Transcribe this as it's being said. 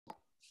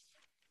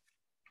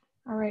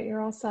All right,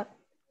 you're all set.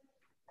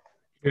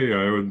 Okay,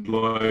 I would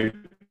like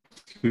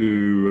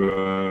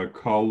to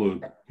call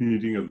the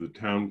meeting of the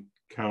Town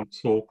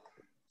Council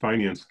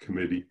Finance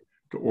Committee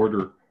to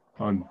order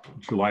on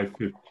July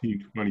 15,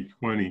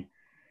 2020.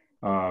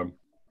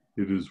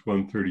 It is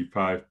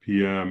 1:35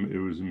 p.m. It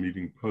was a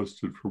meeting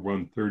posted for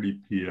 1:30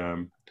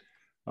 p.m.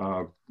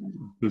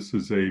 This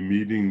is a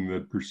meeting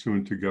that,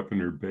 pursuant to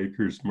Governor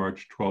Baker's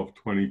March 12,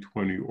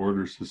 2020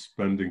 order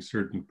suspending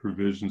certain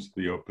provisions of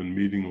the Open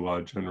Meeting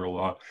Law, General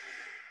Law,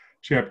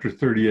 Chapter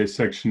 38,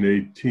 Section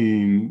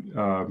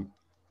 18,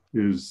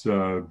 is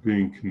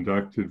being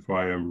conducted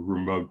via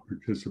remote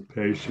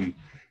participation.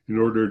 In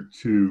order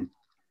to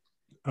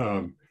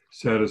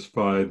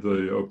satisfy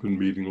the open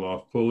meeting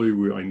law fully,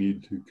 I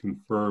need to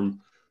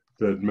confirm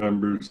that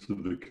members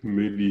of the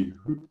committee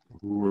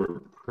who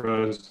are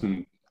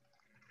present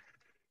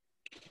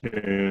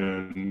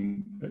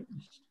can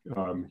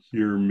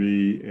hear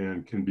me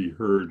and can be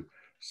heard.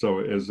 So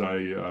as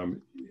I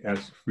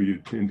ask for you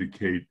to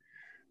indicate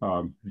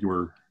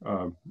your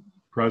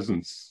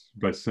presence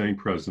by saying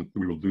present,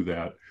 we will do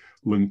that.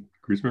 Lynn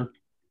Griesmer?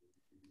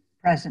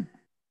 Present.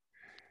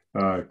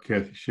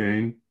 Kathy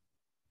Shane?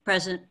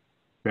 Present.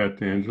 Pat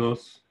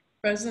DeAngelis?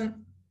 Present.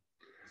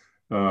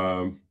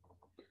 Bob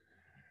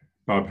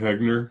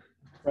Hegner?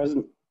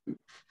 Present.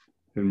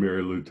 And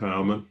Mary Lou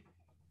Talman?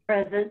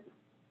 Present.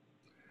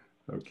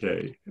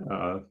 Okay.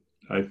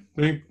 I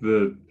think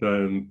that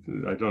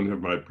I don't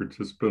have my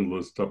participant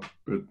list up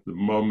at the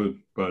moment,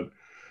 but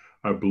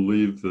I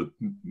believe that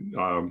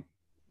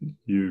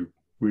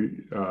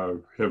we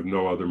have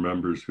no other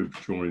members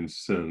who've joined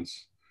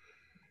since.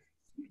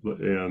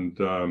 And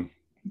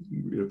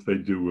if they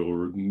do,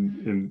 we'll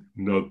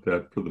note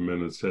that for the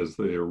minutes as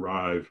they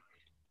arrive.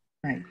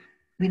 Right.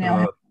 We now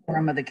have a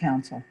quorum of the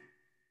council.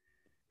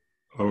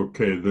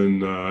 Okay,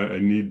 then I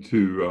need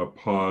to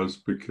pause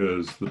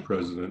because the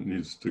president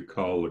needs to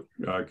call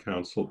the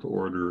council to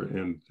order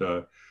and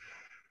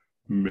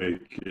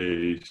make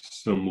a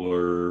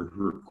similar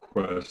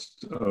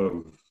request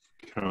of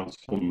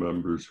council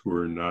members who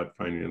are not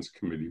finance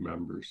committee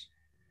members.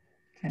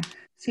 Okay.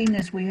 Seeing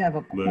as we have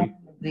a quorum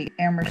of the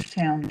Amherst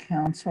Town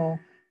Council,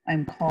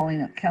 I'm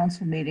calling a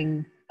council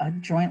meeting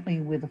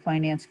jointly with the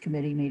finance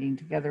committee meeting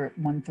together at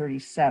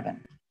 1:37.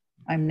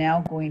 I'm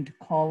now going to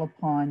call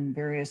upon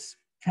various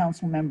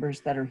council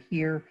members that are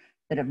here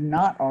that have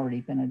not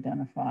already been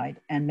identified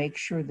and make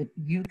sure that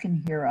you can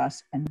hear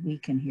us and we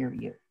can hear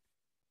you.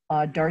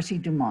 Darcy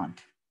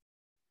Dumont.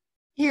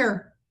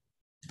 Here.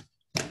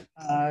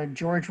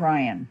 George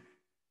Ryan.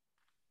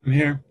 I'm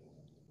here.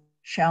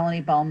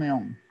 Shalini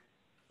Balmilne.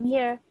 I'm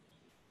here.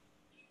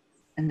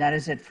 And that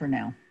is it for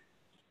now.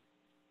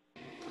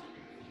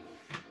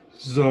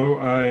 So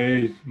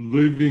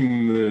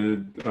leaving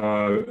the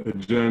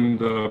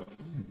agenda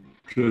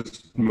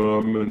just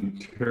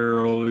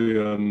momentarily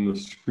on the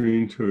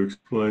screen to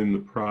explain the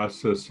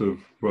process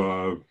of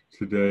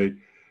today.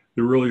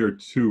 There really are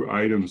two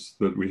items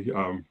that we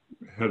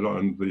had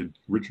on the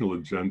original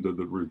agenda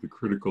that were the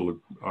critical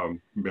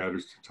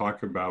matters to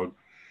talk about.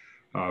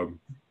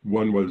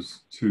 One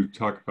was to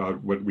talk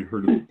about what we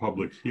heard at the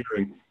public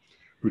hearing,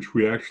 which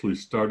we actually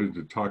started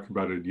to talk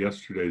about at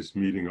yesterday's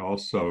meeting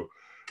also,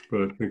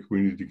 but I think we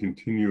need to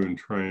continue and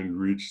try and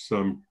reach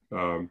some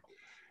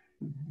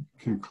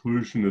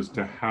conclusion as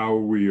to how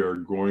we are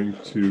going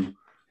to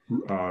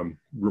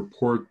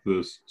report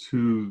this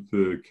to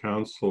the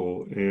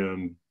council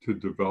and to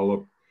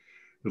develop,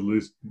 at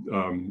least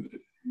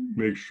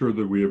make sure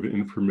that we have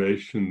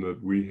information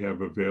that we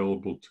have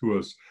available to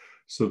us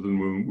so that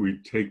when we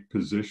take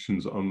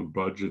positions on the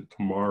budget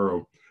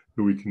tomorrow,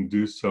 that we can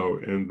do so.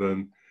 And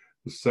then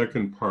the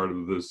second part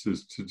of this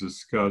is to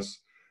discuss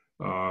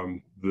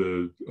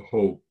the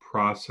whole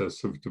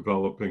process of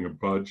developing a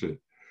budget.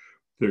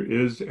 There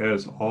is,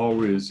 as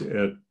always,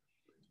 at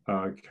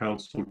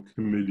council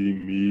committee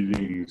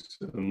meetings,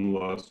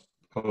 unless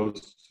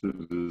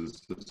posted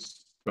as a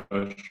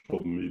special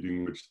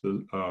meeting, which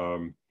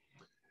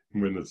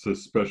when it's a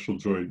special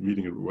joint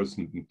meeting, it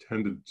wasn't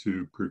intended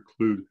to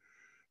preclude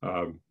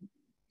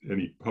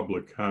any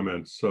public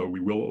comment. So we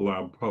will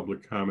allow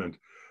public comment,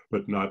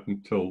 but not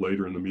until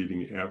later in the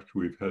meeting after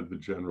we've had the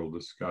general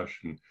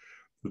discussion.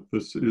 That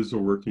this is a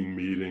working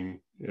meeting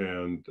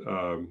and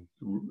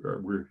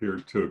we're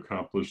here to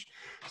accomplish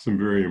some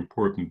very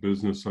important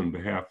business on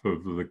behalf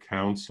of the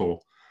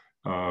council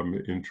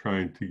in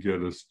trying to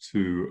get us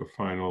to a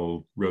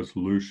final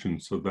resolution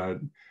so that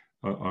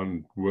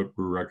on what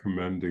we're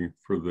recommending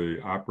for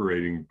the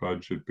operating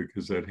budget,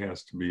 because that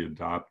has to be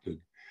adopted.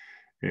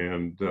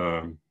 And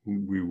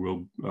we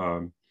will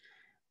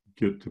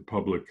get to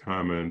public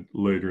comment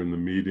later in the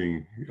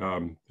meeting.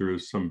 There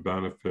is some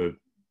benefit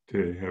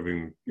to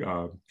having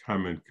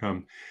comment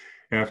come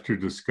after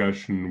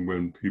discussion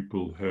when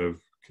people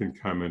can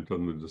comment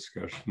on the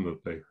discussion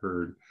that they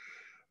heard.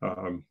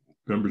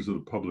 Members of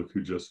the public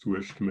who just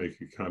wish to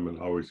make a comment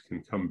always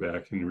can come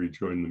back and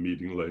rejoin the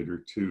meeting later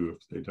too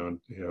if they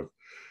don't have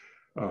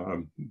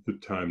the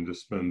time to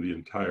spend the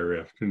entire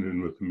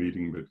afternoon with the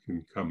meeting but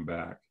can come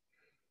back.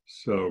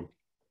 So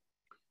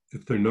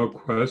If there are no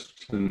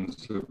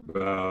questions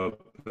about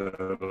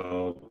that,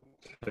 I'll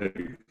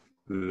take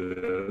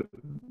the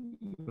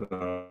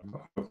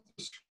off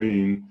the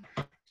screen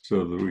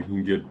so that we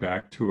can get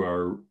back to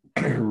our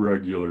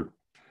regular.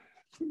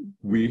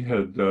 We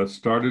had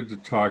started to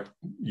talk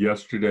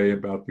yesterday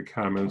about the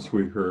comments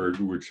we heard,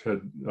 which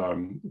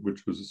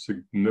was a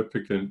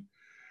significant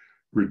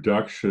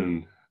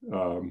reduction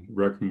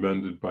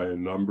recommended by a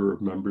number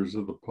of members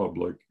of the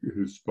public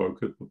who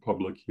spoke at the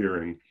public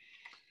hearing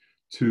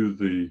to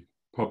the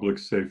public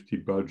safety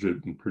budget,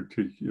 in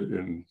particular,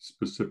 and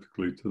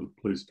specifically to the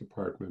police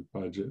department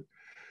budget.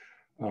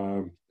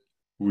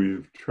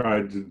 We've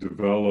tried to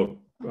develop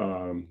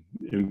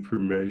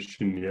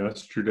information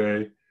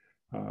yesterday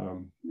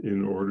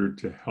in order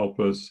to help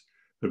us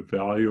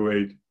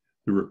evaluate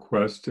the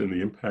request and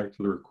the impact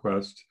of the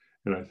request.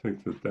 And I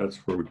think that that's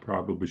where we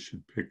probably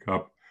should pick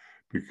up,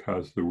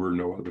 because there were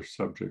no other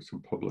subjects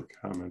of public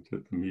comment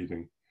at the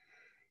meeting.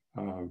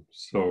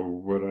 So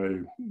what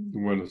I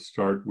want to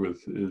start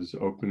with is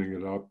opening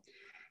it up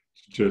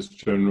to just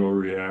general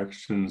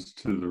reactions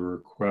to the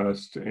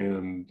request,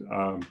 and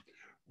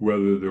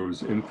whether there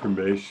was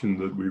information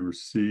that we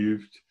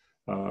received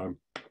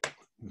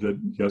that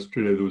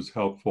yesterday that was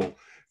helpful,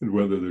 and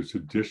whether there's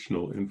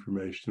additional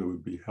information that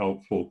would be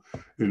helpful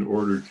in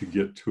order to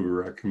get to a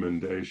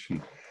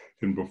recommendation.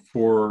 And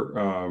before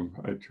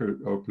I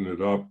open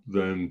it up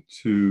then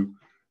to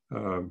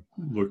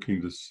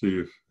looking to see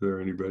if there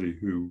are anybody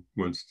who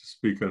wants to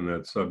speak on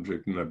that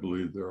subject, and I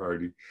believe there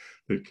already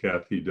that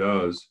Kathy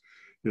does,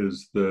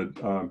 is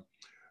that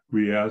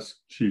we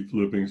asked Chief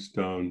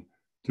Livingstone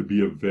to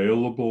be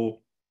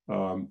available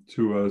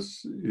to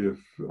us if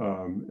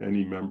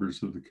any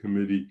members of the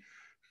committee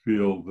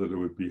feel that it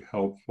would be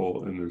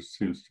helpful, and there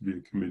seems to be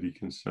a committee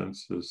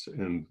consensus,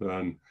 and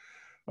then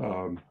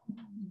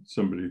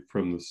somebody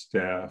from the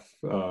staff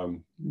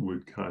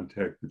would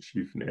contact the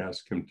chief and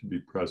ask him to be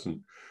present.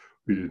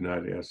 We did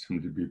not ask him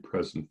to be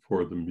present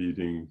for the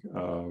meeting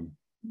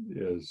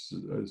as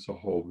a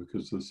whole,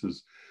 because this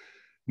is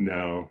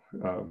now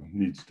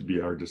needs to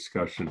be our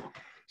discussion.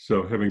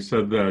 So having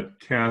said that,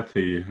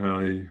 Kathy,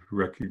 I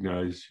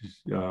recognize,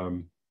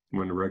 want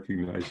to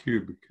recognize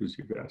you because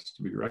you've asked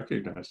to be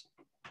recognized.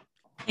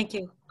 Thank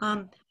you.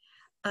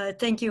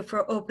 Thank you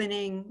for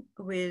opening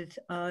with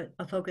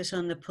a focus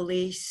on the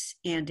police,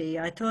 Andy.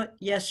 I thought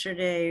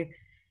yesterday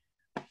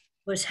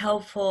was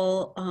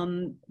helpful,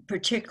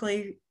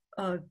 particularly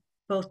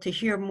both to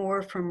hear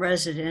more from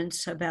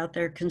residents about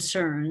their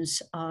concerns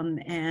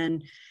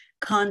and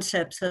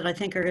concepts that I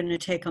think are going to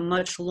take a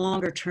much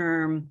longer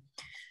term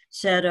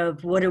set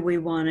of what do we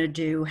want to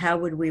do, how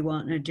would we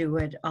want to do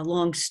it, a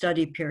long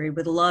study period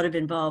with a lot of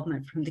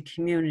involvement from the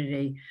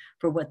community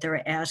for what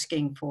they're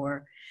asking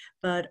for.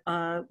 But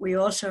we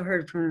also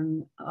heard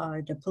from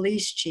the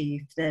police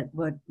chief that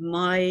what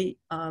my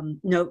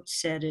note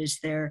said is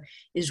there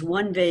is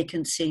one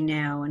vacancy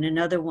now and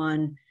another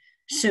one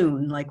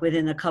soon, like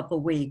within a couple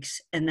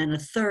weeks, and then a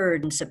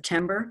third in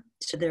September.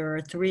 So there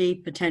are 3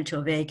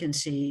 potential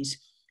vacancies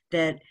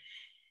that,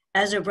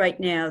 as of right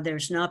now,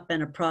 there's not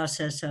been a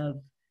process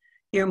of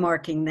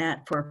earmarking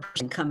that for a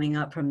person coming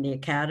up from the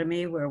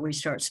academy where we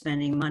start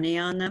spending money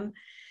on them.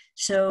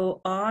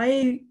 So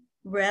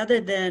rather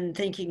than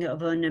thinking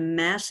of a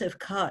massive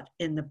cut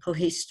in the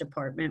police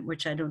department,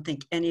 which I don't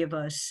think any of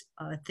us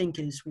think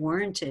is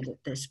warranted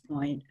at this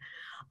point,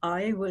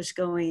 I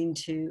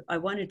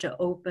wanted to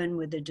open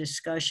with a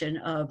discussion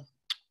of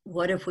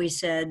what if we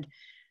said,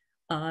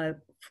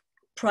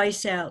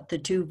 price out the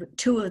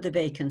two of the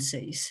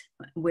vacancies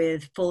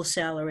with full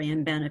salary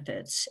and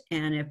benefits.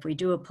 And if we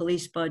do a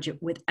police budget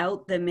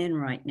without them in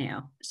right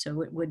now,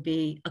 so it would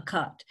be a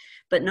cut,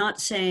 but not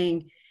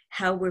saying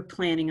how we're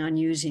planning on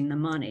using the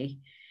money.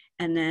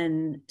 And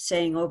then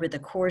saying over the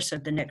course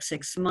of the next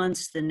 6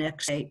 months, the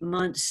next 8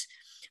 months,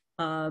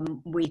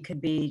 we could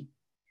be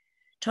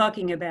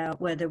talking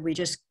about whether we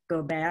just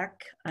go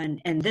back.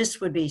 And this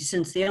would be,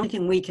 since the only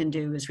thing we can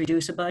do is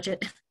reduce a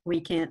budget, we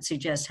can't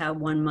suggest how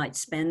one might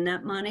spend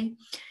that money.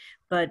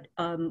 But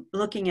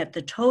looking at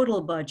the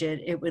total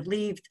budget, it would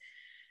leave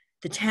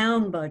the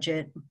town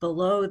budget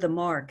below the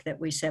mark that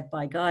we set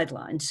by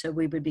guidelines. So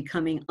we would be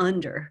coming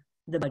under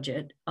the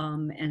budget.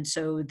 And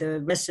so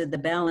the rest of the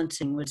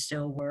balancing would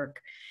still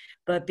work,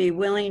 but be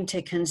willing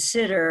to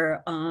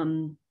consider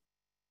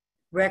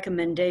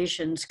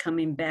recommendations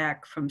coming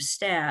back from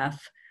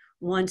staff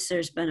once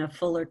there's been a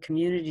fuller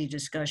community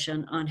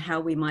discussion on how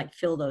we might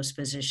fill those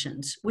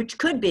positions, which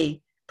could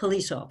be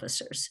police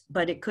officers,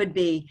 but it could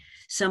be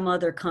some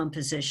other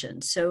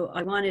composition. So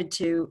I wanted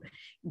to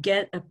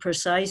get a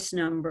precise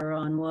number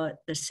on what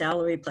the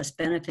salary plus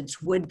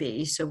benefits would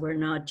be, so we're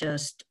not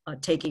just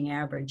taking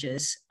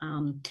averages.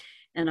 And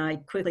I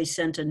quickly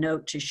sent a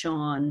note to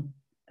Sean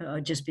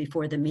just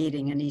before the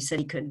meeting, and he said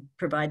he could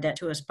provide that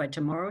to us by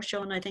tomorrow.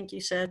 Sean, I think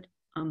you said,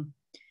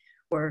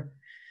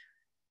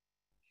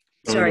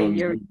 sorry,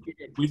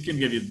 we can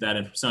give you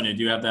that. Sonia,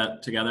 do you have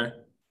that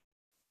together?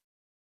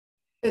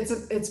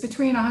 It's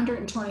between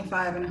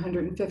 125 and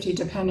 150,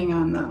 depending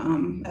on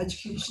the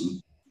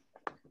education.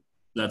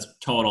 That's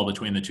total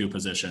between the two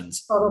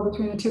positions. total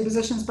between the two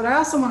positions. But I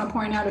also want to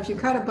point out, if you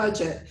cut a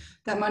budget,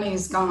 that money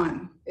is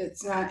gone.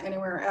 It's not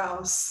anywhere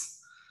else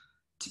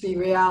to be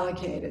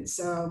reallocated.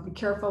 So be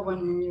careful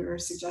when you're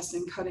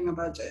suggesting cutting a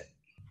budget.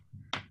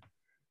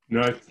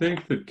 Now, I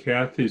think that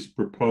Kathy's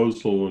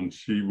proposal, and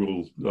she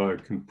will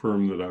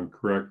confirm that I'm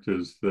correct,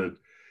 is that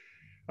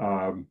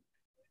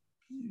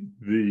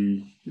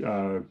the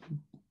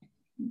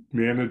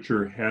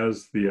manager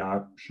has the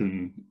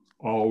option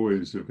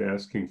always of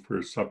asking for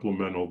a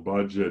supplemental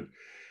budget.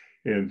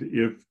 And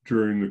if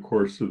during the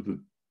course of the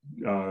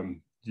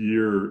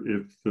year,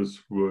 if this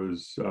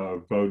was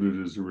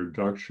voted as a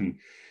reduction,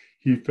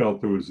 he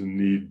felt there was a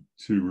need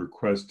to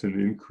request an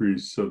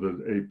increase so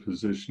that a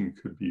position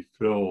could be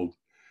filled,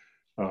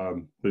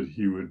 that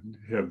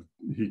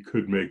he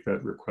could make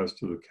that request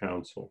to the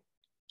council.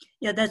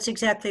 Yeah, that's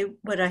exactly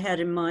what I had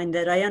in mind,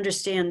 that I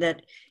understand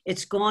that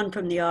it's gone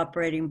from the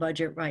operating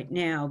budget right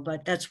now,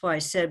 but that's why I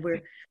said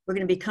we're going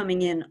to be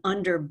coming in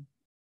under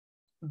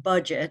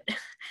budget.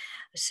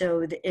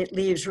 So it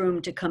leaves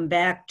room to come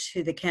back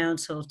to the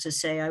council to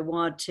say, I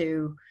want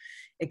to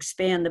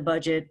expand the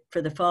budget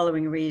for the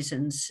following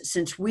reasons.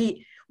 Since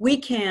we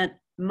can't,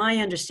 my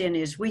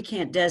understanding is we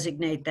can't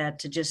designate that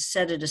to just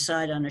set it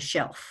aside on a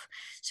shelf.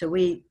 So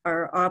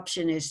our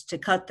option is to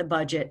cut the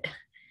budget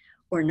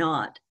or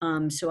not.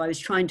 So I was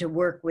trying to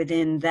work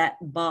within that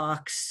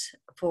box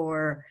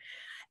for,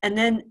 and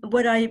then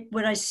what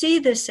I see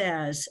this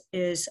as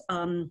is,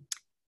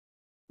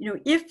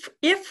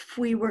 if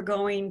we were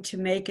going to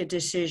make a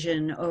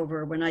decision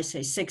over, when I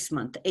say 6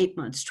 months, 8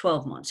 months,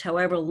 12 months,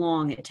 however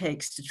long it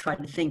takes to try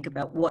to think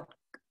about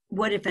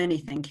what if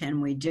anything,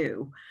 can we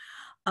do?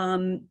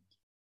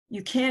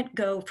 You can't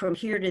go from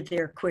here to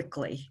there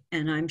quickly.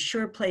 And I'm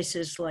sure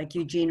places like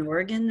Eugene,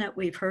 Oregon, that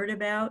we've heard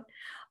about,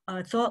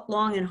 thought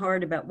long and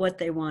hard about what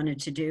they wanted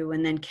to do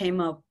and then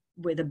came up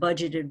with a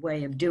budgeted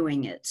way of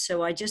doing it.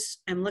 So I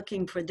just am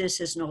looking for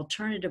this as an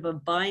alternative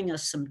of buying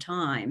us some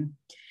time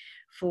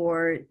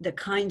for the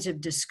kinds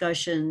of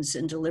discussions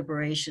and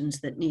deliberations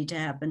that need to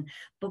happen,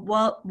 but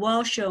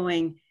while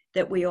showing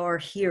that we are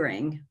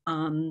hearing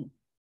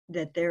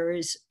that there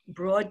is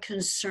broad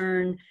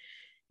concern,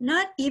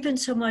 not even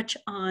so much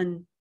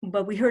on,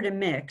 but we heard a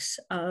mix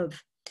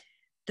of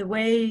the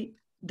way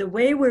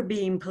we're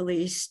being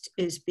policed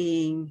is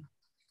being,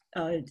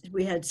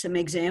 we had some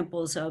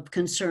examples of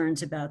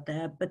concerns about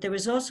that, but there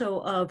was also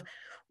of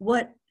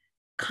what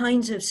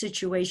kinds of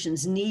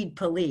situations need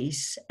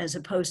police as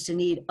opposed to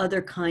need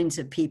other kinds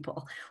of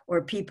people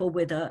or people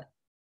with a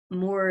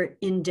more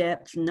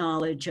in-depth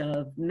knowledge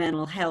of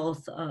mental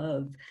health,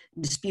 of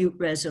dispute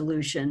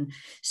resolution.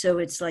 So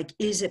it's like,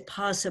 is it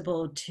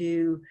possible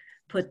to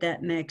put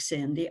that mix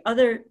in? The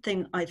other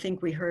thing I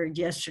think we heard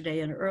yesterday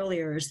and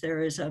earlier is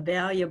there is a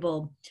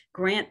valuable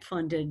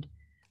grant-funded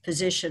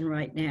position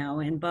right now.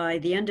 And by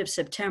the end of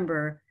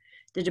September,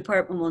 the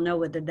department will know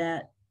whether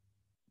that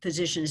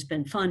position has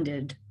been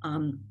funded.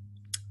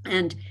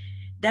 And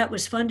that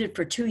was funded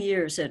for 2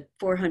 years at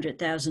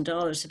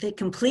 $400,000. If it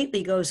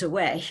completely goes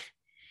away,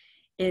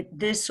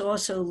 this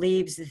also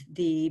leaves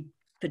the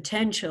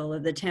potential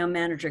of the town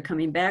manager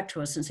coming back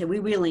to us and say, we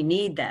really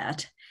need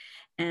that,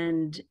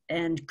 and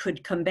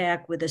could come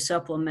back with a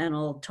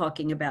supplemental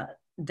talking about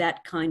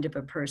that kind of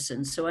a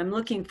person. So I'm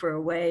looking for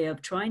a way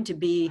of trying to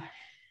be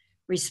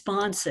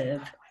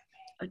responsive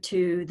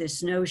to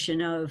this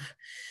notion of,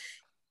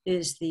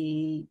 is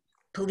the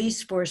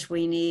police force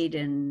we need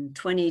in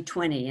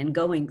 2020 and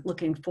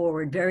looking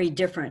forward very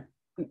different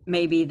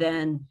maybe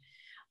than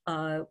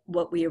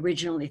what we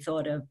originally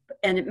thought of.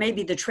 And it may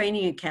be the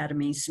training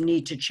academies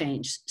need to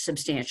change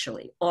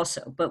substantially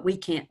also, but we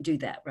can't do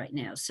that right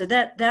now. So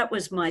that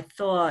was my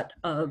thought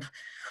of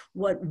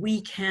what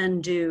we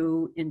can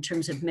do in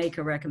terms of make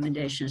a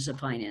recommendation as a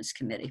finance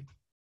committee.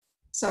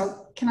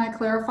 So can I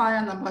clarify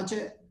on the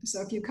budget?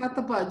 So if you cut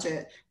the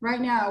budget,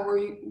 right now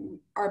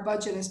our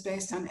budget is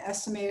based on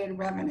estimated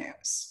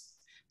revenues.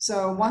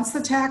 So once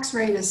the tax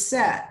rate is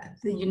set,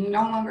 then you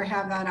no longer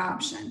have that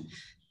option.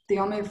 The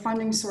only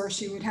funding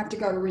source, you would have to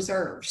go to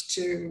reserves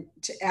to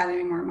add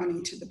any more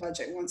money to the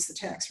budget once the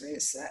tax rate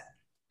is set.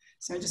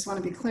 So I just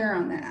want to be clear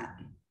on that.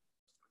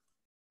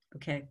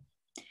 Okay.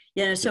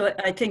 Yeah, so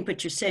I think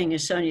what you're saying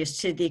is, Sonia, is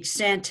to the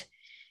extent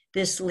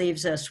this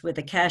leaves us with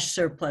a cash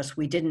surplus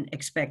we didn't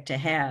expect to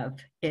have,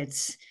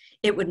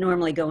 it would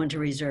normally go into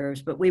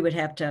reserves, but we would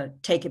have to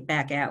take it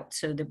back out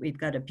so that we've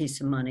got a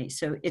piece of money.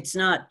 So it's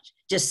not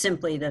just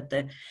simply that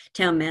the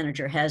town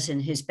manager has in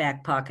his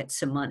back pocket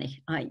some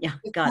money. Yeah,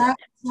 got it.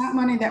 It's not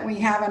money that we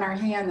have in our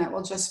hand that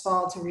will just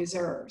fall to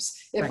reserves.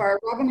 If our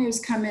revenues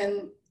come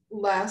in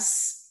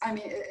less, I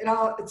mean,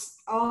 it's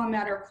all a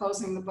matter of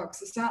closing the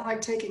books. It's not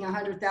like taking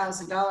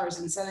 $100,000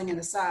 and setting it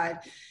aside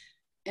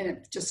and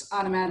it just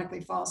automatically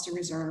falls to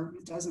reserve.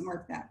 It doesn't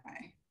work that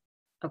way.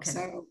 Okay.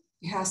 So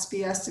it has to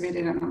be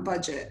estimated on a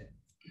budget,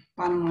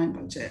 bottom line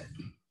budget.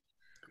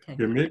 Okay.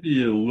 There may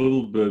be a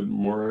little bit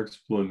more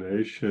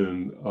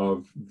explanation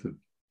of the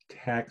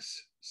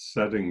tax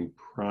setting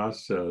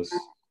process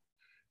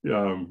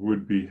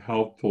would be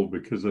helpful,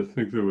 because I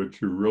think that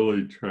what you're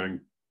really trying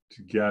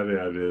to get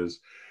at is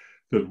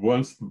that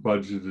once the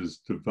budget is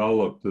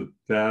developed,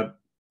 that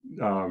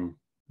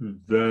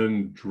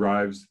then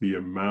drives the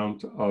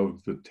amount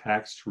of the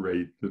tax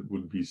rate that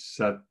would be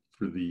set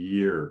for the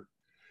year.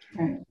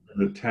 Right.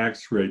 The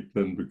tax rate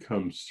then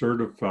becomes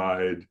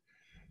certified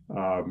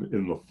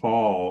in the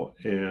fall,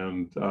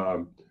 and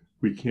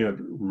we can't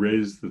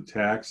raise the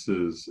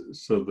taxes,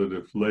 so that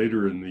if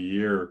later in the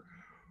year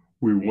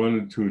we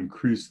wanted to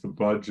increase the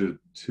budget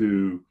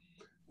to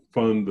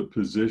fund the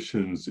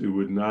positions, it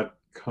would not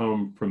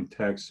come from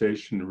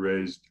taxation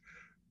raised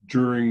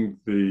during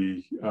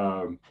the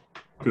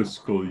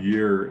fiscal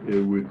year.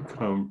 It would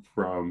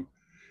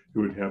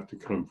have to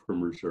come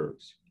from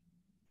reserves.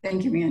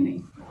 Thank you,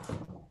 Andy.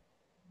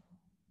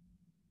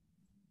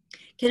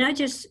 Can I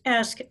just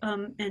ask,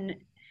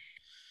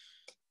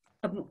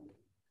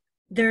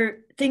 there are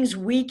things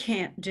we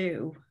can't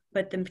do,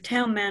 but the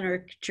town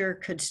manager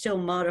could still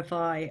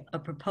modify a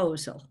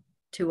proposal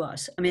to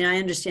us. I mean, I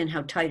understand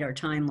how tight our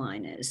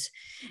timeline is.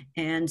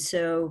 And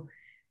so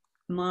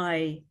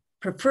my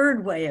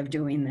preferred way of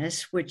doing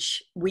this,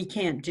 which we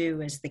can't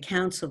do as the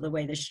council, the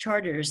way this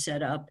charter is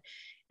set up,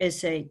 is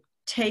say,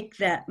 take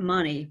that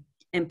money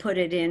and put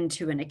it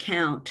into an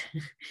account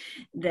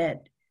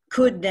that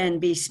could then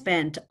be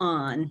spent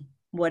on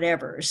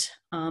whatever's.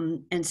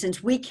 And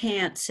since we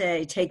can't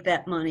say, take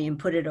that money and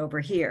put it over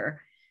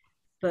here,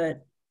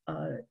 but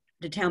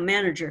the town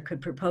manager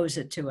could propose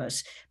it to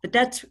us. But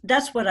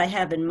that's what I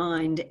have in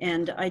mind.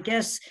 And I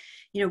guess,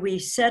 we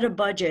set a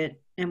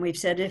budget and we've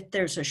said if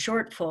there's a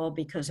shortfall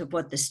because of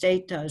what the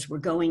state does, we're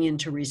going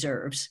into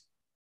reserves.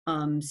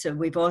 So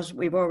we've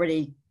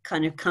already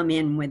kind of come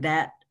in with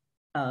that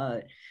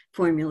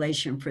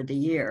formulation for the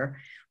year,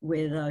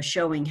 with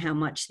showing how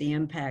much the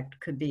impact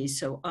could be.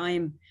 So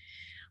I'm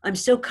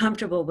still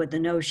comfortable with the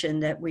notion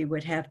that we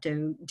would have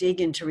to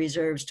dig into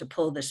reserves to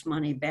pull this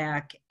money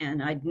back.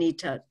 And I'd need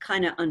to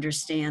kind of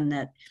understand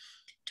that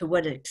to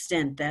what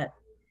extent that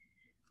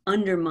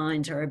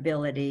undermines our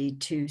ability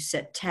to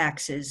set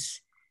tax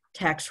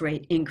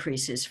rate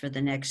increases for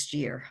the next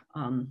year.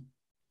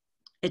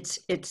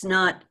 It's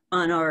not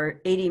on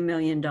our $80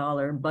 million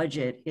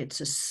budget. It's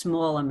a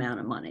small amount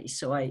of money.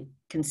 So I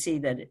can see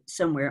that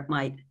somewhere it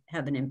might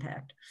have an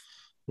impact.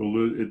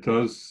 Well, it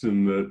does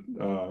in that,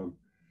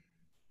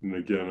 and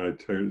again, I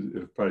tell you,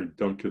 if I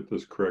don't get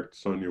this correct,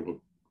 Sonia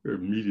will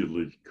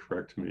immediately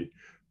correct me,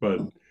 but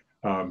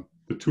the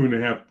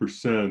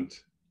 2.5%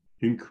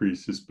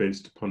 increase is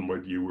based upon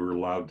what you were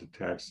allowed to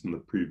tax in the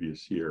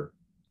previous year.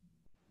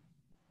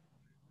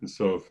 And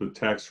so if the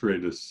tax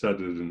rate is set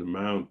at an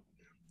amount,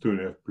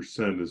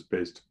 2.5% is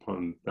based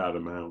upon that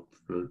amount.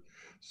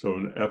 So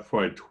in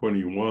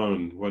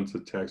FY21, once the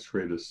tax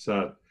rate is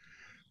set,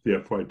 the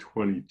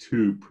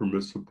FY22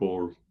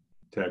 permissible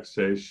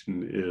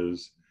taxation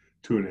is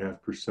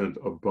 2.5%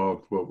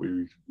 above what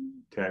we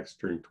taxed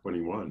during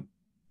 21.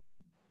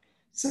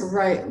 So,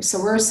 right. So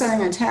we're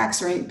setting a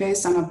tax rate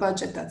based on a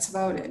budget that's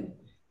voted.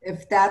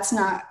 If that's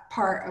not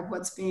part of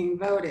what's being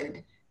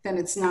voted, then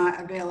it's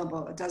not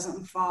available. It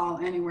doesn't fall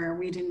anywhere.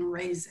 We didn't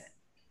raise it.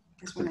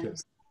 Is what Okay.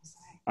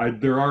 I was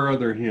There are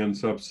other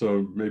hands up,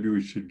 so maybe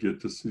we should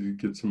get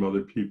some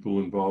other people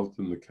involved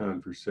in the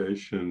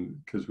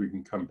conversation, because we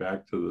can come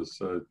back to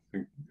this. I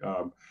think,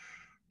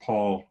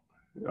 Paul,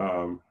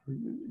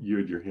 you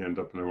had your hand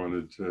up and I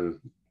wanted to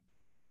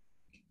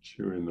get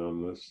you in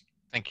on this.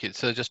 Thank you.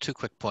 So just two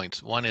quick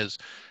points. One is,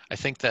 I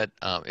think that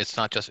it's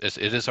not just, it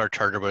is our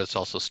charter, but it's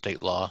also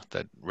state law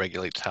that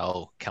regulates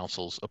how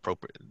councils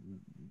appropriate.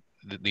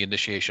 The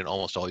initiation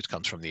almost always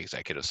comes from the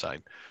executive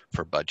side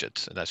for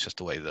budgets, and that's just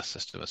the way the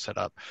system is set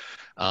up.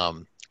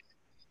 And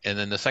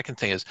then the second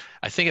thing is,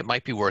 I think it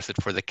might be worth it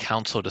for the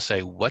council to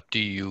say, what do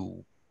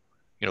you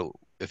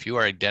if you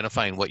are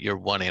identifying what you're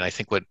wanting, I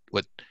think what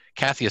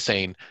Kathy is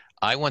saying,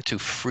 I want to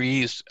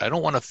freeze, I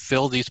don't want to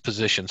fill these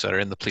positions that are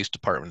in the police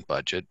department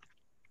budget,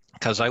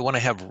 because I want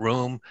to have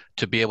room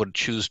to be able to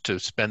choose to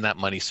spend that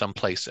money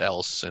someplace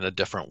else in a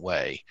different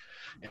way.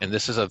 And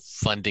this is a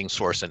funding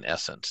source in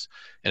essence.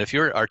 And if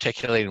you're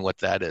articulating what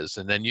that is,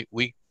 and then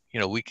we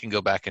can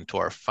go back into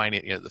our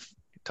finance,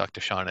 talk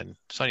to Sean and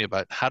Sonia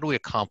about how do we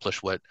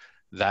accomplish what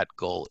that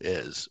goal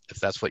is, if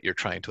that's what you're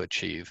trying to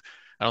achieve.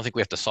 I don't think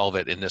we have to solve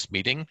it in this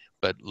meeting,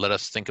 but let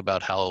us think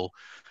about how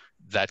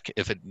that,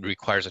 if it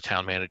requires a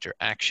town manager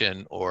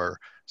action or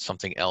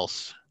something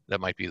else,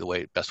 that might be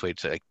the best way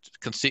to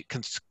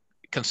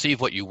conceive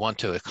what you want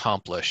to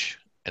accomplish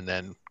and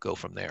then go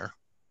from there.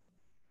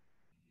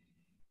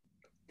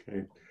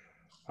 Okay.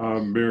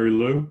 Mary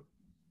Lou?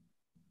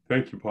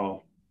 Thank you,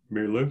 Paul.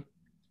 Mary Lou?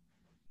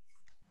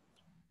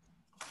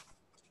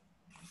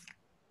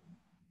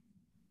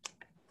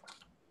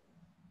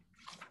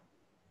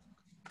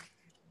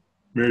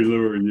 Mary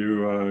Lou, are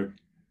you?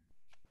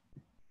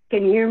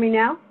 Can you hear me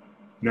now?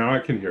 Now I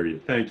can hear you.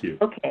 Thank you.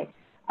 Okay.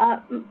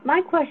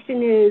 My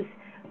question is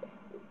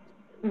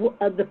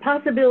the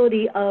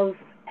possibility of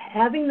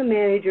having the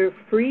manager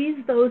freeze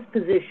those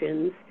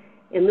positions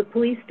in the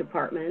police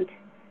department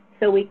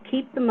So we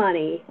keep the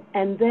money,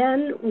 and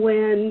then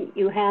when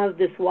you have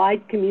this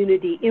wide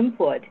community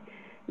input,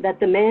 that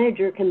the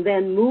manager can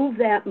then move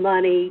that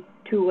money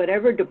to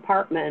whatever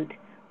department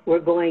we're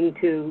going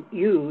to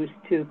use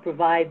to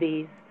provide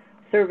these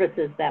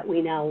services that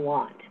we now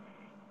want.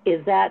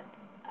 Is that,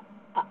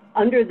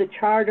 under the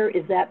charter,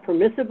 is that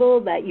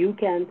permissible, that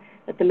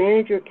that the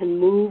manager can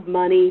move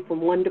money from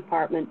one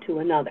department to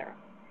another?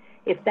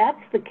 If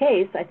that's the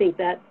case, I think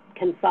that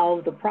can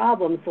solve the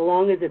problem, so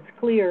long as it's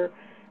clear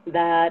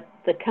that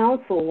the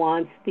council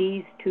wants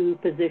these two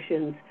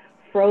positions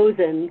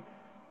frozen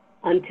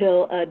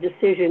until a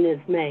decision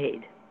is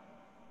made.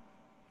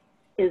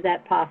 Is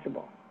that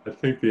possible? I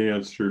think the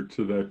answer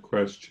to that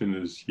question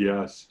is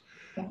yes.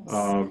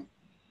 Yes.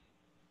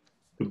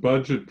 The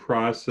budget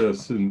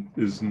process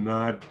is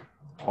not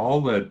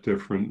all that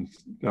different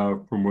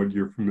from what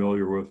you're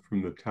familiar with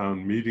from the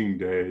town meeting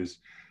days.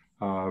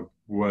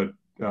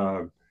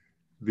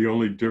 The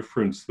only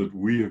difference that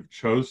we have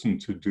chosen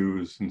to do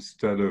is,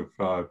 instead of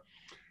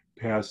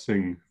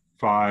passing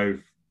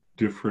 5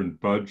 different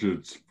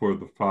budgets for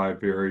the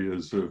 5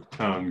 areas of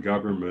town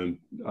government,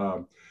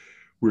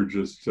 we're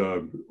just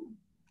doing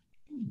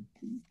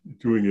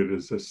it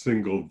as a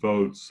single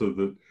vote so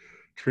that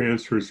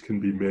transfers can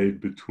be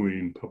made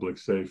between public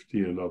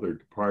safety and other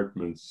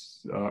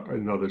departments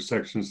and other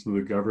sections of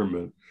the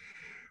government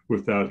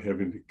without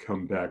having to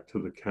come back to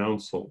the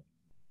council.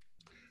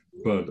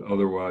 But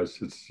otherwise,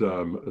 it's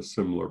a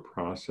similar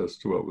process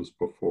to what was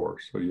before.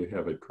 So you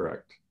have it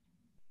correct.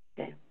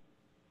 Okay.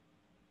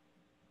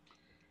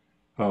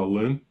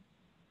 Lynn?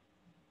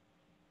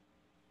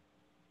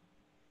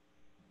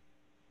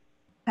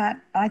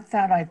 Pat, I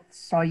thought I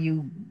saw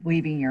you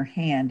waving your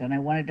hand, and I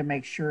wanted to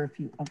make sure if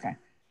you, okay.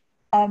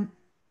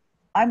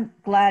 I'm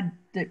glad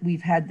that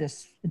we've had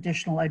this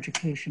additional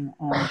education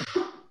on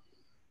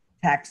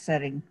tax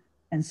setting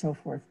and so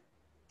forth.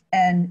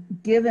 And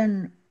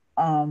given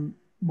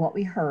what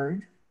we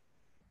heard,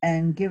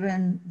 and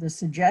given the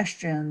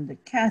suggestion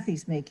that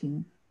Kathy's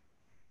making,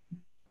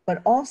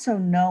 but also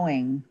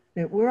knowing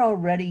that we're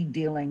already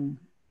dealing,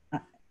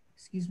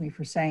 excuse me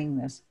for saying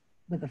this,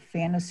 with a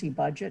fantasy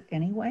budget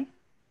anyway,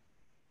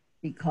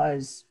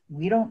 because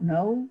we don't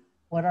know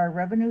what our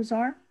revenues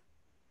are,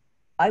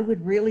 I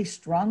would really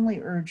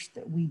strongly urge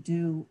that we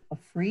do a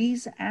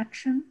freeze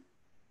action.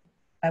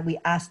 We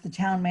ask the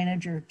town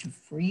manager to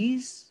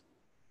freeze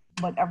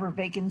whatever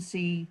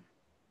vacancy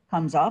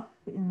comes up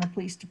in the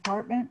police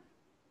department.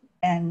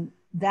 And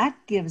that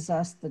gives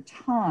us the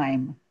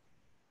time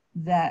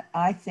that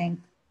I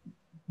think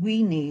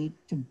we need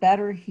to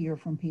better hear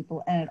from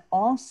people. And it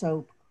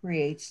also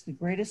creates the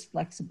greatest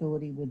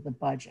flexibility with the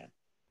budget.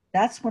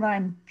 That's what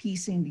I'm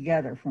piecing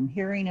together from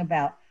hearing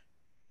about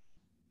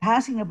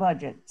passing a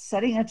budget,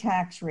 setting a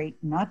tax rate,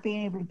 not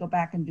being able to go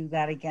back and do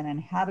that again, and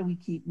how do we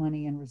keep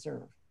money in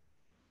reserve?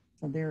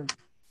 So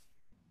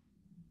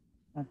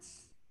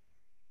that's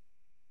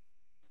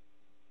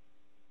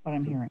what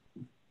I'm hearing.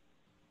 I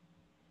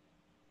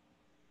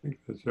think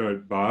that's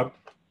right. Bob?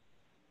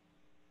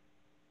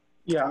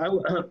 Yeah,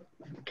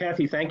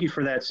 Kathy, thank you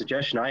for that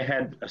suggestion. I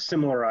had a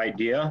similar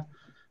idea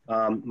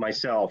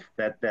myself,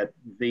 that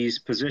these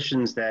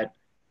positions that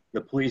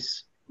the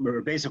police are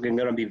basically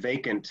going to be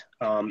vacant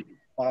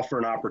offer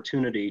an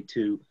opportunity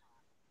to,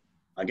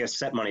 I guess,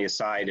 set money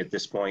aside at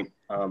this point,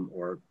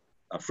 or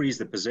freeze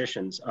the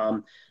positions.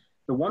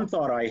 The one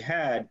thought I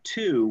had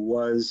too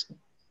was,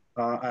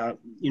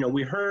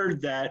 we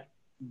heard that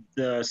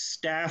the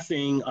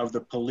staffing of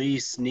the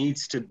police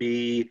needs to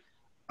be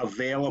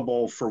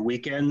available for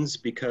weekends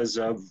because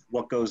of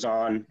what goes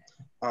on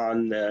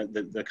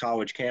the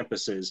college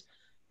campuses.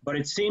 But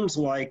it seems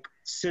like,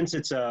 since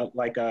it's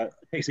it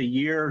takes a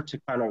year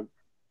to kind of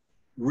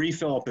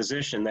refill a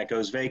position that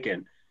goes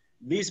vacant,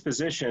 these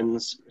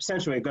positions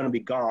essentially are going to be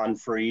gone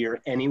for a year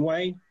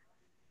anyway.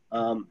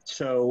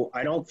 So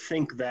I don't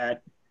think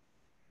that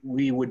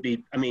we would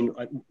be,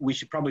 we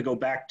should probably go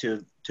back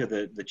to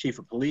the chief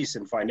of police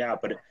and find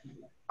out, but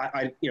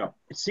it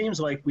seems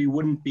like we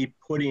wouldn't be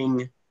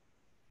putting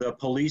the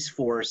police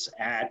force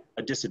at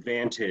a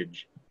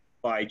disadvantage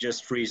by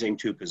just freezing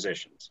 2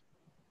 positions.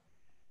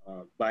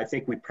 But I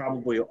think we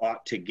probably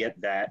ought to get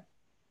that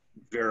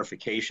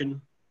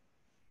verification.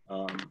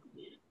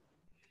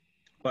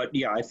 But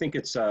yeah, I think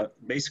it's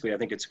basically, I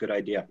think it's a good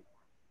idea.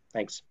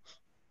 Thanks.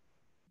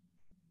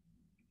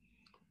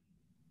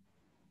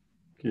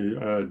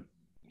 Okay,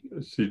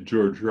 see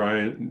George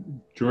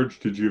Ryan. George,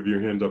 did you have your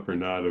hand up or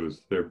not? It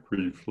was there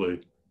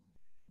briefly.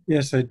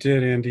 Yes, I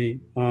did, Andy.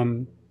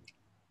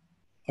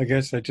 I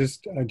guess I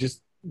just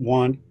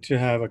want to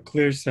have a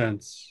clear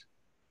sense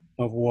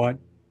of what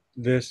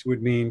this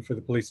would mean for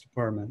the police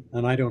department.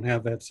 And I don't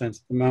have that sense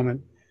at the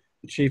moment.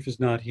 The chief is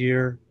not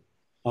here.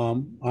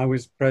 I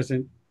was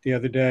present the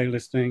other day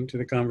listening to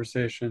the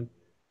conversation.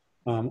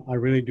 I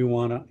really do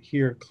want to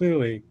hear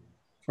clearly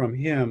from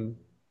him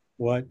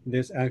what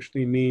this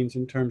actually means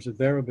in terms of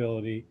their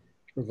ability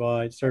to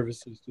provide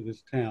services to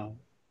this town.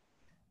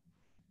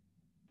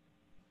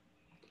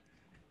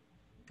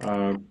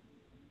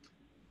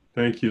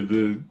 Thank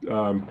you.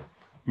 I'm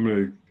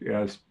going to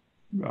ask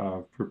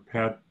for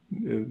Pat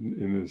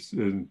in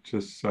just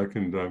a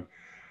second.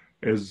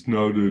 As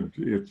noted,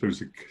 if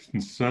there's a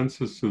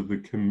consensus of the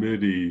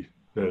committee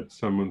that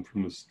someone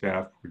from the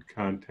staff would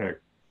contact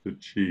the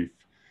chief,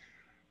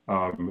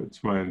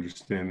 it's my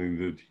understanding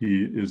that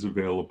he is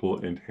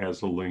available and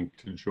has a link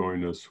to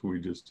join us.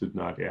 We just did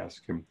not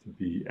ask him to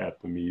be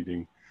at the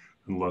meeting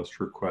unless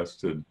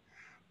requested.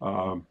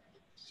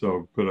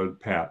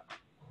 Pat.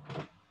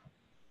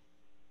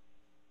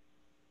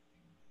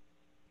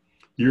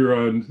 You're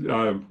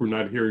on, we're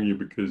not hearing you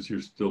because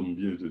you're still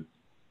muted.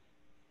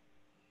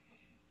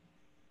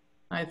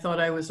 I thought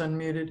I was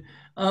unmuted.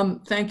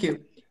 Thank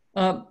you.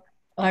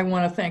 I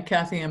want to thank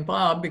Kathy and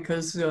Bob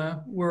because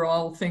we're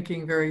all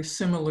thinking very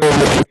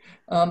similarly.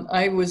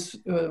 I was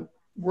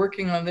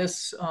working on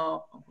this a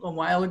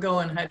while ago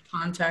and had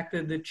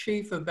contacted the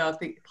chief about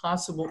the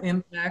possible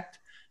impact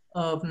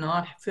of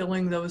not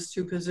filling those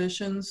two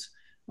positions.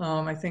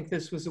 I think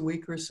this was a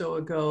week or so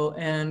ago.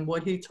 And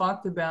what he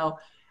talked about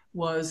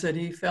was that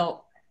he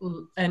felt,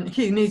 and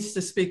he needs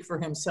to speak for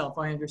himself,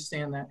 I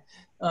understand that.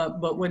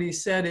 But what he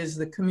said is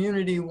the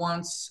community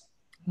wants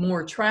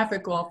more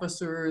traffic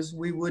officers.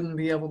 We wouldn't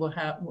be able to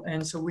have,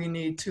 and so we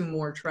need 2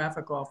 more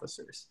traffic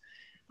officers.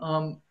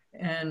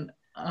 And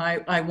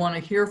I want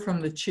to hear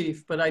from the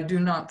chief, but I do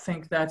not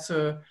think that's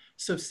a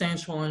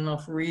substantial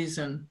enough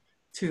reason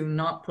to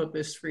not put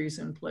this freeze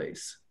in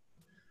place.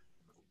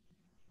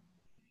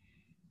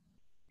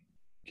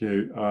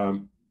 Okay,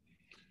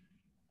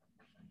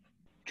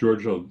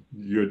 George,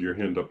 you had your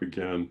hand up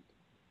again.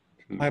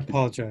 I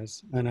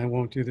apologize, and I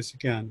won't do this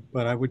again,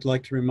 but I would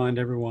like to remind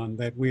everyone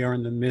that we are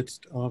in the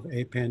midst of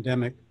a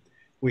pandemic.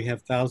 We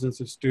have thousands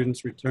of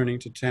students returning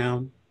to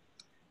town.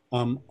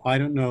 I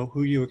don't know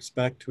who you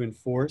expect to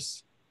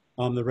enforce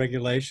the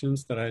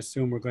regulations that I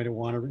assume we're going to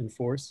want to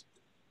enforce.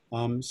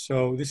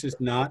 So this is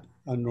not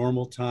a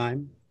normal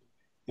time,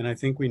 and I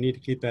think we need to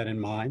keep that in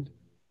mind.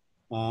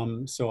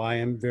 So I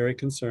am very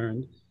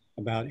concerned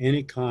about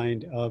any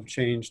kind of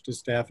change to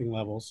staffing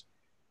levels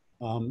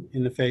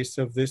in the face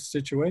of this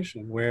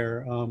situation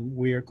where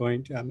we are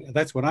going to,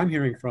 that's what I'm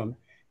hearing from,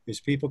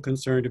 is people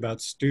concerned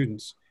about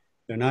students.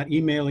 They're not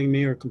emailing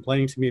me or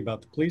complaining to me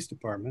about the police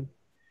department.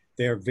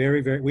 They are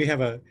we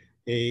have a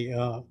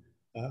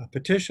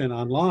petition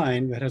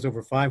online that has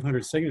over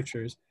 500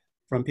 signatures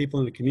from people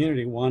in the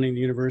community wanting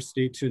the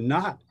university to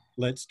not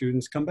let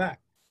students come back.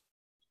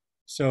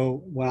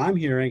 So what I'm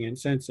hearing and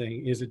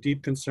sensing is a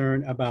deep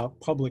concern about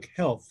public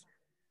health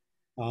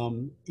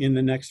in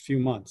the next few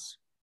months.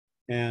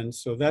 And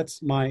so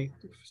that's my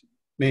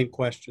main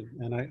question.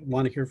 And I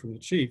want to hear from the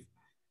chief.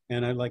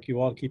 And I'd like you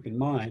all to keep in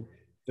mind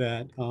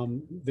that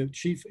the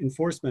chief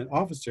enforcement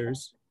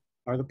officers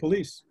are the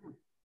police.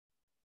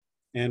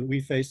 And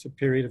we face a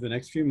period of the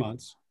next few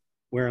months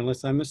where,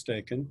 unless I'm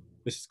mistaken,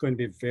 this is going to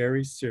be a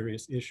very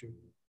serious issue.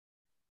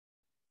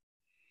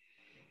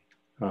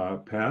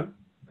 Pat?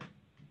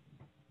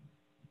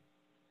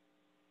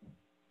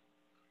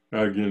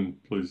 Again,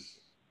 please.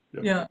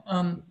 Yep. Yeah,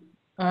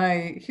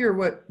 I hear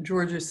what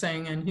George is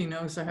saying, and he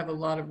knows I have a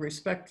lot of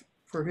respect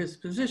for his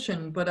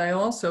position, but I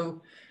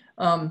also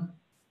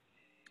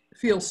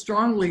feel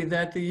strongly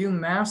that the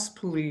UMass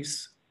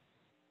police,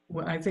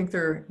 I think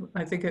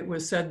it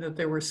was said that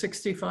there were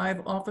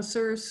 65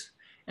 officers,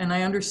 and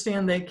I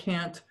understand they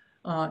can't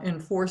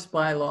enforce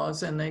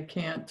bylaws and they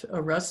can't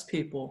arrest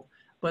people,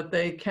 but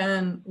they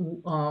can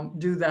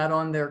do that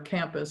on their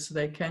campus.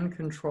 They can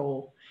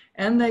control,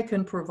 and they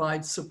can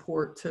provide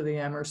support to the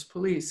Amherst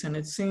police. And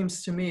it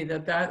seems to me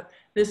that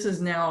this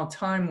is now a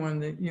time when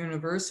the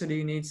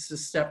university needs to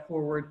step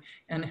forward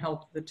and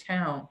help the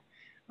town.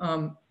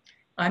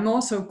 I'm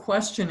also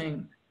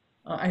questioning,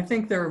 I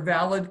think there are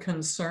valid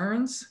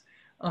concerns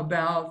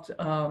about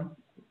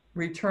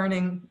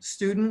returning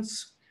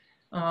students,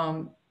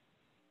 but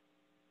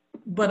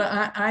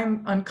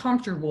I'm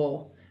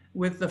uncomfortable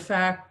with the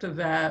fact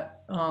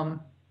that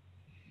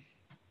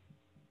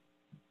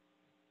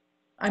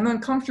I'm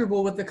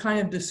uncomfortable with the kind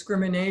of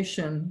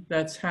discrimination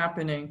that's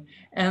happening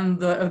and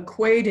the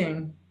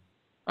equating.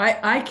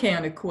 I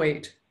can't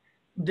equate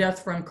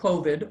death from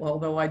COVID,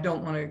 although I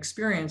don't want to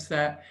experience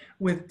that,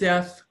 with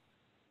death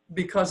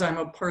because I'm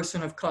a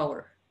person of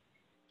color,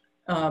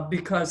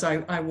 because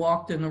I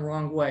walked in the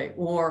wrong way,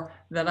 or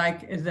that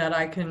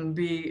I can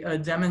be a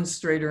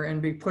demonstrator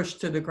and be pushed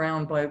to the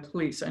ground by the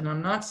police. And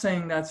I'm not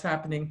saying that's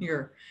happening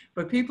here,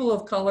 but people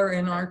of color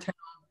in our town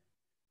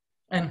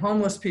and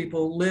homeless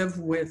people live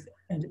with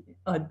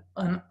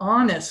an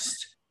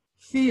honest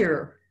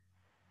fear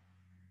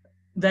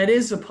that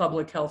is a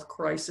public health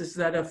crisis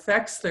that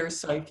affects their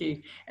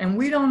psyche, and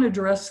we don't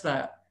address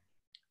that.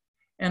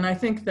 And I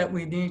think that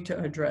we need to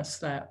address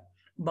that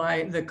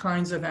by the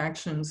kinds of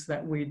actions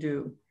that we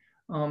do.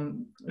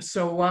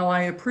 So while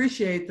I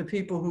appreciate the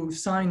people who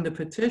signed the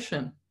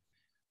petition,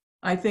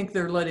 I think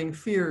they're letting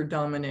fear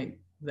dominate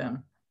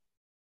them.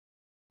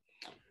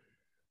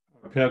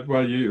 Pat,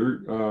 while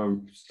you're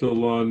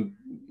still on,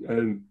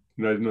 and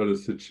I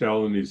noticed that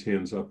Shalini's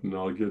hand's up, and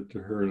I'll get to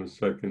her in a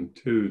second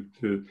too.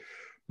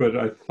 but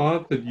I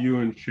thought that you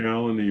and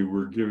Shalini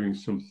were giving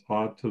some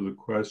thought to the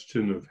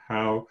question of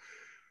how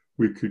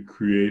we could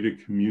create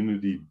a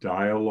community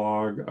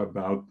dialogue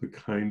about the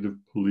kind of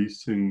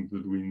policing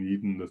that we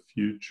need in the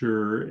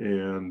future.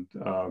 And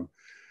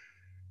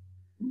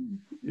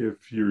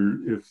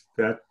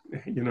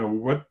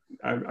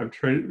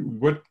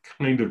what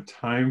kind of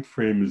time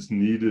frame is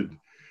needed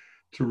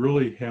to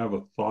really have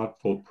a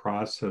thoughtful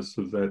process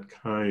of that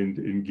kind,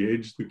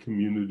 engage the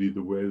community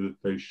the way that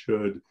they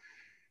should,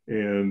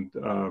 and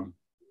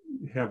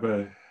have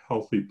a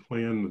healthy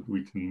plan that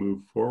we can move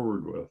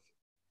forward with.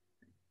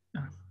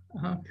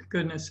 Oh,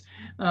 goodness.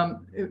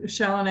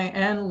 Shalini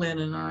and Lynn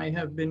and I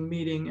have been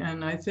meeting,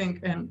 and I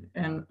think,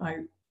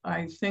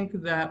 I think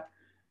that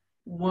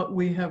what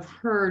we have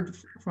heard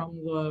from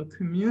the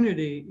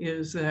community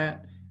is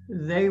that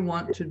they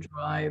want to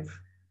drive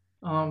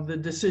the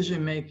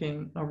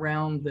decision-making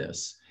around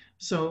this.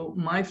 So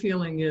my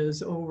feeling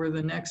is over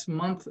the next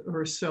month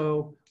or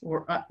so,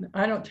 or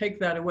I don't take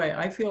that away.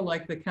 I feel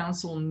like the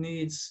council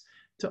needs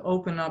to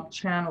open up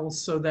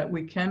channels so that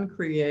we can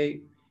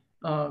create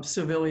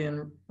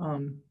civilian,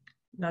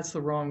 that's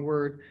the wrong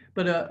word,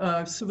 but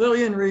a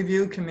civilian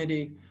review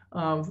committee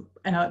of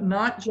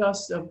not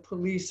just of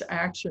police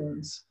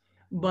actions,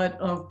 but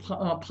of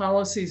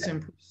policies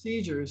and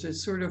procedures that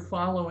sort of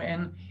follow.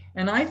 And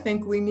I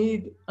think we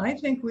need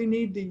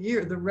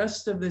the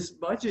rest of this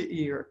budget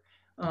year.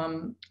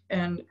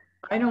 And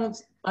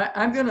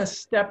I'm going to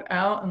step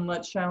out and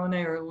let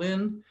Shalini or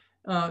Lynn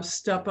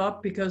step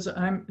up, because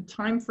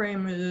time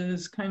frame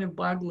is kind of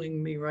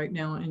boggling me right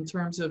now in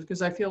terms of,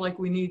 because I feel like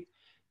we need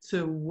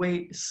to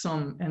wait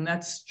some, and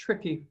that's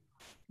tricky.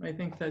 I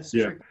think that's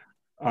tricky.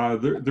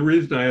 The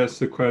reason I asked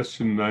the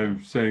question, and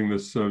I'm saying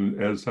this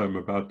as I'm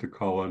about to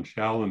call on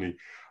Shalini,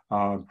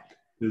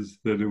 is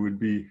that it would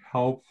be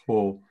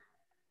helpful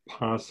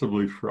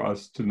possibly for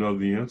us to know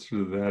the answer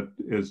to that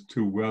as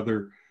to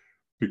whether,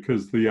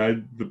 because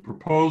the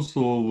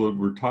proposal that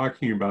we're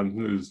talking about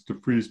is to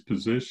freeze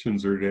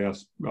positions or to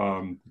ask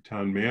the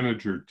town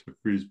manager to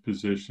freeze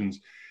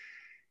positions,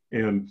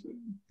 and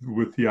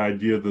with the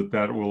idea that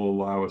that will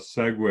allow a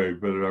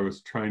segue. But I was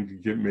trying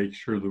to make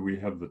sure that we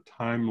have the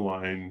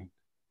timeline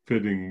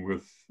fitting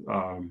with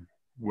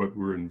what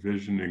we're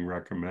envisioning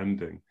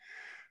recommending.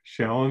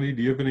 Shalini,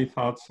 do you have any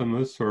thoughts on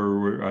this,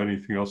 or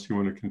anything else you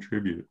want to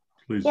contribute?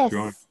 Please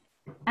join. Yes,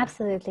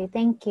 absolutely.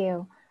 Thank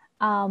you.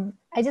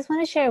 I just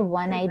want to share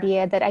one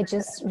idea that I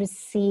just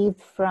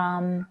received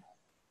from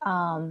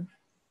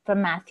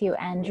Matthew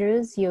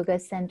Andrews, Yoga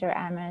Center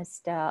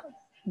Amherst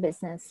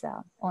business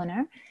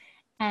owner.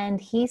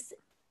 And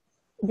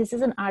this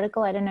is an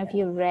article, I don't know if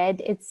you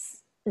read,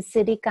 it's the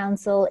city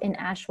council in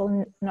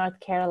Asheville, North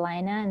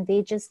Carolina, and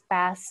they just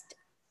passed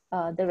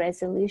the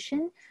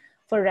resolution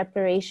for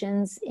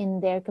reparations in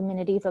their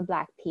community for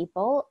Black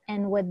people.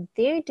 And what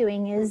they're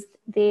doing is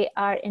they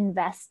are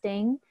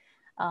investing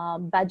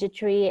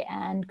budgetary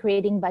and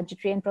creating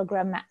budgetary and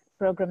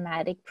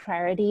programmatic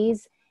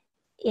priorities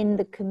in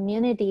the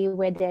community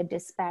where there are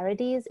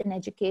disparities in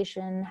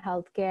education,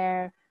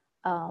 healthcare,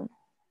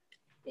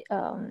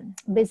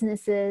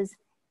 businesses.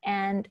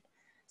 And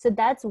so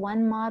that's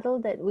one model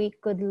that we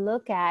could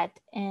look at.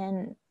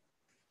 And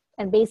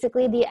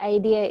basically the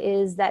idea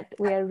is that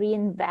we are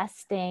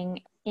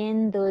reinvesting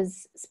in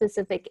those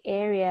specific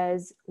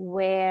areas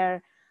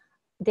where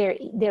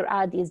there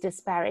are these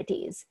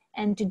disparities.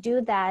 And to do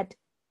that,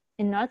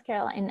 in North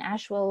Carolina, in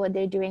Asheville, what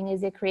they're doing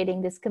is they're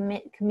creating this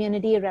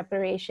Community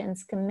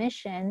Reparations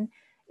Commission,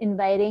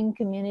 inviting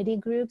community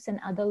groups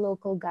and other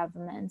local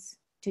governments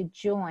to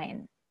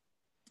join.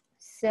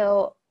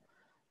 So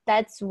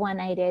that's one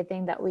idea I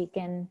think that we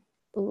can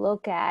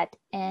look at.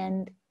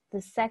 And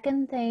the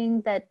second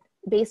thing that,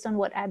 based on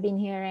what I've been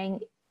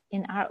hearing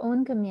in our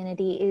own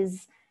community,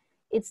 is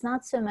it's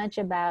not so much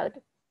about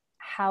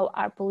how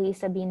our police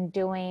have been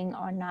doing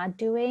or not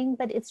doing,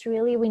 but it's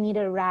really, we need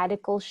a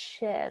radical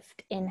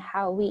shift in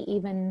how we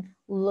even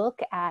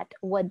look at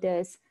what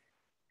does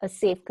a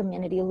safe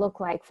community look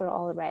like for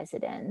all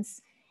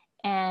residents.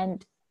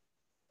 And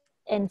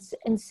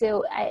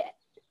so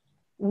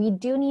we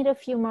do need a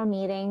few more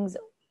meetings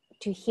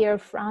to hear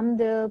from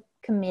the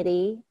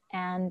committee,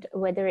 and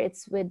whether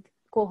it's with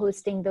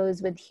co-hosting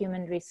those with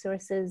Human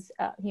Resources,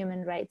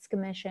 Human Rights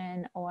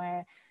Commission,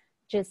 or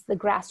just the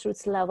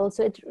grassroots level.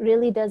 So it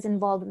really does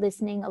involve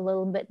listening a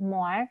little bit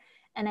more.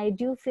 And I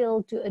do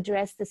feel to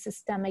address the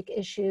systemic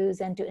issues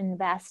and to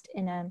invest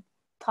in a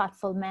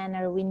thoughtful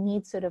manner, we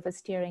need sort of a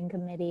steering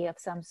committee of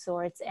some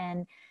sorts.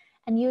 And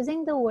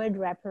using the word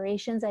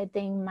reparations, I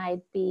think,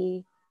 might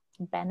be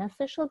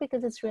beneficial,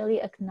 because it's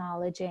really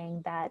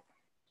acknowledging that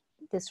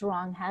this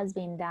wrong has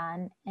been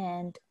done,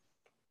 and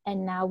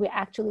now we're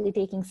actually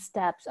taking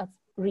steps of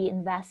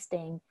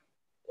reinvesting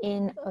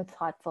in a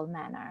thoughtful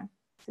manner.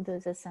 So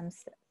those are some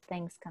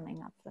things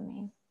coming up for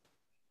me.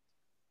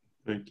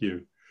 Thank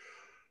you.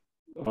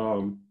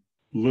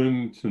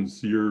 Lynn,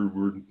 since you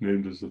were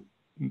named as a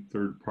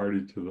third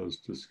party to those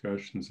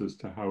discussions as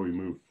to how we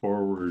move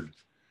forward.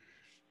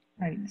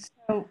 Right.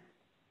 So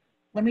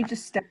let me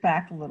just step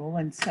back a little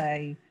and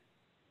say,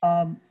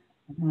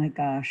 oh my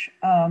gosh,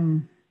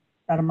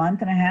 about a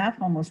month and a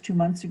half, almost 2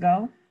 months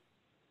ago,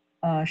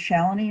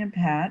 Shalini and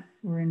Pat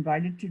were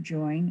invited to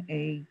join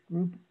a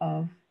group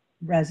of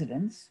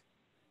residents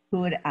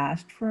who had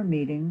asked for a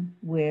meeting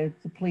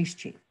with the police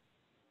chief.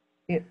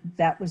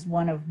 That was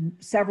one of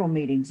several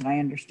meetings, and I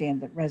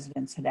understand that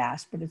residents had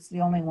asked, but it's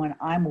the only one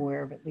I'm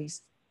aware of, at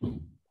least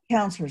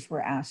counselors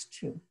were asked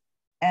to.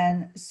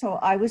 And so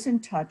I was in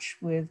touch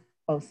with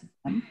both of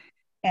them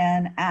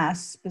and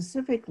asked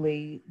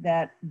specifically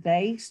that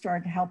they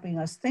start helping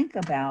us think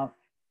about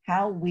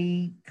how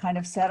we kind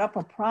of set up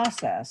a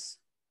process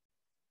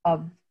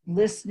of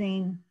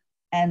listening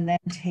and then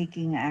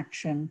taking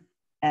action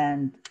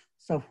and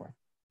so forth.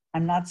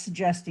 I'm not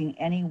suggesting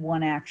any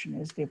one action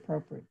is the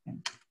appropriate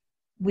thing.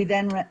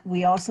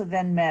 We also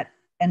then met,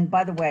 and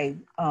by the way,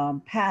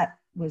 Pat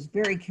was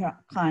very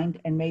kind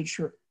and made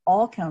sure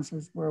all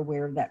counselors were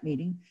aware of that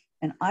meeting.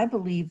 And I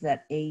believe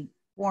that a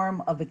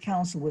quorum of the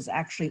council was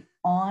actually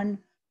on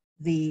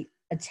the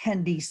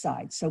attendee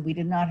side. So we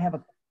did not have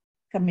a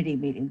committee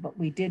meeting, but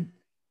we did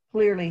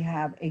clearly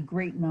have a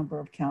great number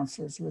of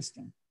counselors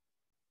listening.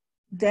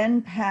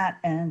 Then Pat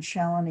and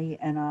Shalini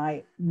and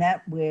I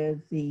met with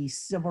the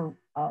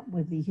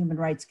Human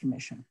Rights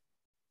Commission.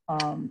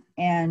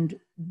 And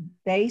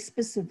they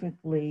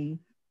specifically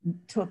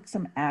took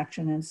some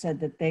action and said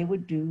that they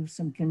would do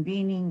some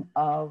convening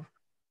of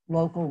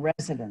local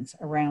residents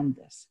around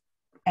this.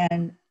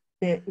 And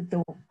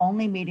the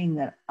only meeting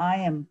that I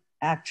am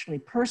actually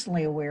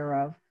personally aware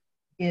of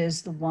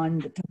is the one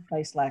that took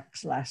place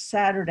last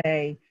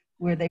Saturday,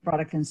 where they brought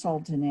a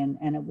consultant in,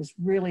 and it was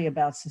really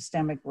about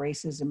systemic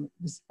racism. It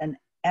was an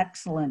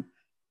excellent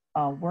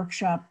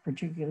workshop,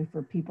 particularly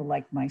for people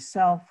like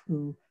myself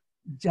who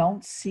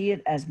don't see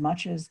it as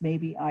much as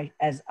maybe I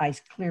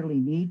clearly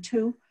need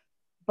to,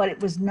 but it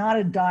was not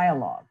a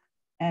dialogue,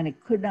 and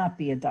it could not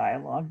be a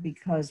dialogue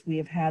because we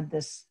have had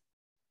this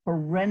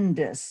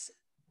horrendous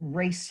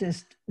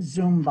racist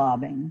Zoom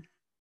bombing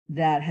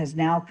that has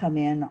now come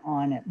in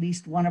on at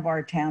least one of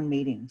our town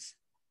meetings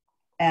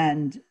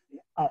and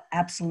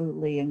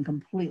absolutely and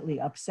completely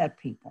upset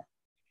people.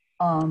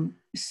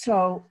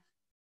 So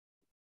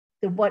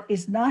what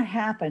is not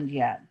happened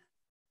yet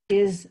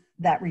is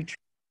that return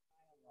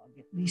dialogue,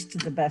 at least to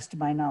the best of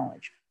my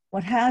knowledge.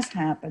 What has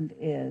happened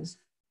is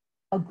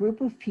a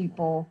group of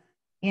people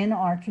in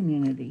our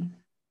community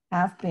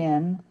have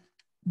been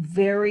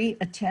very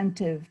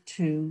attentive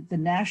to the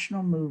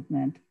national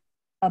movement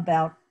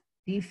about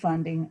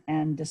defunding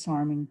and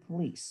disarming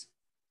police.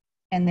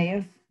 And they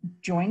have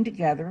joined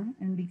together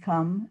and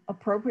become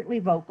appropriately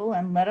vocal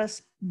and let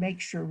us make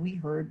sure we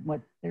heard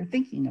what they're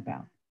thinking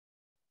about,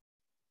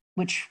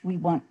 which we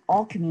want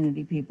all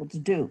community people to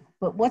do.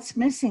 But what's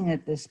missing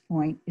at this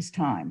point is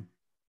time.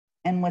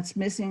 And what's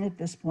missing at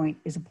this point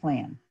is a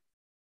plan.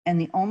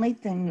 And the only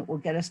thing that will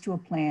get us to a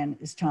plan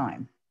is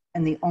time.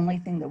 And the only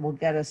thing that will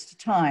get us to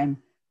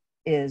time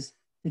is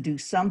to do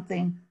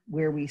something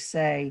where we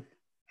say,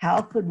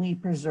 how could we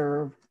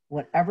preserve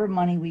whatever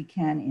money we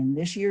can in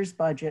this year's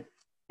budget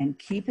and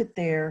keep it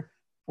there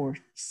for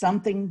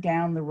something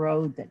down the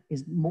road that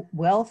is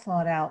well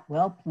thought out,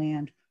 well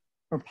planned,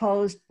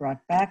 proposed,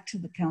 brought back to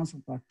the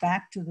council, brought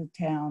back to the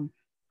town,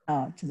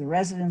 to the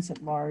residents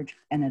at large,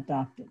 and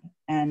adopted.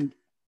 And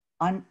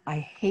I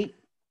hate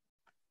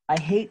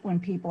when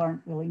people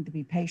aren't willing to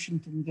be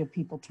patient and give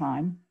people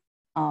time,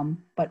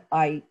 but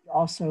I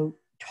also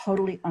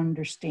totally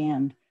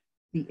understand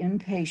the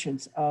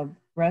impatience of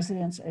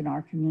residents in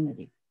our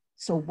community.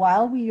 So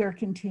while we are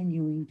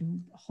continuing to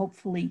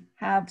hopefully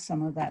have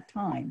some of that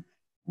time,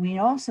 we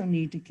also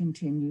need to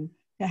continue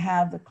to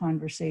have the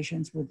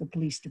conversations with the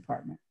police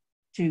department,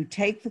 to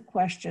take the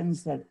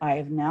questions that I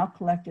have now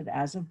collected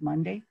as of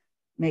Monday,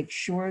 make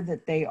sure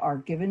that they are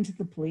given to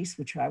the police,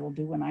 which I will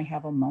do when I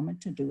have a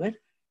moment to do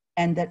it,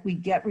 and that we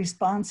get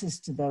responses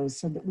to those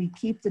so that we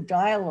keep the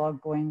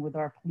dialogue going with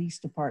our police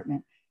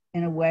department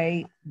in a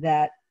way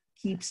that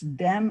keeps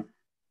them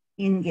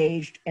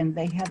engaged, and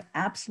they have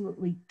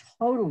absolutely,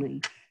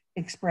 totally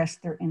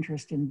expressed their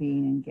interest in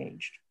being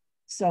engaged.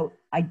 So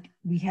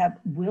we have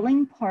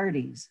willing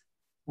parties.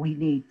 We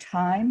need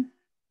time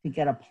to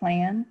get a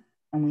plan,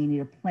 and we need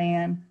a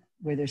plan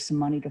where there's some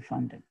money to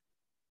fund it.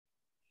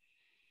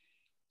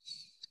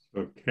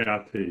 So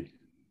Kathy,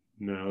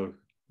 now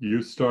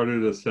you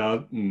started us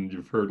out and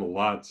you've heard a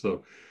lot.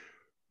 So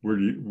where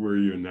are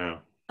you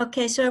now?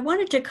 Okay, so I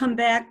wanted to come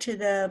back to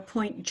the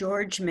point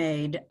George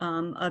made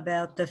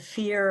about the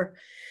fear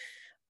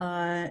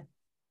of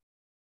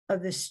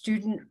the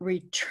student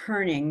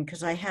returning,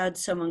 because I had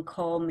someone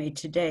call me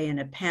today in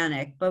a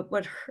panic. But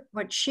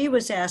what she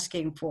was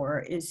asking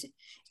for is,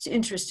 it's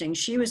interesting.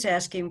 She was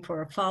asking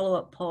for a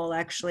follow-up poll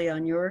actually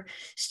on your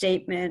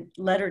statement,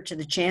 letter to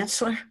the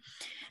chancellor,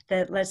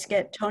 that let's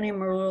get Tony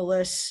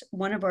Maroulis,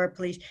 one of our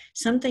police,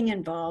 something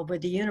involved where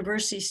the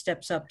university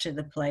steps up to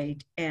the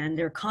plate and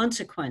there are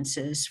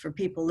consequences for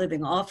people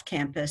living off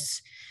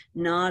campus,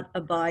 not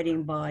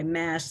abiding by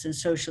masks and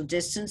social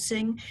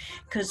distancing.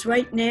 Because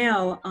right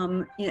now,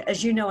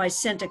 as you know, I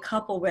sent a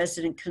couple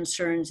resident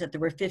concerns that there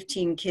were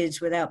 15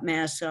 kids without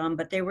masks on,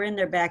 but they were in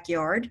their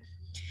backyard.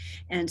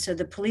 And so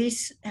the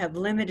police have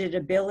limited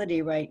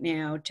ability right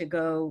now to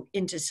go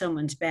into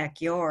someone's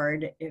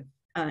backyard.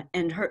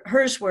 And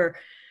hers were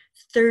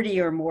 30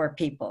 or more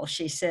people.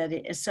 She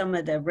said some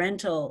of the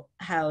rental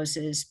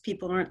houses,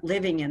 people aren't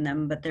living in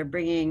them, but they're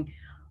bringing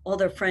all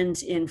their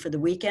friends in for the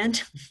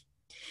weekend.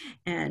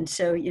 And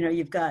so, you know,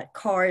 you've got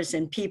cars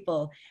and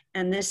people,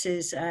 and this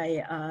is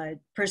a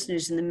person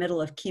who's in the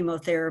middle of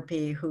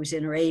chemotherapy who's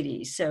in her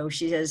 80s. So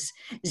she has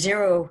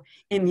zero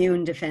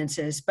immune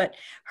defenses, but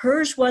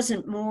hers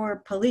wasn't more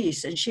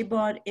police. And she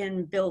brought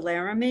in Bill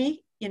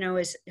Laramie, you know,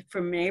 is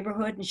from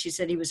neighborhood. And she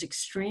said he was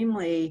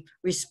extremely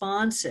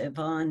responsive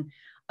on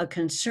a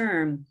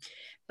concern.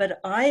 But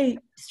I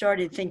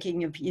started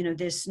thinking of, you know,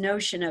 this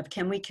notion of,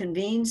 can we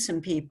convene some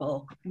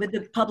people with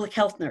the public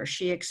health nurse?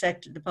 She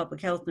accepted the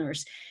public health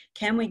nurse.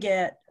 Can we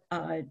get,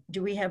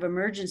 do we have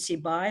emergency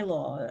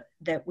bylaw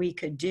that we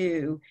could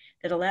do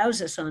that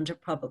allows us onto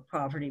public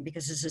property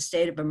because it's a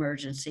state of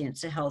emergency,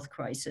 it's a health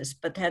crisis,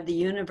 but have the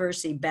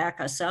university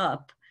back us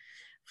up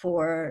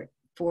for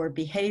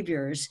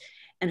behaviors.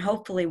 And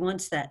hopefully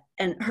once that,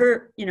 and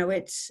her, you know,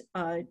 it's,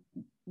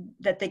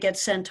 that they get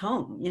sent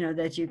home, you know,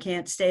 that you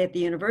can't stay at the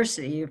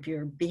university if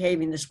you're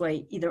behaving this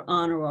way, either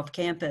on or off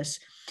campus.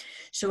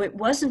 So it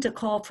wasn't a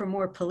call for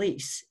more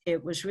police.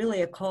 It was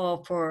really a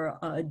call for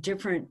a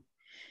different,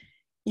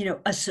 you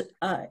know,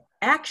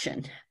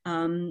 action.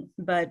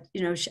 But,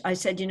 you know, I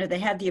said, you know, they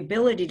have the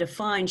ability to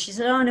fine. She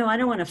said, oh no, I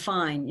don't want to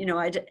fine, you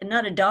know,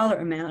 not a dollar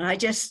amount. I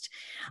just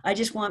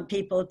want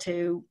people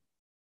to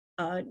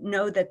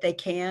know that they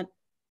can't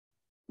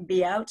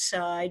be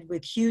outside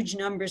with huge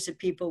numbers of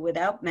people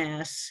without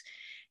masks.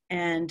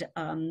 And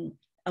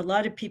a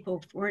lot of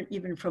people weren't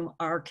even from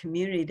our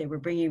community. They were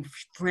bringing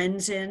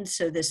friends in.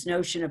 So this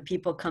notion of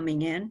people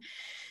coming in.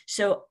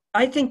 So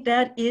I think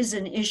that is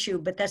an issue,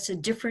 but that's a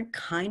different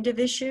kind of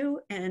issue.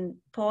 And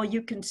Paul,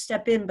 you can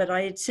step in, but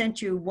I had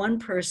sent you one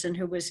person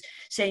who was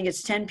saying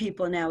it's 10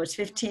 people now, it's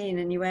 15.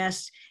 And you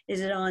asked,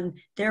 is it on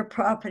their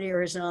property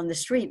or is it on the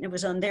street? And it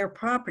was on their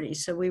property.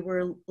 So we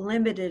were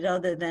limited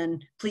other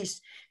than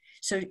police.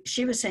 So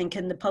she was saying,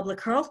 can the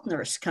public health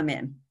nurse come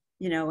in,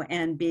 you know,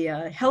 and be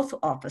a health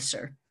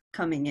officer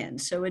coming in?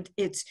 So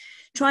it's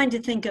trying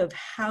to think of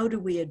how do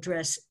we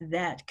address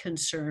that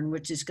concern,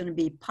 which is going to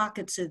be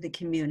pockets of the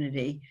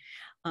community.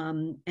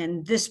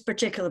 And this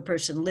particular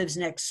person lives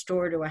next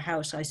door to a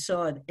house. I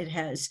saw it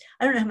has,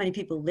 I don't know how many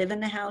people live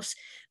in the house,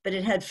 but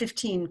it had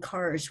 15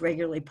 cars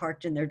regularly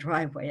parked in their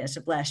driveway as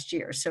of last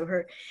year. So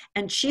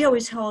and she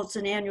always holds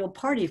an annual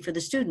party for the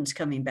students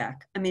coming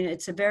back. I mean,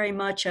 it's a very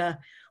much a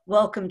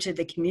welcome to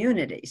the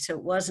community. So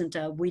it wasn't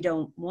a we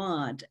don't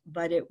want,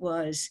 but it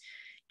was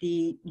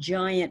the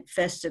giant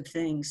festive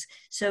things.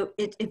 So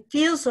it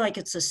feels like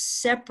it's a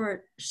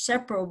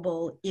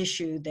separable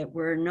issue that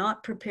we're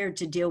not prepared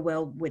to deal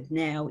well with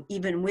now,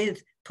 even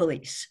with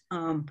police.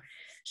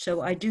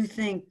 So I do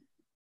think,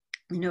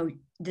 you know,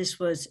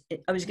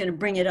 I was going to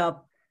bring it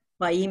up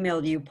by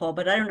email to you, Paul,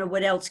 but I don't know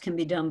what else can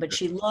be done. But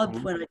she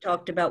loved when I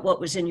talked about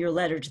what was in your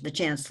letter to the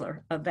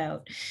chancellor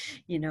about,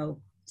 you know,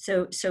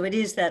 so it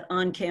is that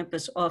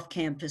on-campus,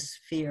 off-campus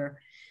fear.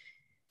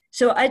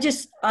 So I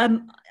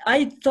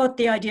thought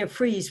the idea of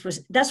freeze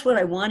that's what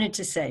I wanted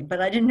to say,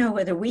 but I didn't know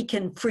whether we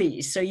can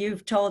freeze. So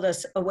you've told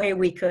us a way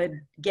we could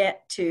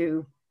get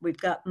to, we've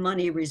got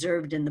money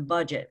reserved in the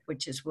budget,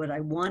 which is what I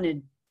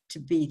wanted to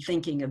be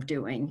thinking of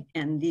doing.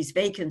 And these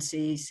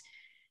vacancies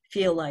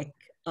feel like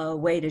a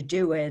way to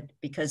do it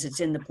because it's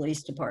in the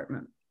police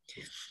department.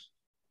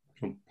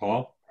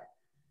 Paul?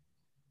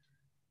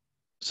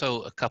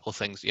 So a couple of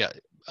things, yeah.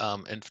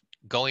 And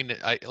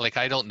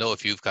I don't know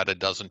if you've got a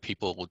dozen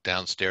people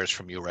downstairs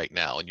from you right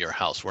now in your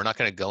house. We're not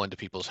going to go into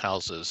people's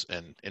houses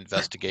and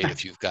investigate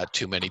if you've got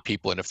too many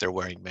people and if they're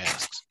wearing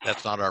masks.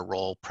 That's not our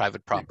role.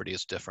 Private property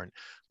is different.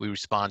 We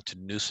respond to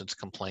nuisance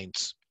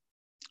complaints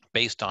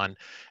based on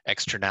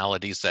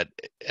externalities that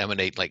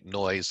emanate, like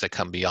noise that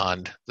come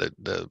beyond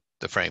the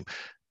frame.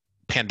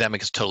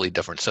 Pandemic is totally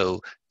different. So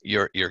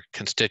your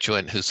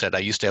constituent who said, I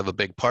used to have a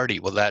big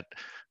party, well, that,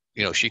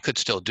 you know, she could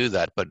still do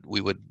that, but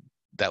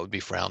that would be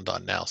frowned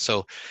on now.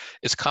 So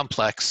it's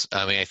complex.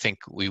 I mean, I think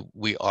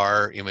we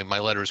are, I mean, my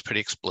letter is pretty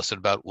explicit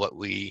about what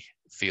we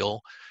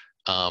feel,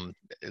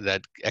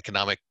 that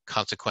economic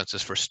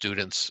consequences for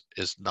students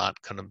is not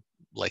going to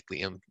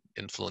likely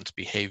influence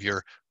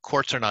behavior.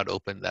 Courts are not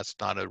open. That's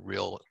not a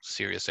real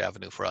serious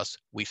avenue for us.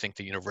 We think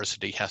the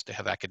university has to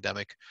have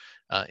academic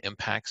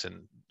impacts,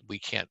 and we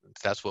can't,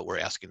 that's what we're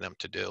asking them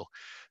to do.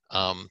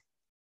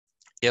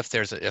 If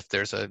there's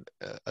a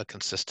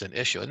consistent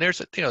issue, and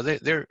there's, you know,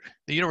 the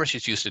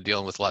university's used to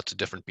dealing with lots of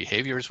different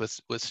behaviors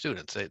with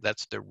students.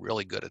 They're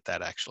really good at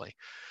that, actually.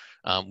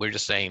 We're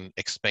just saying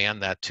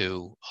expand that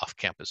to off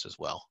campus as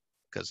well.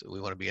 because we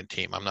want to be in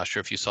team. I'm not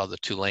sure if you saw the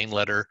Tulane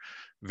letter,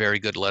 very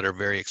good letter,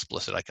 very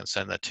explicit. I can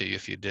send that to you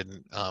if you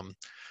didn't.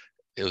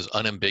 It was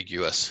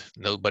unambiguous.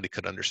 Nobody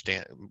could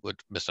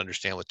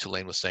misunderstand what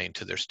Tulane was saying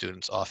to their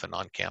students often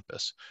on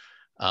campus.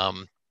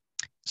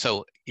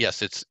 So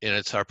yes,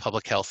 it's our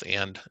public health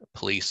and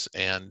police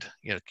and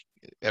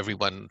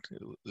everyone,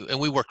 and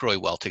we work really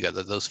well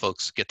together. Those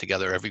folks get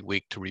together every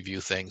week to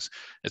review things.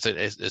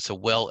 It's a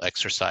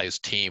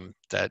well-exercised team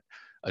that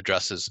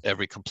addresses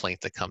every complaint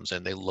that comes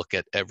in. They look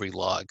at every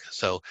log.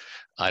 So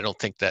I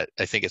think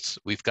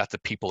we've got the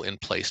people in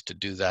place to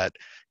do that.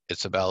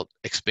 It's about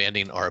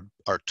expanding our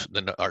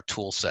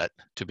tool set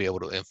to be able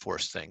to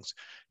enforce things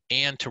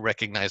and to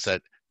recognize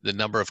that the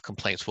number of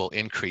complaints will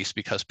increase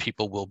because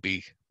people will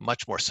be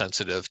much more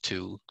sensitive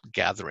to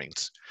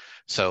gatherings.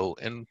 So,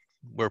 and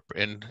we're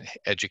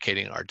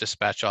educating our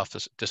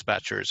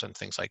dispatchers and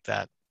things like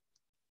that.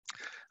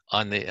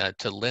 On the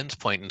to Lynn's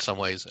point, in some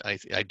ways,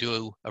 I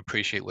do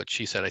appreciate what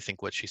she said. I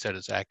think what she said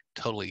is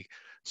totally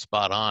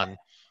spot on.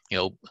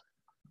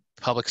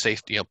 Public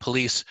safety,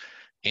 police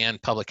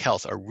and public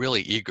health are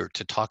really eager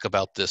to talk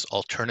about this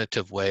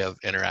alternative way of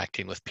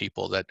interacting with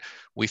people that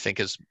we think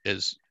is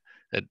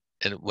that,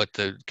 and what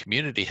the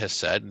community has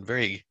said and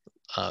very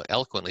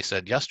eloquently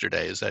said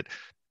yesterday is that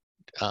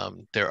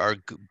there are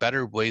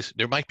better ways.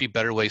 There might be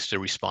better ways to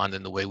respond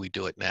than the way we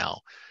do it now,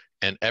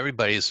 and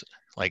everybody's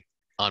like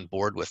on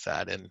board with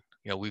that. And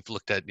we've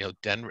looked at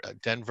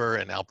Denver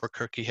and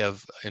Albuquerque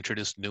have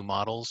introduced new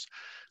models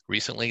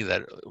recently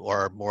that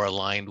are more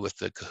aligned with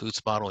the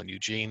Cahoots model in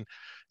Eugene.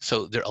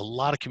 So there are a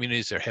lot of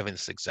communities that are having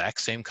this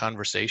exact same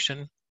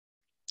conversation.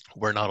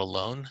 We're not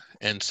alone,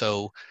 and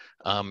so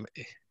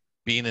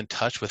being in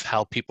touch with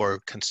how people are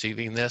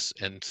conceiving this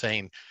and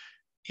saying,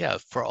 yeah,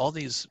 for all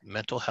these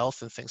mental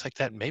health and things like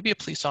that, maybe a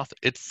police officer,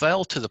 it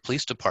fell to the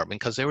police department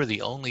because they were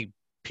the only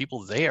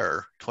people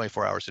there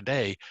 24 hours a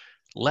day.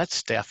 Let's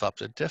staff up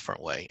a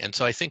different way. And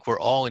so I think we're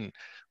all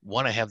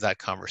want to have that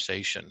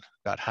conversation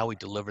about how we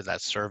deliver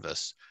that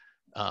service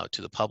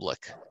to the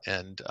public.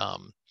 And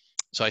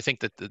so I think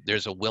that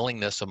there's a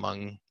willingness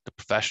among the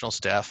professional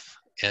staff,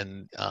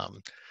 and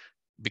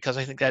because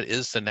I think that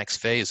is the next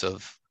phase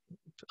of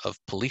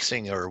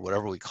policing, or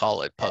whatever we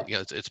call it.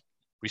 It's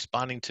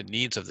responding to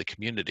needs of the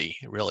community.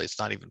 Really, it's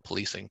not even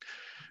policing,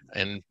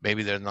 and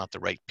maybe they're not the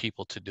right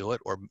people to do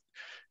it,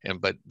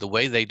 but the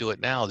way they do it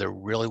now, they're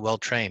really well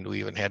trained. We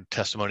even had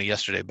testimony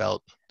yesterday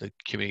about the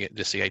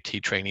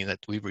CIT training that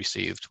we've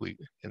received.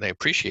 And they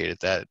appreciated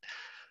that,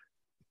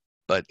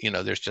 but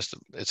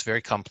it's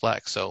very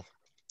complex. So,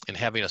 and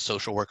having a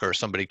social worker or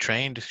somebody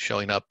trained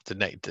showing up the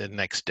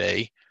next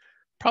day,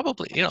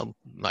 probably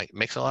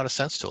makes a lot of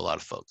sense to a lot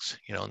of folks.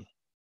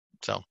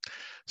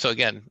 So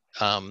again,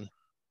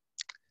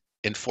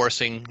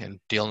 enforcing and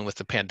dealing with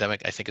the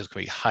pandemic, I think, is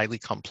going to be highly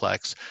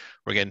complex.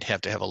 We're going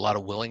to have a lot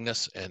of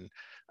willingness and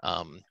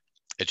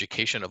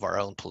education of our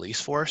own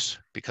police force,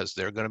 because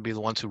they're going to be the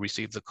ones who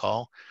receive the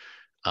call.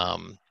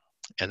 And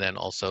then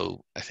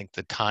also, I think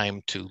the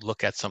time to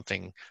look at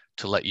something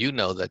to let you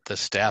know that the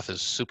staff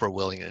is super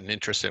willing and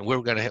interested.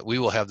 We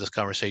will have this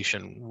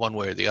conversation one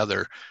way or the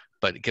other,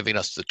 but giving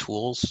us the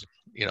tools,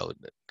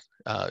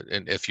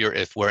 and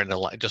if we're in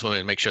alignment, just want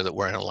to make sure that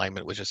we're in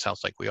alignment, which it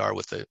sounds like we are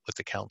with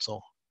the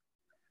council.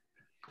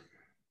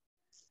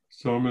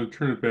 So I'm going to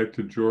turn it back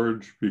to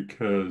George,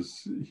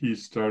 because he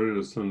started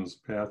us on this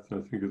path,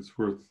 and I think it's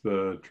worth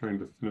trying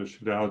to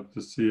finish it out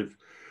to see if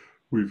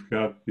we've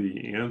got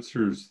the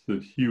answers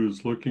that he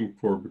was looking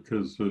for.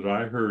 Because what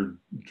I heard,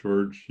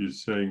 George, you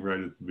saying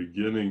right at the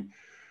beginning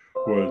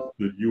was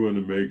that you want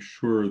to make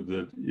sure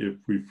that if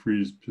we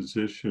freeze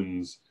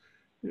positions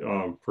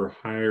for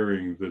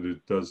hiring, that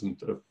it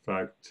doesn't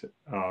affect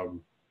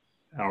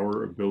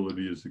our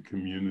ability as a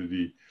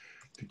community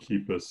to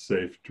keep us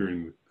safe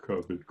during the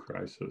COVID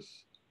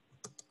crisis.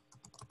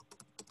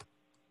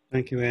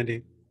 Thank you,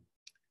 Andy.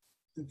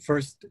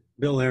 First,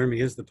 Bill Laramie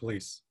is the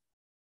police.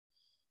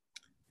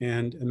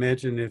 And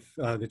imagine if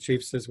the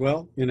chief says,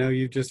 well,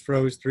 you just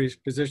froze 3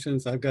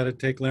 positions. I've got to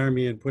take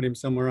Laramie and put him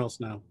somewhere else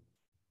now.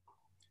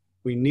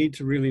 We need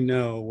to really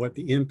know what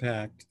the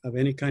impact of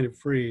any kind of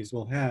freeze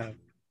will have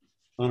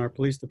on our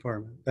police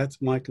department.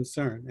 That's my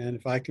concern. And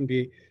if I can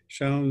be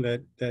shown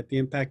that the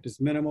impact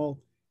is minimal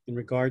in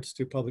regards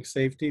to public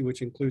safety,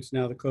 which includes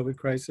now the COVID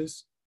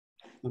crisis,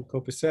 I'm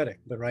copacetic.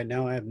 But right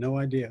now I have no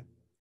idea.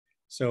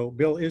 So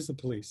Bill is the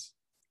police.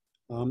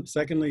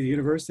 Secondly, the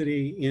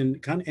university,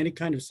 in any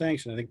kind of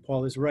sanction, I think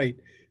Paul is right.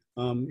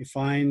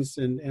 Fines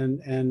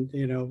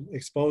and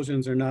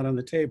expulsions are not on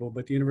the table,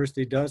 but the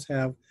university does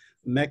have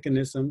a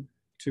mechanism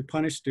to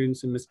punish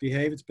students who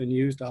misbehave. It's been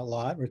used a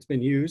lot, or it's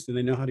been used, and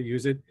they know how to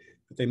use it,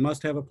 but they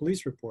must have a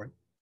police report.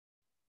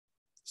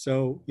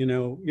 So, you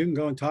can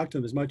go and talk to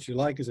them as much as you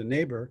like as a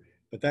neighbor,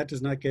 but that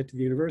does not get to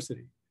the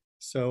university.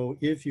 So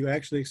if you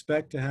actually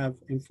expect to have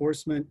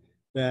enforcement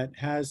that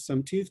has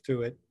some teeth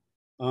to it,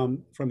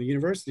 from the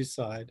university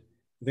side,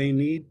 they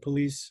need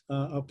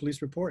a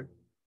police report.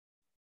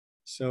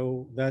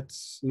 So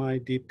that's my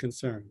deep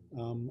concern.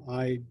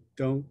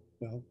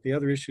 The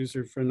other issues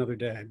are for another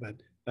day, but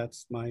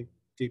that's my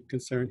deep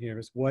concern here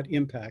is what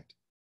impact,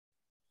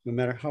 no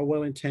matter how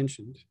well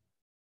intentioned,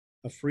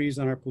 a freeze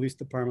on our police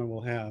department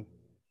will have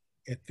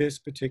at this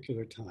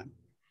particular time.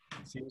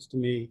 It seems to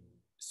me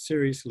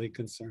seriously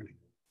concerning.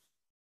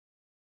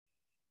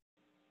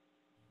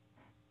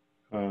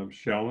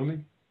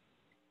 Shalini?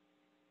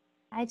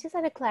 I just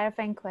had a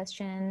clarifying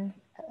question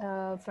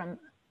so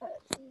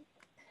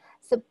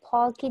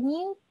Paul, can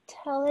you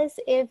tell us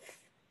if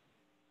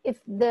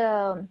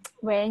the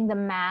wearing the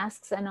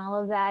masks and all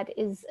of that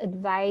is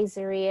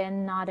advisory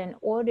and not an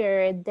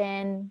order,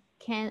 then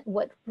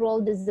what role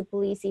does the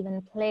police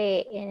even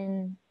play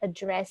in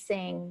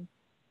addressing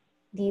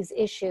these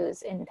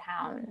issues in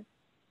town?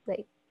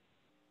 Like,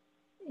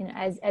 you know,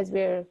 as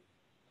we're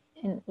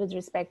with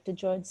respect to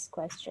George's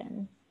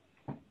question.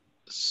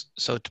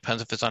 So it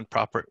depends if it's on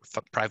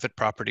private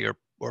property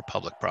or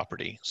public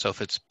property. So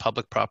if it's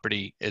public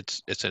property,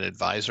 it's an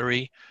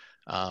advisory.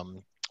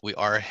 We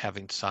are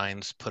having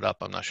signs put up.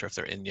 I'm not sure if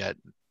they're in yet,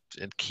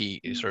 in key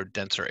sort of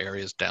denser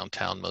areas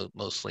downtown,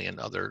 mostly in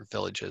other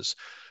villages,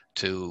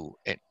 to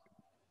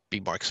be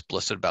more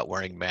explicit about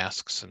wearing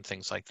masks and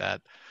things like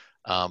that.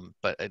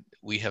 But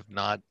we have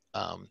not.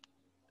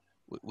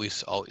 We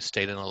always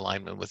stayed in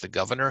alignment with the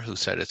governor, who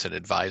said it's an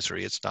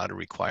advisory. It's not a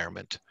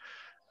requirement.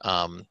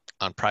 On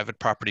private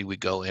property, we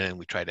go in and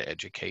we try to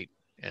educate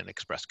and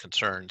express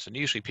concerns, and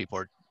usually people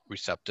are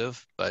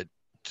receptive, but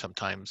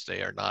sometimes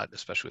they are not,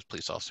 especially with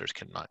police officers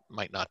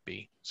might not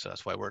be. So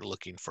that's why we're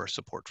looking for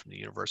support from the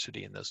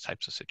university in those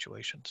types of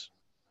situations.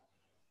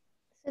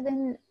 So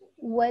then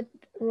what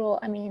role,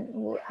 I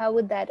mean, how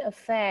would that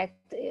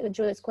affect,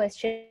 Joe's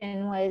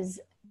question was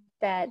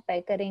that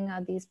by cutting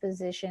out these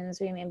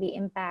positions, we may be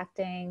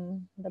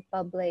impacting the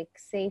public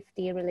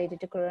safety related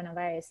to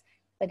coronavirus.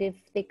 But if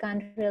they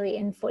can't really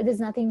enforce, there's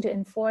nothing to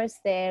enforce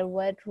there,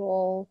 what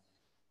role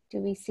do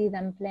we see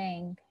them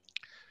playing?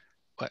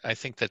 I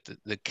think that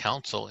the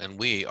council and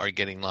we are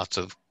getting lots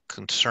of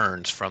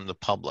concerns from the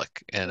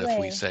public. And if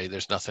we say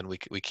there's nothing,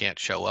 we can't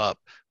show up,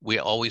 we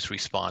always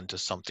respond to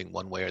something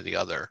one way or the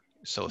other.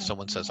 So if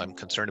someone says, I'm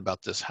concerned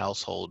about this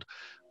household,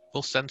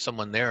 we'll send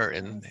someone there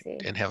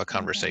and have a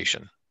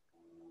conversation.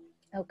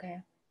 Okay.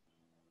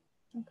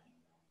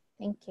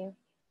 Thank you.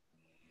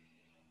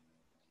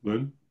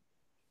 Lynn?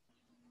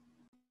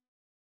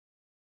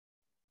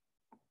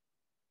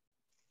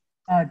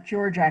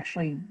 George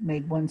actually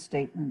made one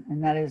statement,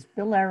 and that is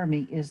Bill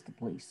Laramie is the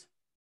police.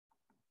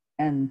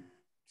 And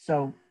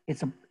so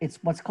it's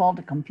what's called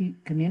a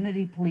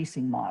community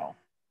policing model.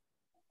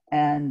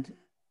 And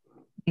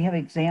we have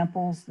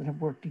examples that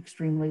have worked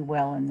extremely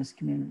well in this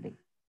community.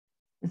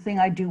 The thing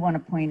I do want to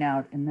point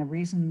out, and the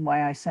reason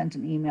why I sent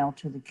an email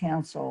to the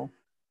council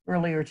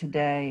earlier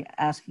today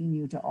asking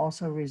you to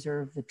also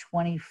reserve the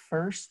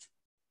 21st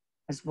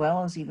as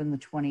well as even the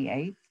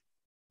 28th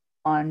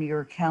on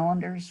your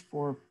calendars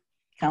for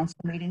council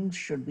meetings,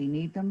 should we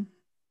need them,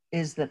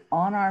 is that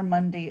on our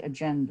Monday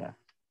agenda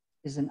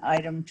is an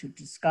item to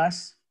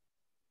discuss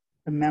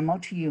the memo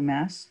to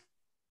UMass,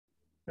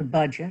 the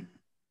budget,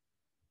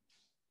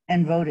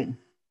 and voting.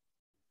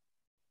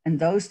 And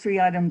those three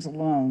items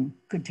alone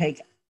could take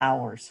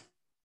hours.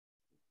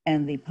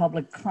 And the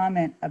public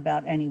comment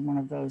about any one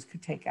of those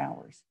could take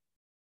hours.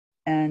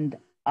 And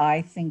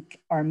I think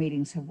our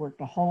meetings have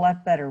worked a whole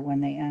lot better when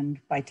they end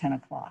by 10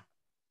 o'clock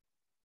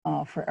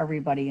for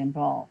everybody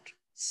involved.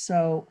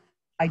 So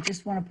I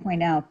just want to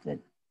point out that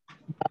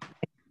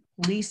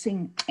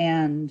policing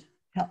and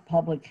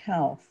public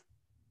health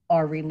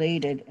are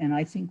related. And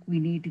I think we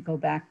need to go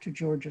back to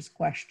George's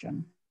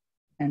question,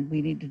 and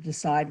we need to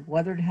decide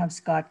whether to have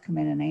Scott come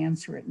in and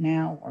answer it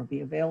now or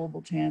be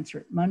available to answer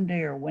it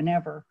Monday or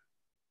whenever.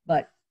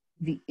 But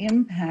the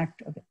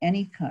impact of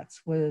any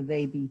cuts, whether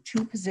they be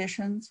 2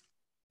 positions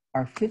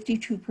or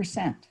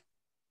 52%,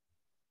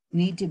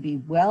 need to be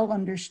well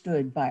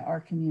understood by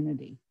our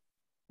community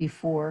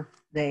before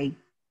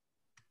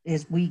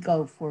as we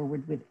go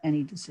forward with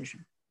any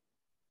decision.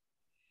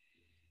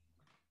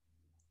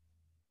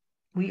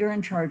 We are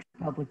in charge of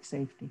public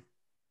safety.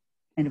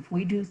 And if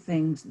we do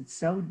things that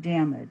so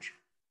damage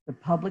the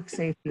public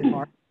safety of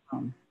our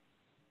town,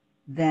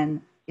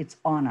 then it's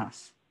on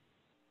us.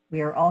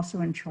 We are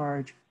also in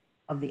charge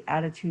of the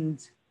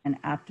attitudes and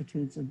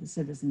aptitudes of the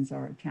citizens of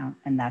our town,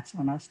 and that's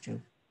on us too.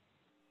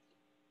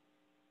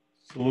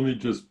 So let me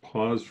just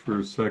pause for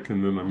a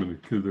second, then I'm going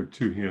to do their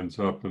 2 hands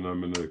up, and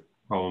I'm going to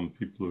call on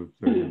people with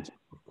their hands up,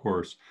 of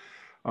course.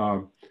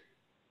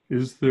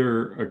 Is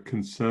there a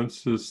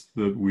consensus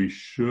that we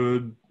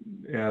should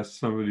ask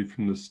somebody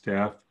from the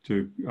staff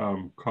to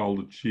call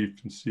the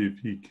chief and see if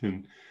he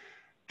can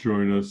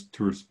join us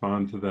to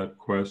respond to that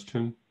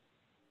question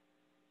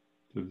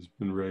that has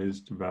been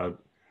raised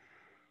about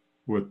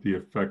what the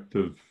effect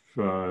of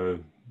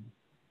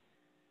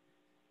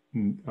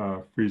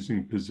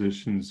freezing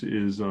positions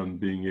is on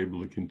being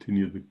able to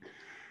continue the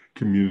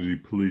community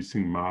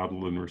policing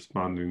model and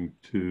responding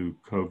to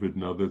COVID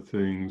and other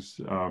things?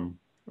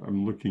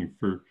 I'm looking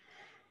for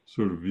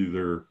sort of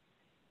either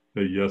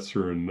a yes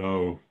or a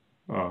no,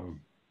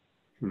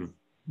 sort of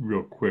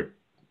real quick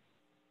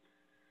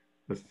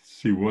I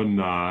see one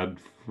nod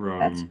That's,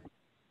 from,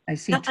 I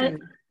see two.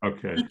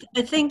 okay.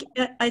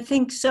 I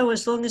think so,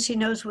 as long as he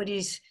knows what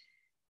he's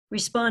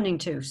responding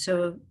to.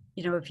 So,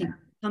 you know, if he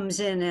comes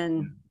in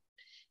and,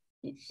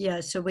 yeah,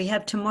 so we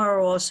have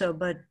tomorrow also,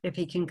 but if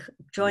he can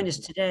join us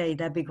today,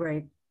 that'd be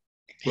great.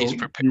 He's,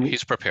 Well,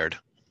 he's prepared.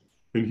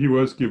 And he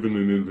was given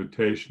an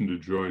invitation to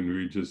join.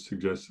 We just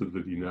suggested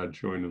that he not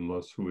join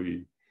unless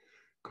we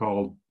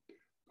called.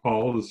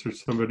 Paul, is there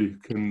somebody who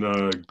can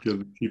give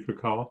the chief a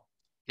call?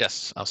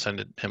 Yes, I'll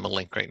send him a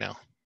link right now.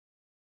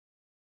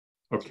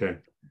 Okay.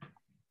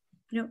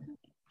 Yep.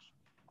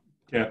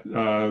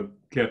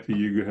 Kathy,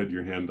 you had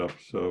your hand up.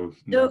 So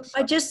next.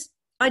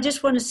 I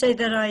just want to say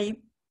that I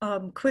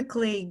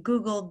quickly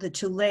Googled the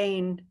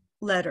Tulane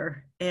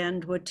letter,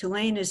 and what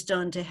Tulane has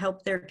done to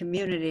help their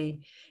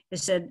community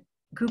is said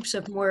groups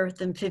of more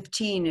than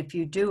 15, if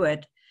you do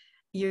it,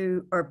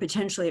 you are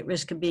potentially at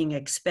risk of being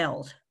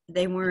expelled.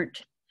 They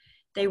weren't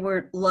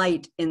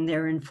light in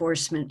their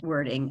enforcement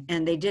wording,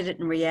 and they did it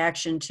in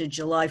reaction to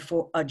July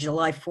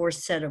 4th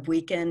set of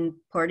weekend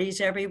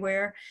parties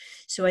everywhere.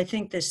 So I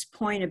think this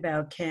point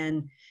about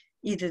can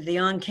either the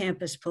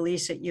on-campus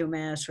police at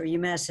UMass or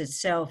UMass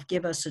itself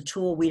give us a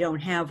tool we don't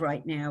have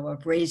right now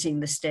of raising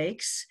the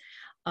stakes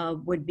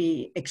would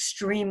be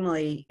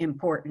extremely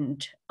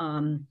important.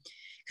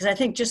 Because I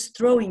think just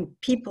throwing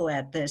people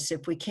at this,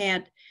 if we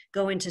can't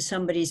go into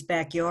somebody's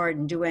backyard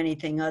and do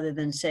anything other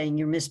than saying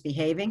you're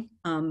misbehaving,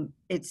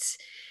 it's,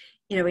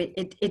 you know,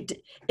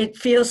 it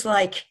feels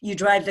like you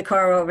drive the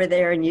car over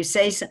there and you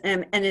say,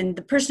 and then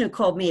the person who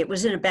called me, it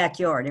was in a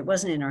backyard, it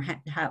wasn't in her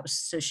house,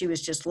 so she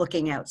was just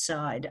looking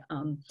outside.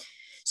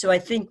 So I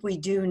think we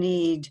do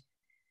need,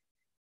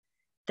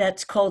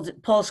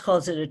 Paul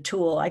calls it a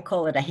tool, I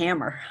call it a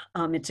hammer.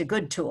 It's a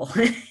good tool,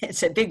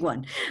 it's a big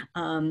one.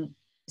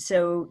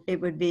 So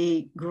it would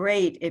be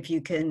great if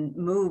you can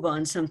move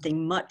on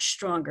something much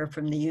stronger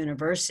from the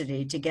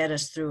university to get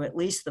us through at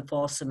least the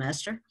fall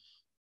semester.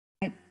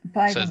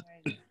 By the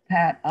way,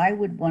 Pat, I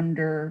would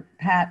wonder,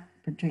 Pat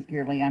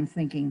particularly, I'm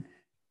thinking,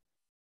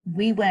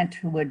 we went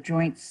to a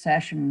joint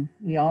session.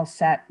 We all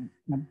sat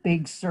in a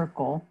big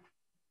circle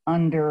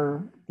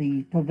under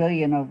the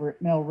pavilion over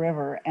at Mill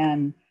River,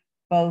 and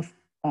both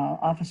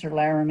Officer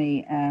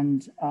Laramie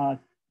and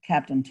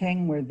Captain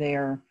Ting were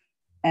there.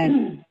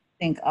 And I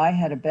think I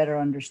had a better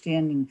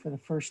understanding for the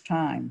first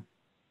time,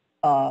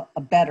 a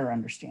better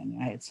understanding.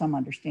 I had some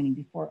understanding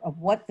before of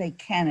what they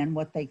can and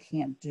what they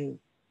can't do.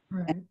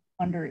 Right. And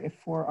I wonder if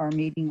for our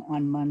meeting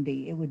on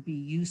Monday, it would be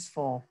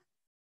useful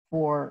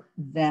for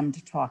them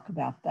to talk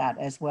about that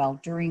as well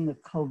during the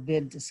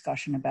COVID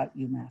discussion about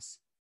UMass.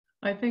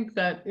 I think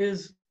that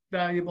is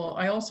valuable.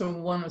 I also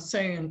want to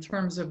say in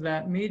terms of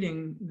that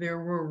meeting, there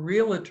were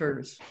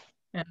realtors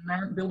and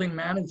building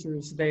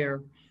managers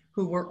there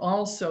who were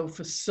also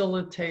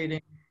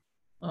facilitating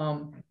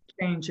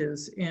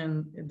changes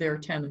in their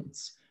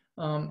tenants.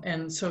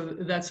 And so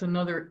that's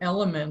another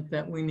element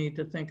that we need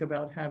to think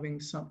about having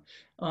some,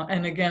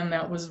 and again,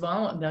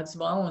 that's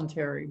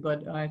voluntary,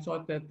 but I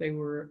thought that they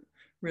were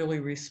really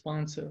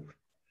responsive.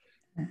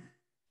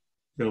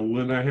 Now,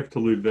 Lynn, I have to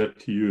leave that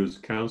to you as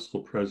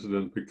council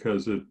president,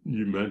 because you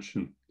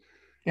mentioned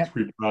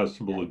three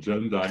possible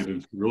agenda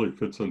items. It really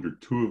fits under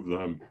two of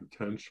them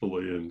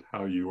potentially, and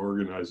how you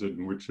organize it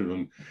and which of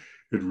them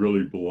it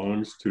really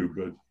belongs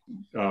to.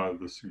 But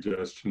the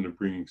suggestion of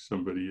bringing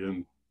somebody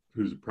in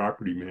who's a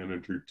property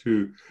manager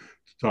too,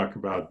 to talk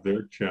about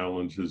their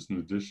challenges in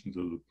addition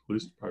to the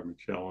police department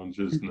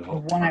challenges. And the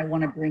one I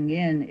want to bring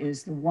in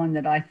is the one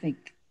that I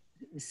think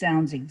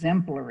sounds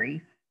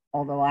exemplary,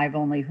 although I've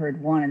only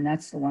heard one, and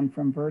that's the one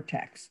from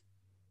Vertex.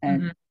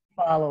 And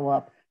follow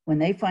up, when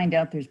they find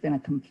out there's been a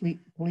complete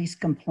police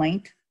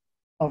complaint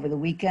over the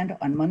weekend,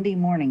 on Monday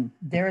morning,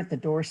 they're at the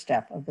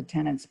doorstep of the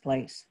tenant's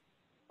place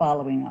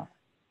following up.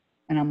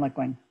 And I'm like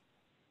going,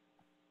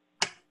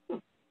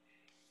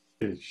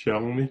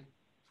 Shalini?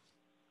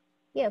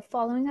 Yeah,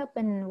 following up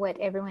on what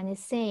everyone is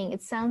saying,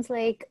 it sounds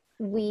like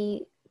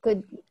we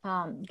could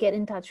get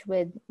in touch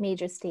with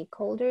major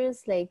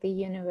stakeholders like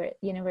the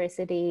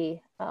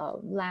university,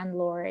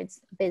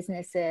 landlords,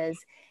 businesses,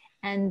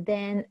 and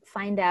then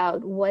find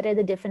out what are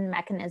the different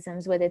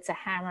mechanisms, whether it's a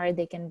hammer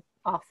they can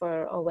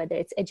offer or whether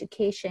it's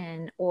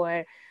education,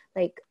 or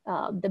like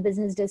the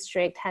business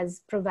district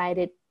has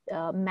provided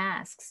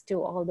masks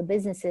to all the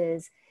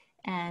businesses,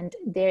 and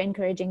they're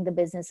encouraging the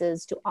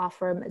businesses to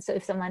offer, so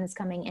if someone is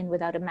coming in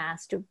without a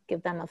mask, to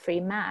give them a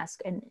free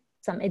mask and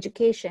some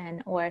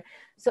education. Or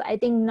so I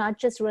think not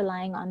just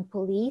relying on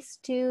police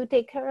to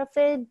take care of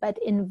it, but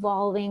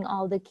involving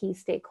all the key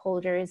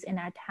stakeholders in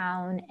our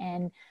town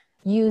and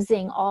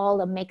using all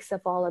the mix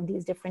of all of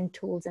these different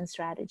tools and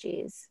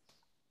strategies.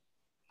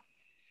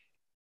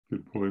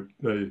 Good point.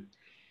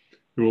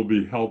 It will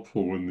be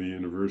helpful when the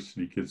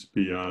university gets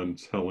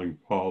beyond telling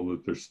Paul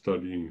that they're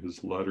studying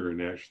his letter and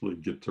actually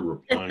get to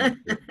replying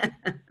to it.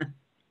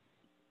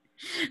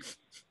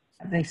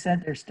 They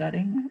said they're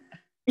studying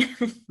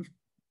it?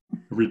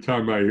 Every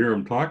time I hear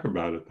them talk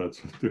about it,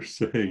 that's what they're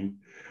saying.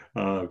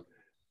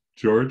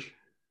 George?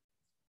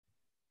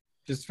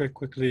 just very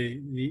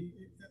quickly,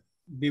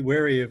 be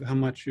wary of how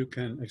much you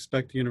can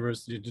expect the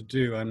university to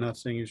do. I'm not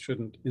saying you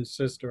shouldn't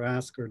insist or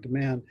ask or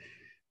demand,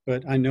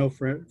 but I know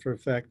for a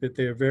fact that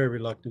they are very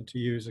reluctant to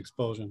use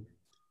expulsion.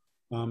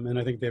 And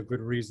I think they have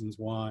good reasons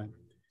why.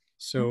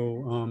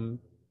 So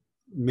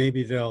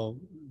maybe they'll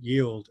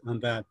yield on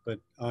that, but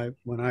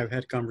when I've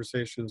had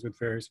conversations with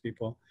various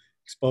people,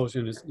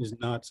 expulsion is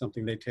not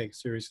something they take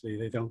seriously.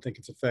 They don't think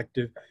it's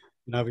effective.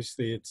 And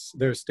obviously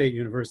they're a state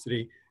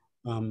university.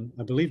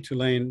 I believe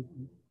Tulane,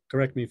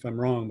 correct me if I'm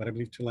wrong, but I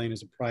believe Tulane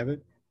is a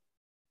private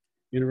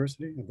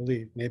university, I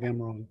believe. Maybe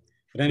I'm wrong.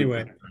 But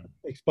anyway,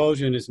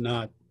 expulsion is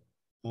not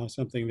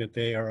something that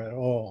they are at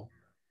all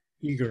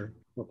eager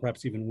or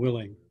perhaps even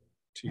willing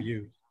to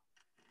use.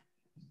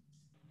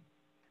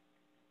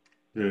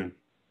 Yeah,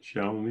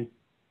 Shalini?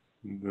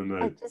 And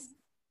then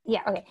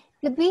Yeah, okay.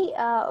 Could we,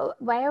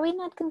 why are we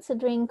not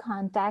considering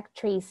contact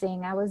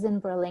tracing? I was in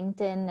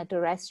Burlington at a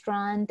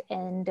restaurant,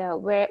 and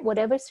where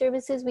whatever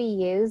services we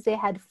use, they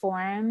had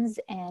forms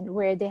and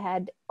where they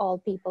had all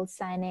people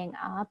signing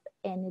up,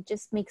 and it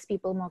just makes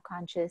people more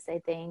conscious, I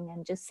think,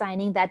 and just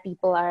signing that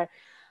people are,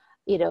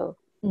 you know,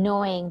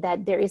 knowing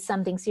that there is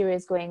something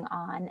serious going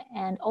on.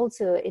 And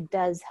also it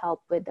does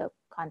help with the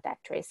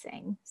contact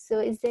tracing. So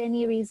is there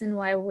any reason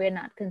why we're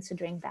not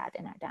considering that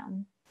in our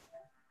town?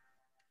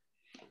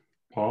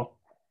 Paul?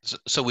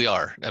 So we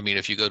are. I mean,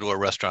 if you go to a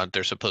restaurant,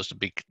 they're supposed to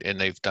be,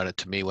 and they've done it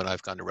to me when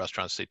I've gone to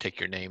restaurants, they take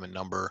your name and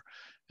number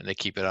and they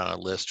keep it on a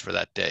list for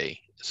that day.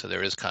 So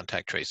there is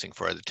contact tracing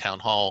for the town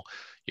hall.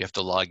 You have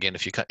to log in.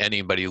 If you,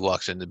 anybody who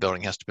walks in the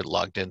building has to be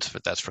logged in, so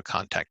that's for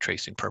contact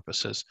tracing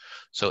purposes.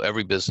 So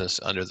every business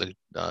under the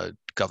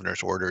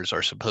governor's orders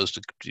are supposed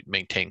to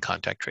maintain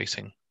contact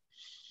tracing.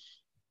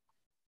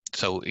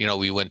 So, you know,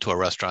 we went to a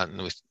restaurant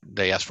and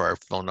they asked for our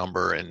phone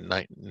number and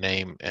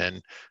name,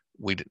 and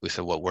we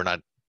said, well, we're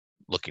not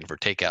looking for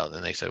takeout,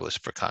 and they said it was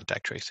for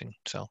contact tracing.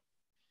 So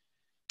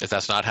if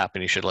that's not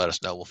happening, you should let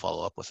us know. We'll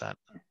follow up with that.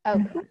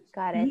 Okay,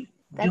 got it.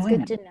 That's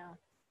good to know.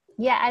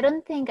 Yeah, I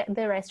don't think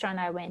the restaurant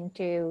I went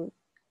to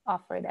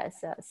offered us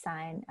a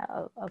sign,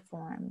 a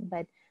form,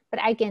 but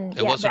I can,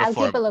 yeah, but I'll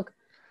take a look.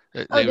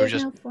 They were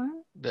just, no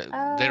form? They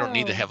don't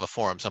need to have a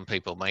form. Some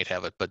people might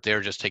have it, but they're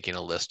just taking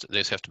a list. They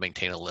just have to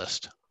maintain a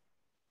list.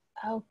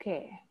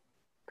 Okay,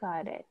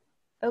 got it.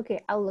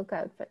 Okay, I'll look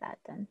out for that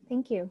then.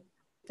 Thank you.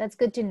 That's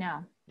good to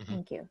know.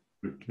 Thank you.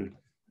 Okay.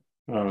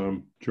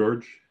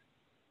 George?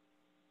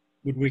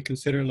 Would we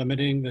consider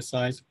limiting the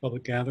size of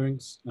public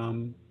gatherings?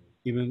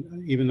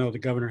 Even though the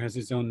governor has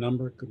his own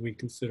number, could we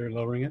consider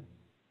lowering it?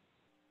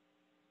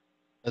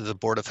 The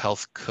Board of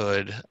Health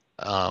could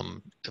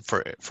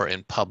for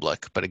in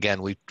public, but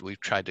again, we've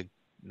tried to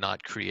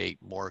not create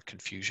more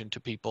confusion to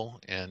people,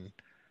 and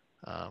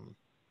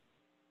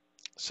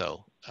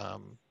so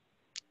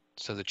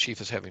the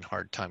chief is having a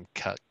hard time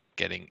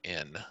getting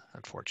in,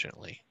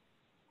 unfortunately.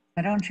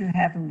 Why don't you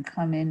have him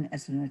come in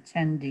as an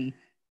attendee,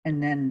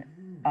 and then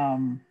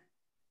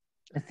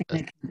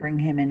Athena can bring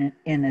him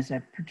in as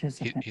a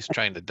participant? He's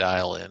trying to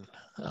dial in.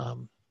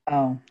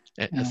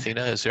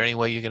 Athena, is there any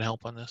way you can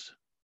help on this?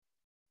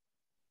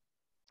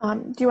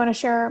 Do you want to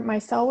share my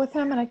cell with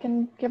him and I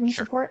can give him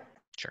support?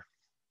 Sure.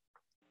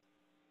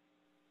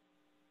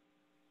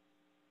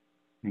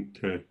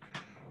 Okay.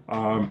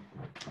 But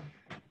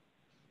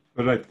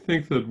I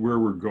think that where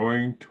we're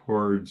going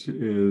towards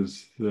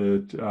is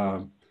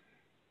that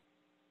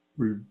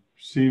we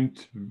seem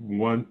to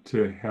want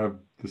to have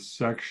the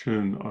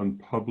section on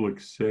public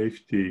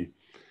safety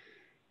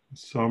in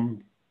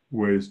some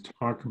ways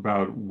talk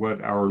about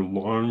what our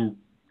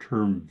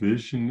long-term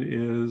vision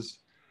is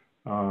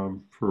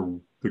for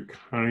the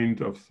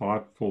kind of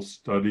thoughtful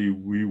study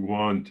we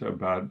want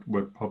about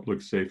what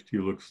public safety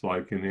looks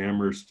like in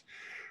Amherst,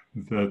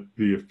 that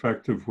the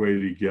effective way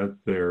to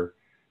get there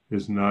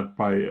is not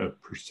by a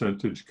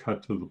percentage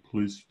cut to the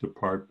police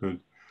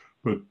department,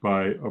 but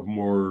by a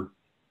more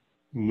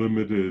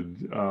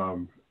limited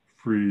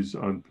freeze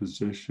on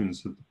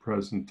positions at the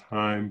present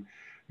time,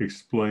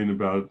 explain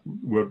about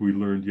what we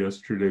learned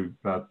yesterday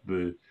about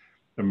the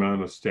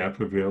amount of staff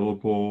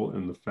available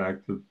and the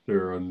fact that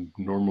there are on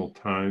normal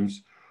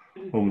times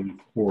only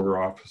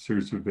 4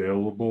 officers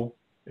available.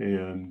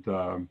 And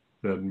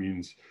that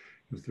means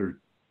if there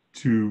are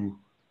 2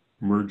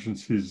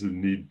 emergencies that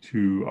need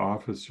 2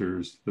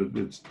 officers, that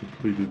it's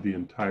depleted the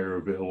entire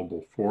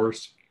available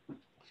force.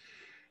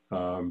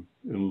 And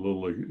a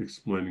little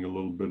explaining a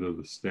little bit of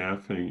the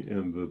staffing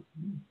and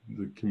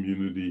the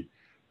community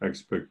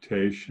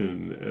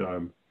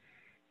expectation.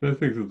 And I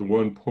think that the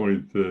one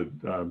point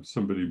that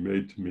somebody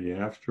made to me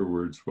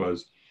afterwards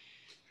was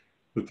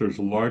that there's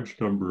a large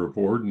number of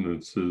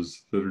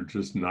ordinances that are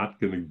just not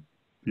going to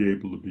be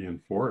able to be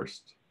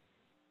enforced.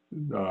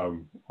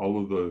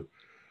 All of the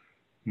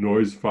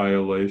noise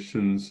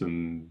violations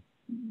and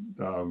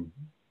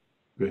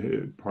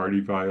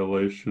party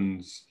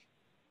violations,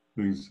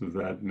 things of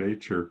that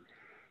nature,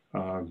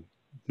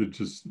 that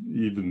just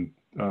even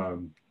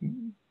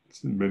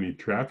many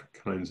traffic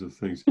kinds of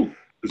things,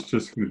 there's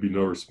just going to be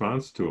no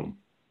response to them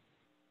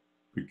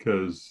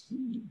because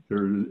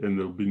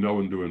there'll be no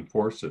one to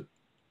enforce it.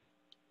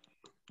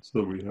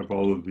 so we have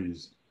all of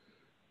these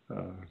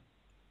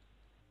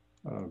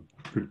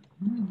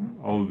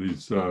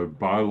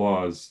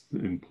bylaws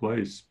in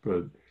place,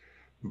 but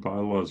the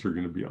bylaws are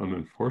going to be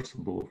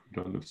unenforceable if we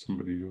don't have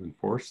somebody to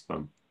enforce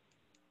them.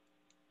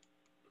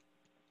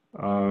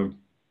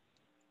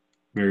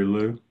 Mary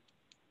Lou?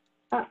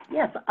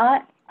 Yes,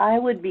 I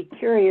would be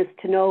curious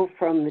to know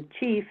from the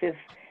chief if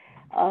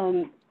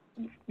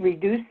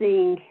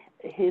reducing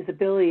his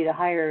ability to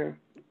hire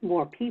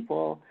more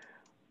people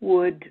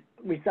would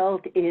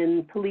result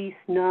in police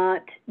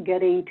not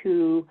getting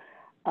to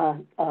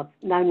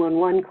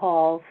 911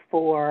 calls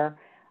for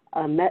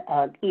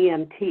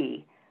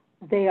EMT.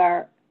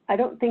 I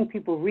don't think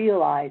people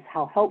realize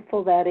how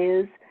helpful that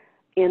is.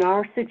 In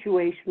our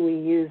situation, we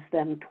used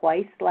them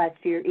twice last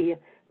year,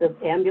 the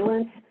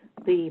ambulance.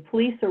 The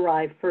police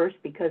arrive first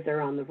because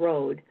they're on the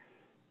road,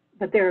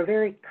 but they're a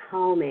very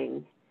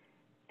calming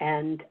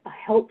and a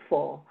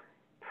helpful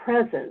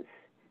presence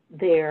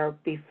there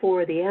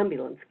before the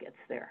ambulance gets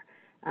there.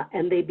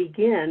 And they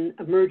begin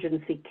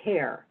emergency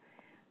care.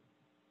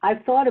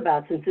 I've thought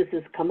about, since this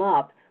has come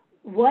up,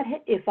 what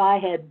if I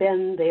had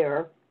been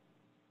there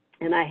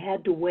and I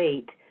had to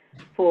wait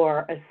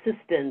for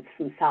assistance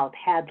from South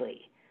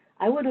Hadley?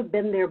 I would have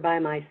been there by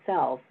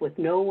myself with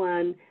no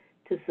one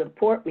to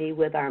support me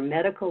with our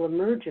medical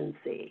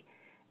emergency.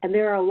 And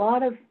there are a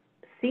lot of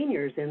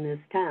seniors in this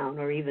town,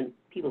 or even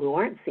people who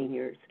aren't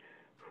seniors,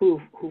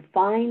 who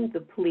find the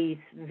police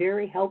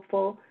very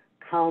helpful,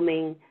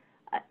 calming.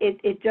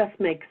 It just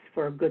makes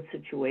for a good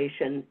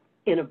situation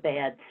in a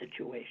bad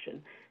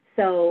situation.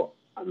 So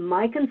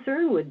my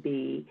concern would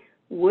be,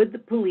 would the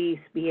police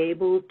be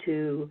able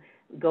to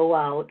go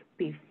out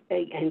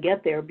and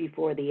get there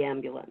before the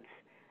ambulance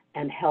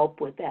and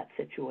help with that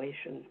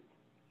situation?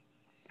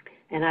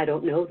 And I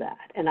don't know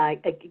that. And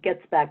it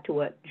gets back to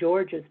what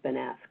George has been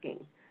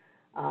asking.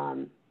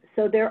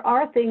 So there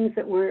are things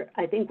that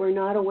I think we're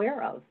not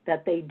aware of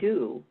that they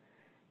do.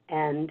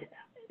 And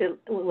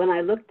when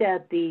I looked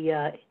at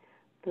the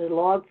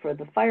log for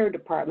the fire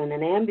department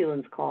and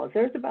ambulance calls,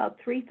 there's about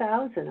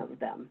 3,000 of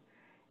them.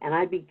 And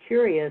I'd be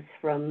curious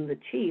from the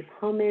chief,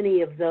 how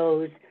many of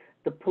those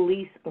the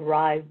police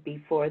arrive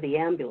before the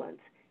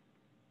ambulance?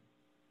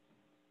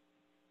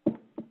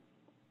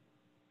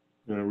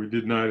 We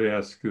did not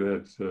ask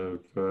that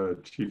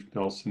of Chief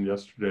Nelson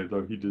yesterday,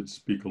 though he did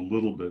speak a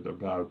little bit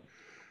about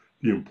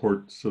the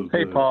importance of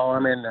Hey, Paul,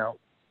 I'm in now.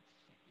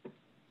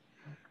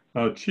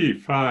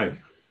 Chief, hi.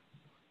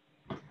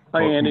 Hi,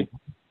 Welcome. Andy.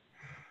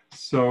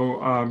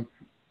 So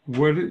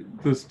what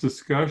this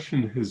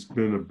discussion has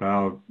been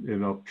about,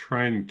 and I'll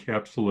try and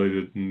encapsulate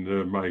it,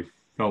 and my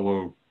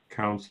fellow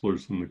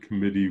counselors in the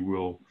committee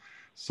will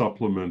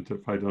supplement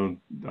if I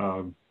don't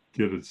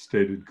get it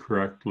stated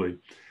correctly,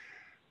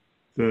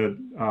 that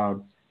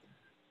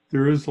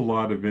there is a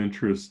lot of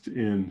interest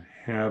in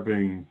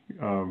having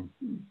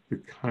the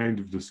kind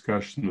of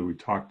discussion that we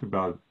talked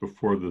about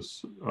before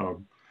this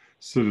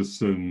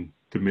citizen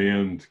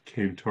demand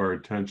came to our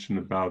attention,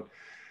 about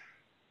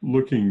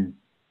looking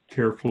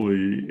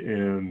carefully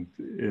and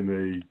in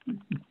a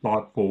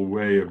thoughtful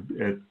way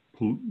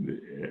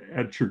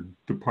at your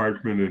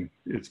department and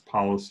its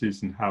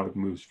policies and how it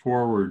moves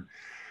forward,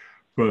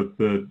 but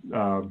that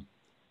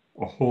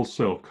a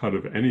wholesale cut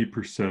of any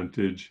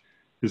percentage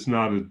is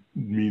not a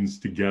means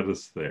to get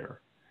us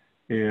there.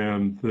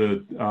 And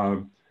that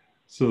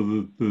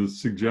so the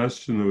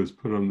suggestion that was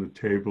put on the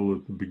table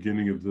at the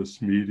beginning of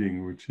this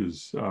meeting, which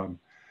is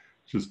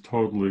just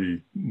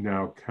totally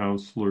now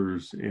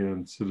counselors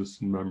and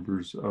citizen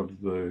members of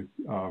the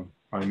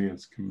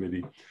Finance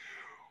Committee,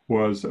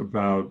 was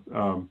about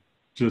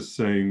just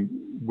saying,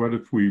 what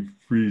if we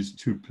freeze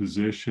 2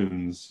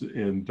 positions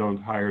and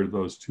don't hire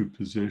those 2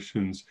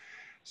 positions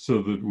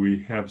so that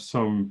we have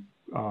some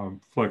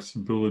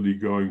flexibility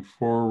going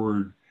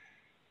forward,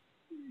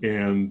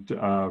 and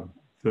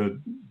that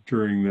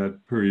during that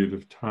period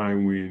of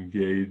time we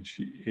engage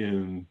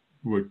in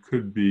what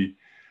could be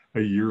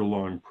a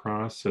year-long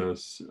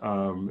process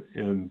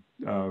and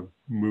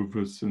move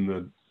us in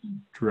that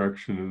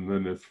direction. And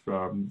then if,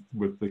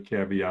 with the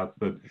caveat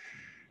that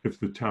if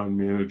the town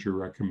manager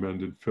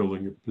recommended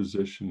filling a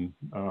position,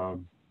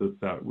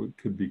 that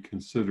could be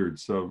considered.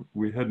 So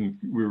we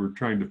were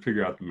trying to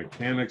figure out the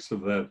mechanics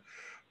of that,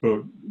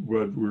 but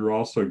what we're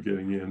also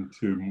getting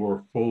into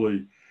more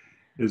fully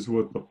is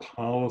what the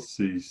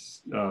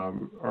policies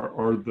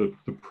or the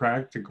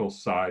practical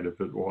side of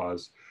it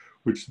was,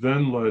 which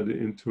then led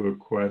into a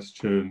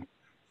question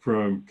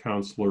from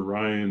Councillor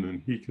Ryan,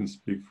 and he can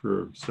speak for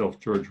himself.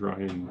 George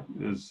Ryan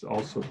is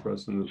also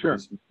present at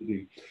this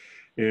meeting.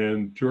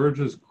 And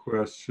George's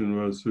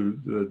question was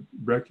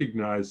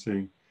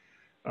recognizing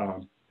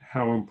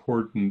how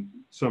important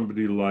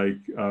somebody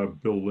like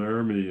Bill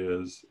Laramie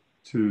is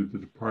to the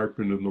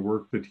department and the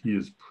work that he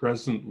is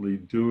presently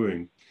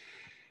doing.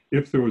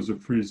 If there was a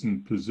freeze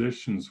in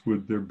positions,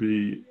 would there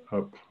be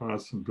a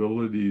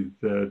possibility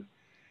that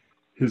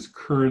his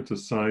current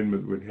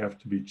assignment would have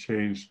to be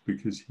changed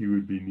because he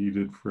would be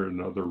needed for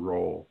another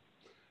role?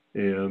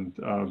 And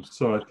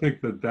so I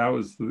think that that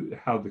was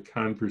how the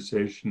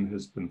conversation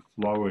has been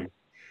flowing.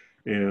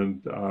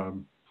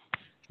 And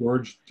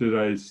George, did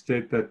I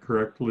state that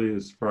correctly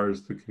as far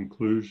as the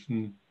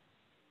conclusion?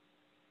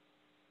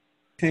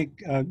 I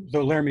think,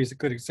 though Laramie is a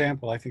good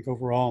example, I think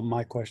overall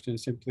my question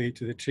simply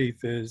to the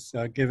chief is,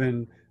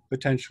 given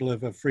potential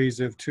of a freeze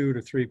of 2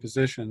 to 3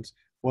 positions,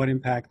 what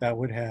impact that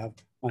would have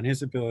on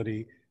his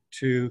ability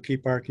to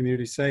keep our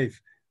community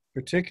safe,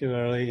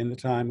 particularly in the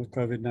time of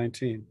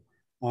COVID-19.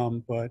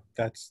 But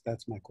that's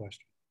my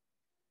question.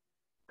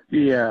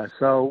 Yeah,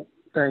 so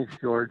thanks,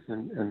 George.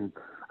 And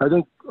I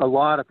think a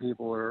lot of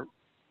people are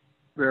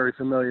very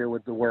familiar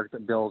with the work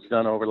that Bill's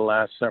done over the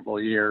last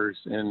several years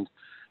and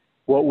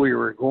what we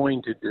were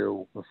going to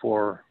do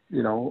before,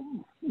 you know,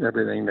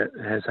 everything that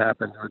has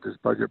happened with this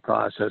budget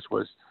process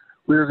was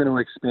we were going to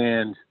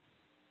expand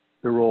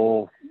the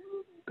role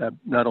that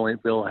not only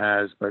Bill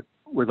has, but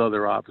with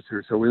other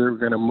officers. So we were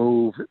going to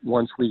move,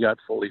 once we got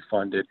fully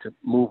funded, to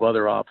move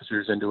other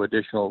officers into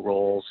additional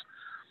roles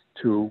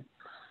to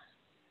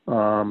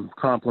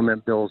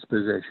complement Bill's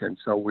position.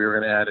 So we were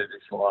going to add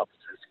additional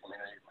officers,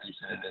 community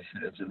policing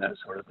initiatives, and that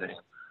sort of thing.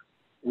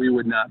 We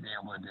would not be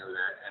able to do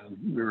that.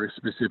 And we were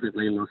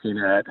specifically looking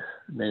at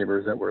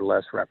neighbors that were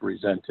less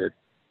represented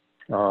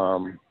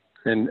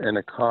and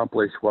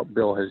accomplish what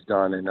Bill has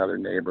done in other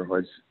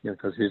neighborhoods, you know,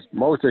 because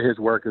most of his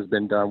work has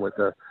been done with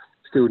the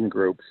student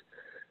groups.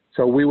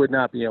 So we would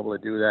not be able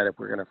to do that if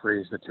we're going to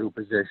freeze the 2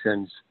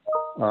 positions.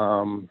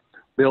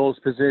 Bill's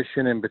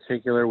position in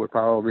particular would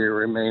probably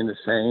remain the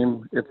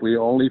same if we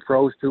only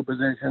froze 2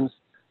 positions.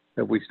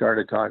 If we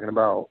started talking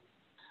about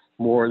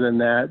more than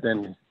that,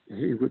 then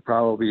he would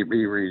probably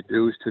be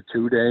reduced to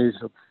 2 days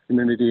of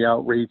community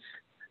outreach,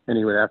 and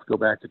he would have to go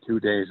back to 2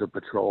 days of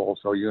patrol,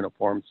 so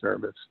uniform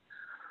service.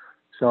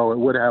 So it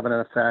would have an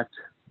effect.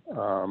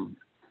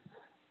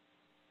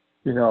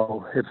 You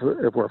know, if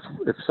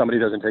somebody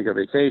doesn't take a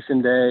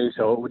vacation day,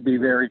 so it would be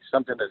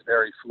something that's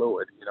very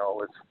fluid. You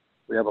know, if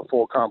we have a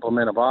full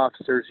complement of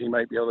officers, he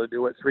might be able to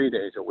do it 3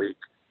 days a week.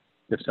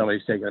 If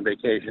somebody's taking a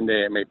vacation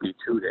day, it may be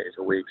 2 days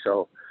a week.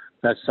 So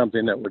that's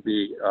something that would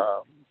be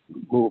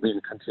moving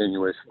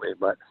continuously.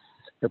 But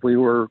if we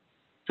were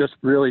just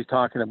really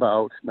talking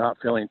about not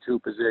filling 2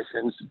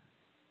 positions,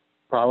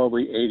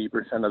 probably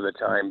 80% of the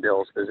time,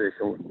 Bill's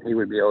position, he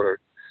would be able to,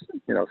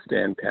 you know,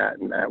 stand pat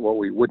in that. What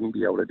we wouldn't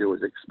be able to do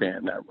is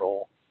expand that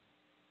role.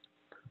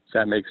 Does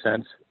that make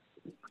sense?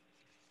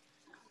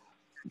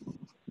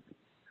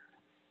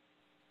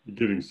 You're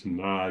getting some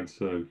nods.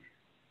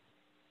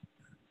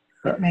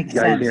 Makes guys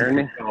sense. hearing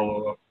me?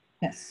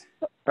 Yes.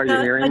 Are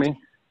you hearing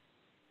me?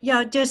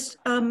 Yeah,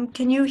 just,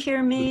 can you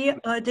hear me?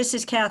 This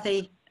is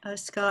Kathy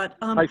Scott.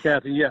 Hi,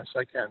 Kathy. Yes,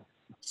 I can.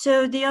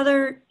 So the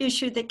other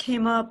issue that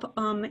came up,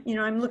 you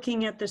know, I'm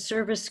looking at the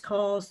service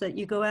calls that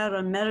you go out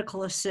on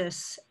medical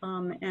assists,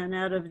 and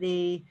out of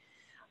the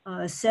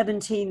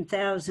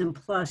 17,000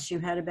 plus, you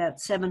had about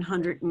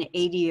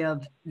 780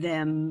 of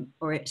them,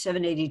 or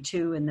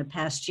 782 in the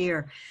past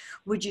year.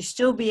 Would you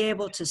still be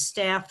able to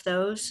staff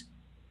those?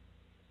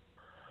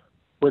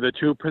 With a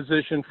 2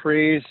 position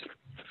freeze,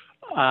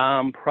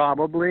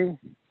 probably.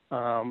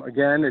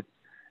 Again,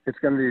 it's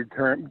going to be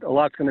determined. A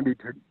lot's going to be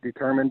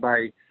determined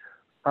by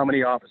how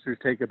many officers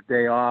take a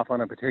day off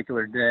on a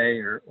particular day,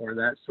 or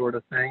that sort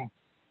of thing.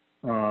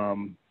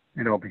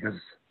 You know, because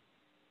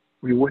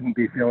we wouldn't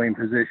be filling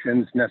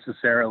positions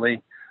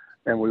necessarily,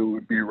 and we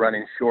would be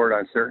running short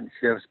on certain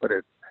shifts. But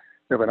if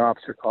an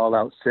officer called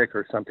out sick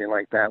or something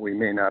like that, we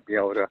may not be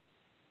able to,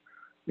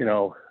 you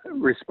know,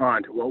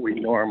 respond to what we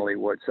normally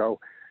would. So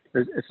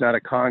it's not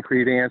a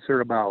concrete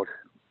answer about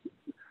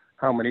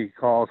how many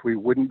calls we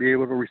wouldn't be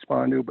able to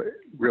respond to, but it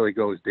really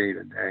goes day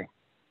to day.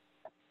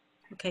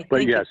 Okay.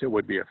 But yes, it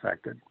would be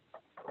affected.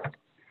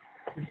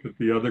 But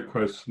the other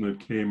question that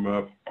came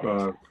up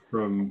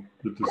from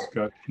the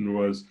discussion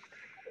was,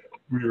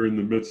 we are in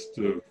the midst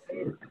of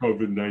a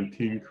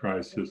COVID-19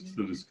 crisis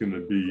that is going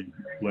to be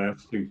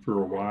lasting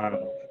for a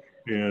while.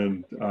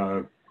 And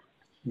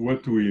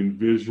what do we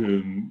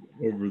envision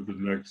over the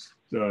next,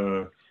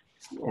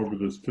 over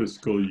this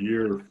fiscal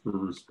year for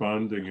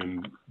responding,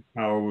 and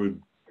how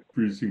would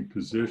freezing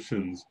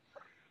positions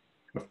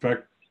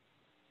affect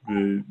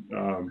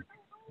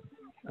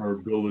our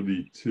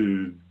ability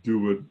to do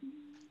what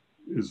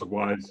is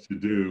wise to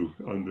do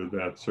under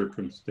that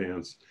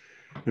circumstance,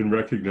 and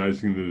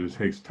recognizing that it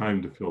takes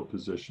time to fill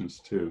positions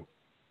too?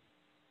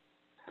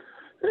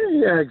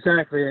 Yeah,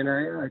 exactly. And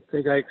I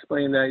think I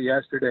explained that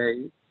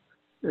yesterday.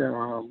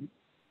 The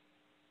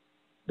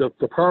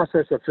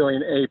process of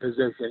filling a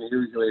position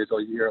usually is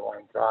a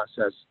year-long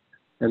process.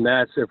 And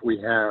that's if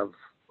we have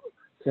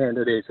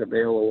candidates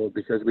available,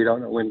 because we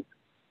don't know when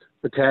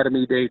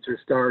academy dates are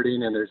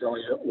starting, and there's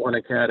only 1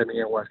 academy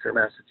in Western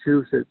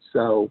Massachusetts.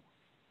 So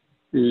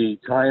the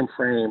time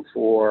frame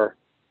for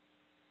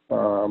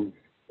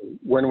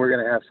when we're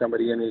going to have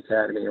somebody in the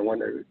academy and when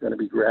they're going to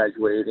be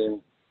graduating,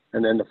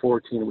 and then the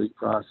 14-week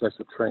process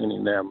of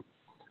training them,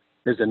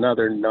 is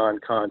another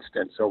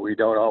non-constant. So we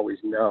don't always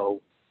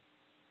know.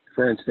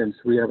 For instance,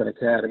 we have an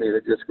academy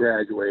that just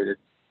graduated,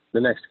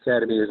 the next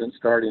academy isn't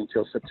starting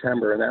until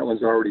September, and that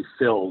one's already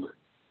filled.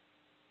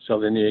 So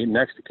then the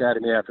next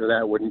academy after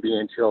that wouldn't be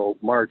until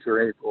March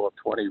or April of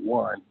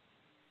 21.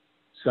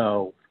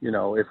 So, you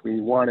know, if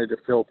we wanted to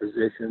fill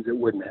positions, it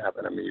wouldn't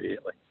happen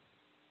immediately.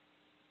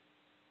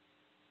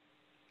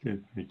 Okay,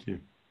 thank you.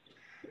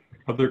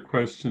 Other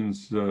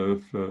questions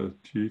of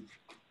Chief?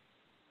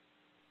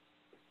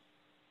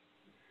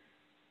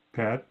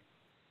 Pat?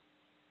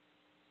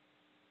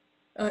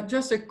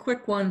 Just a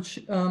quick one,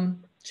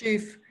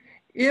 Chief.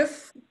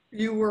 If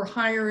you were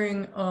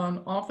hiring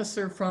an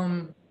officer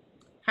from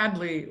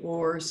Hadley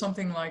or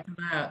something like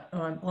that,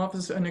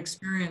 an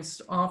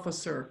experienced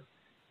officer,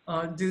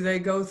 do they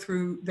go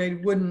through, they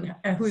wouldn't,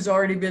 who's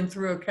already been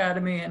through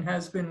academy and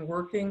has been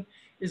working?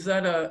 Is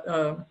that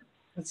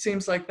it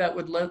seems like that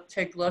would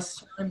take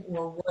less time,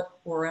 or what,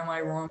 or am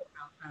I wrong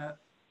about that?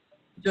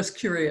 Just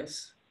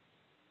curious.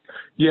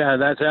 Yeah,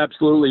 that's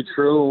absolutely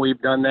true.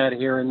 We've done that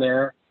here and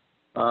there.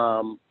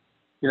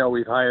 You know,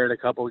 we've hired a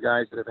couple of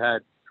guys that have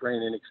had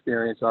training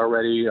experience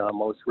already.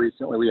 Most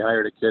recently, we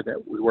hired a kid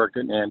that we worked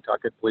at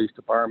Nantucket Police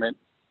Department,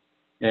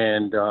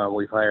 and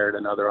we've hired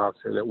another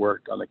officer that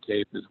worked on the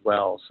Cape as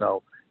well.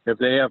 So if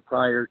they have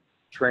prior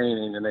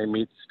training and they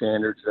meet the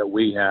standards that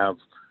we have,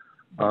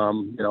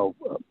 you know,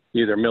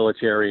 either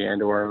military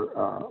and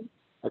or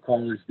a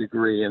college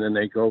degree, and then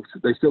they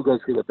still go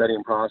through the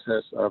vetting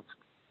process of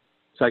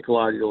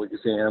psychological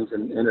exams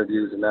and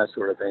interviews and that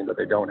sort of thing, but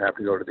they don't have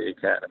to go to the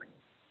academy.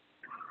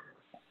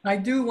 I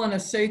do want to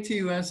say to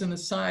you as an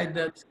aside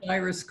that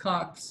Cyrus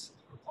Cox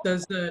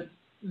says that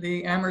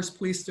the Amherst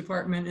Police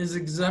Department is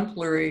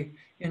exemplary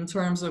in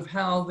terms of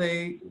how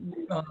they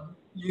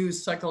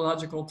use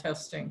psychological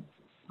testing.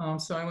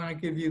 So I want to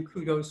give you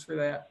kudos for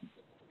that.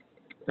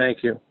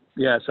 Thank you.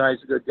 Yeah, Cy's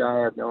a good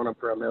guy. I've known him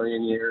for a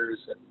million years,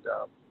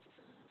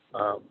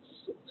 and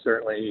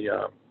certainly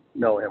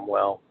know him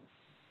well.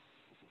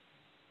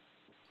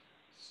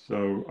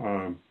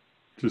 So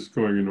just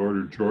going in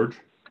order, George?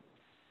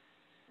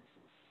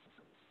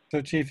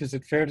 So Chief, is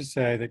it fair to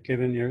say that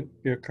given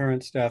your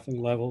current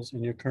staffing levels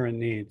and your current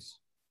needs,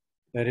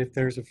 that if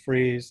there's a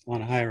freeze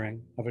on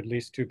hiring of at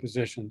least 2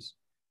 positions,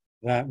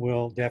 that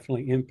will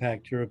definitely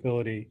impact your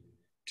ability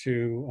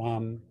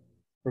to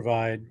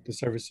provide the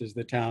services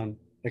the town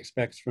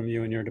expects from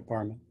you and your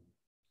department?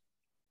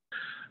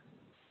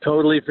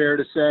 Totally fair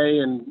to say,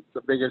 and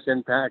the biggest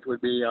impact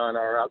would be on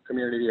our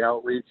community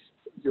outreach,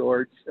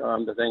 George.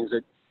 The things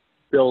that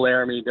Bill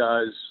Laramie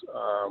does,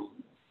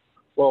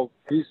 well,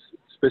 he's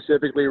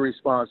specifically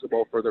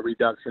responsible for the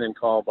reduction in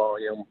call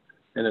volume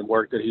and the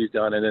work that he's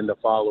done, and then the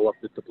follow-up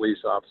that the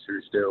police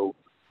officers do,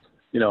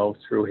 you know,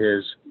 through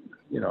his,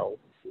 you know,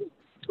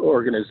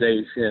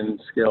 organization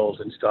skills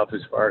and stuff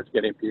as far as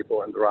getting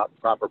people in the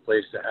proper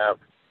place to have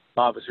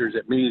officers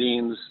at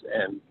meetings,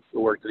 and the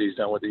work that he's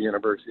done with the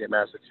University of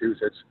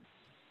Massachusetts.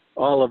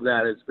 All of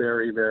that is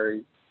very,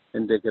 very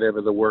indicative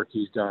of the work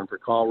he's done for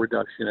call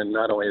reduction, and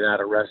not only that,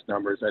 arrest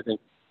numbers. I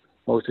think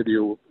most of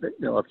you,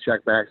 have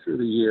checked back through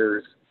the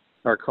years.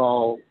 Our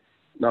call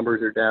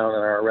numbers are down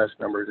and our arrest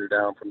numbers are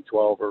down from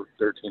 12 or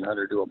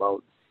 1,300 to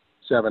about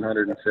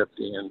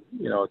 750. And,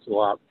 it's a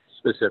lot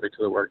specific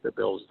to the work that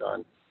Bill's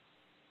done.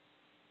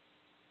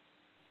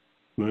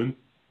 Lynn?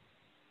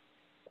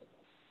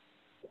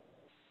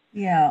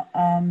 Yeah,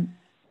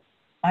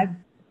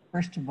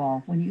 first of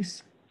all, when you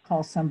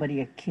call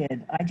somebody a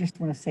kid, I just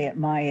want to say at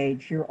my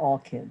age, you're all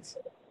kids.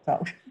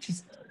 So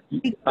just.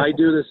 I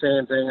do the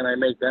same thing, and I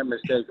make that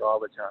mistake all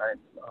the time.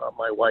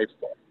 My wife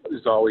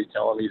is always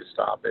telling me to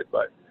stop it,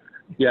 but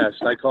yes,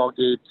 I call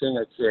Gabe King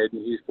a kid,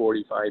 and he's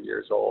 45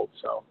 years old.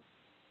 So.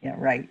 Yeah,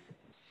 right.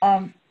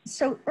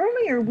 So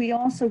earlier we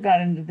also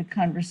got into the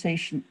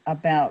conversation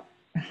about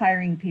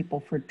hiring people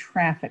for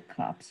traffic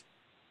cops,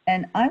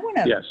 and I want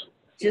to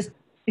just.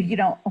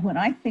 When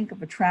I think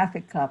of a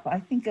traffic cop, I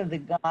think of the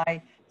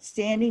guy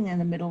standing in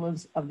the middle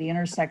of the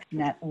intersection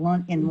in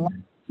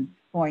London,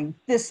 going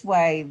this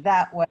way,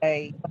 that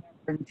way,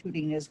 and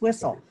tooting his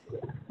whistle.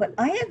 But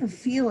I have a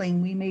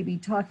feeling we may be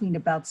talking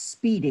about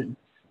speeding.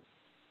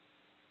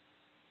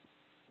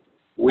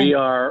 We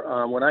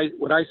are, when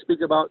I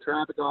speak about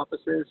traffic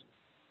officers,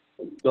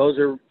 those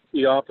are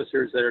the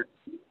officers that are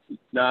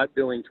not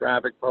doing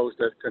traffic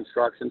posts at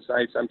construction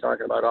sites. I'm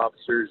talking about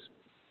officers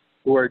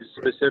who are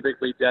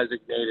specifically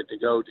designated to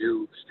go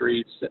to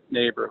streets,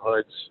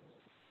 neighborhoods,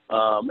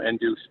 and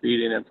do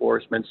speeding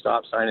enforcement,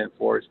 stop sign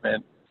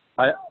enforcement.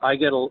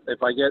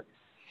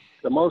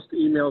 The most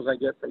emails I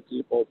get from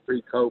people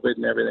pre-COVID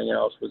and everything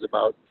else was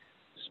about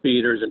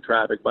speeders and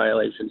traffic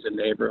violations in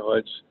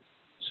neighborhoods.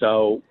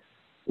 So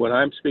when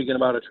I'm speaking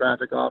about a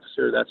traffic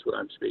officer, that's what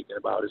I'm speaking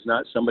about. Is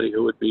not somebody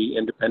who would be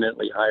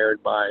independently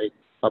hired by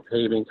a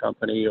paving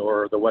company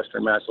or the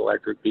Western Mass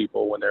Electric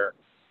people when they're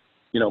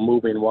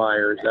moving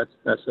wires.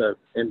 That's a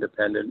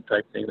independent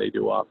type thing they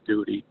do off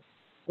duty.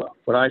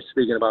 When I'm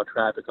speaking about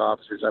traffic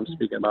officers, I'm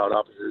speaking about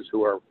officers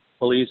who are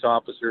police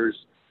officers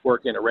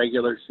working a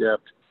regular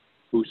shift,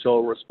 whose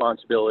sole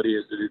responsibility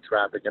is to do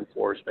traffic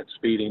enforcement,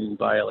 speeding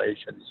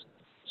violations,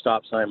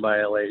 stop sign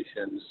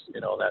violations,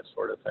 that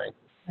sort of thing.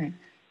 Right.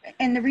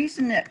 And the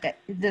reason that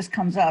this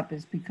comes up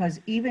is because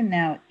even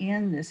now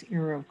in this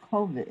era of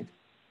COVID,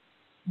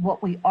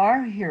 what we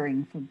are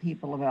hearing from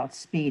people about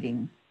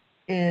speeding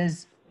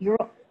is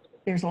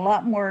there's a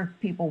lot more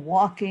people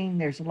walking,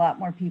 there's a lot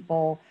more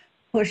people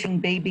pushing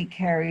baby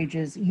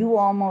carriages. You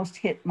almost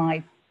hit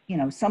my,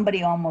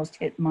 somebody almost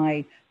hit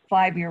my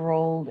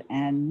 5-year-old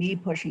and me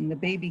pushing the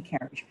baby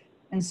carriage.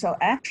 And so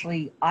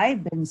actually,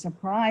 I've been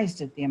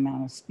surprised at the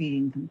amount of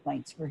speeding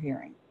complaints we're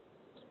hearing.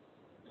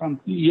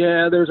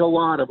 Yeah, there's a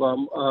lot of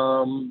them.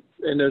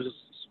 And there's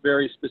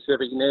very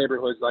specific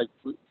neighborhoods like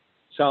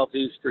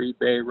Southeast Street,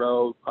 Bay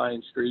Road,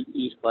 Pine Street,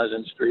 East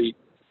Pleasant Street,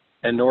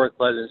 and North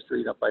Pleasant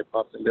Street up by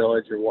Puffton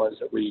Village are ones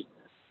that we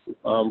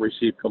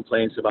receive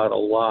complaints about a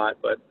lot.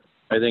 But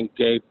I think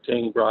Gabe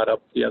Ting brought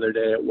up the other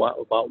day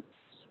about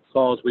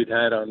calls we'd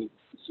had on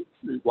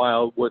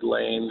Wildwood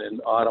Lane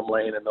and Autumn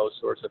Lane and those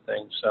sorts of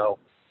things. So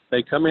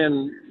they come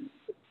in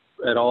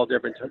at all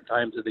different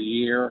times of the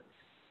year.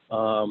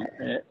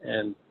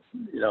 And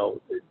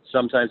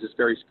sometimes it's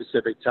very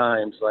specific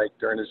times, like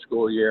during the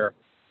school year,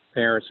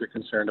 parents are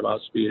concerned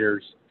about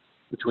speeders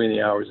between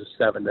the hours of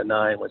 7 to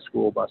 9 when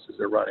school buses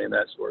are running,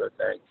 that sort of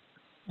thing.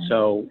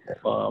 So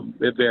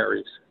it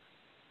varies.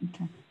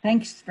 Okay.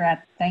 Thanks,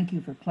 Strat. Thank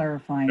you for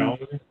clarifying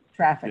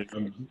traffic. Yeah,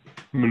 I'm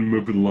going to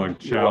move it along.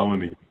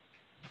 Chalany.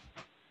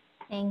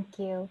 Thank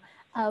you.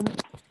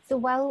 So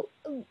while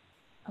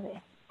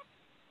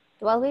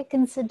we're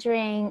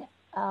considering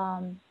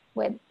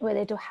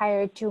whether to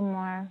hire 2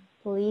 more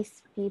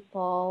police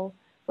people,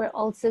 we're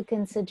also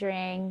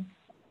considering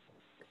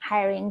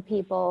hiring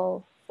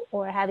people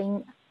or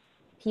having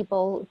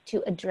people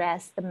to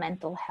address the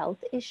mental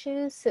health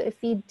issues. So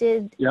if we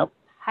did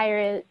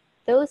hire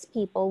those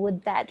people,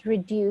 would that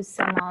reduce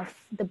some of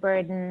the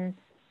burden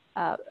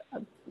of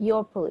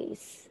your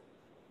police?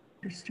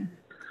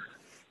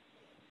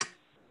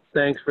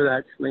 Thanks for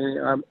that,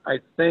 Shalini. I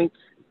think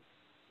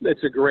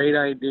it's a great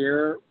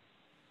idea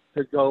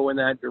to go in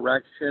that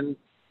direction,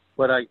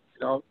 but I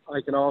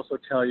can also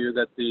tell you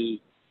that the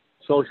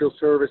social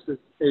services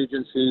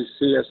agencies,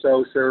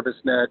 CSO,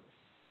 ServiceNet,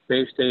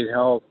 Bay State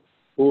Health,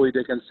 Bowie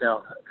Dickens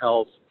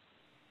Health,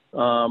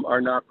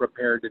 are not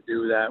prepared to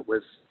do that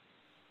with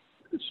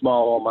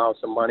small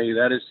amounts of money.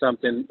 That is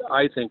something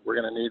I think we're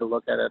going to need to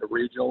look at a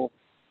regional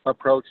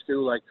approach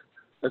to. Like,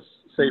 let's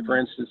say, for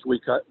instance,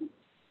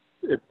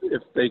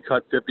 if they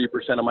cut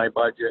 50% of my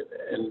budget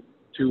and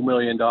 $2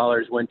 million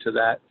went to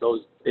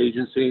those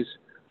agencies,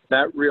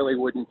 that really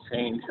wouldn't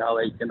change how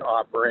they can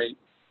operate.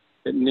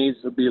 It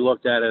needs to be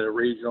looked at a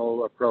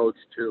regional approach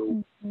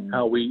to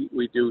how we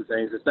do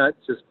things. It's not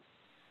just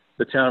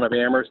the town of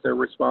Amherst they're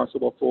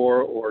responsible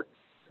for, or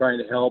trying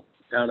to help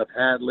the town of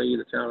Hadley,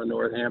 the town of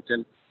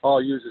Northampton,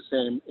 all use the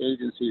same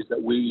agencies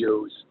that we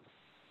use.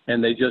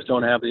 And they just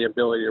don't have the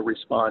ability to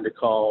respond to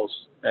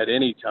calls at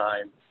any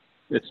time.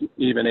 It's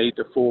even 8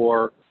 to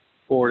 4,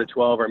 4 to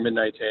 12, or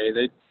midnight to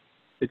 8.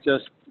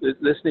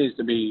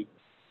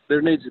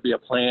 There needs to be a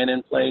plan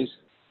in place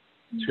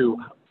to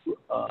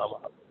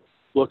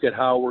look at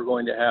how we're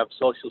going to have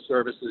social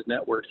services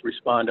networks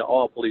respond to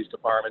all police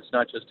departments,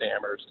 not just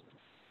Amherst.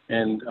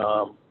 And,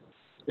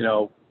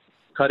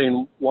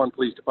 cutting one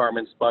police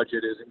department's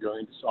budget isn't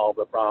going to solve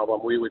the problem.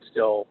 We would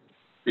still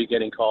be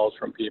getting calls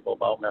from people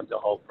about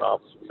mental health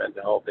problems and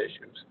mental health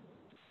issues.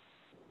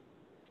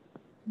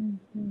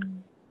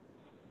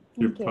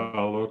 Your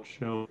follow-up,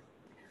 Shelley?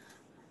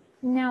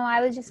 No, I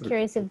was just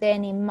curious if there are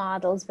any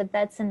models, but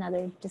that's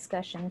another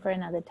discussion for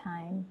another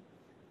time.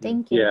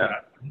 Thank you.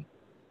 Yeah,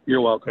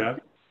 you're welcome.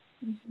 Pat?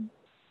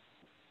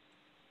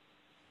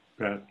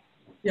 Pat?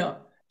 Yeah,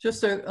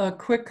 just a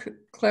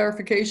quick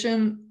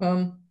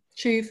clarification,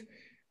 Chief.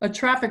 A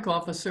traffic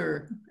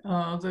officer,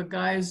 the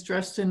guys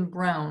dressed in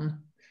brown,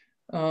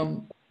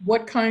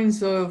 what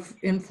kinds of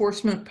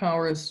enforcement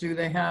powers do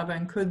they have,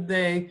 and could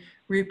they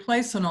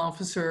replace an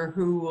officer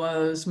who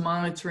was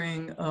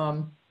monitoring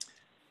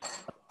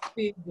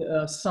speed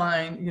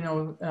sign,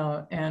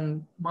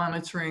 and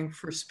monitoring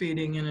for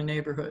speeding in a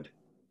neighborhood?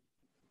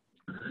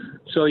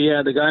 So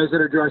yeah, the guys that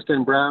are dressed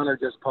in brown are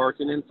just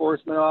parking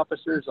enforcement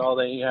officers. All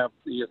they have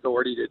the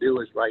authority to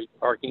do is write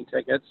parking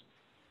tickets.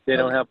 They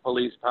don't have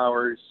police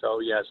powers. So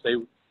yes,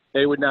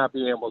 they would not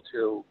be able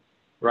to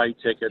write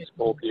tickets,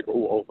 pull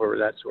people over,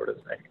 that sort of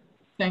thing.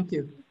 Thank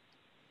you.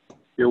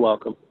 You're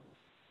welcome.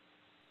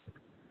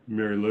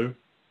 Mary Lou?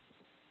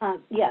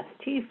 Yes,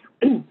 Chief.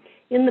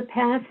 In the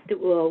past,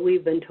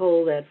 we've been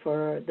told that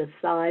for the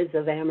size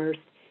of Amherst,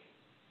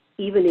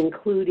 even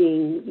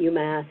including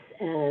UMass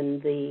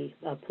and the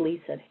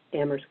police at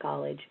Amherst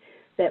College,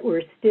 that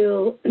we're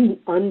still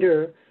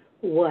under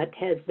what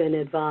has been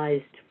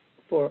advised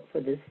for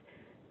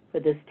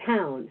this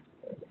town.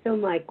 So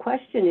my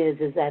question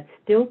is that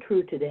still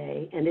true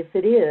today? And if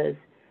it is,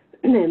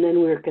 and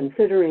then we're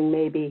considering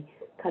maybe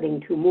cutting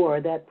 2 more,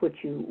 that puts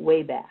you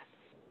way back.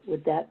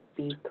 Would that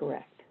be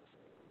correct?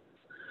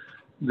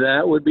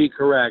 That would be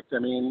correct. I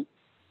mean,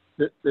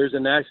 there's a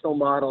national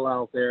model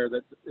out there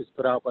that is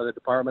put out by the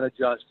Department of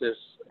Justice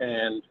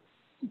and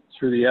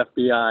through the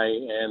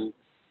FBI, and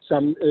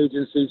Some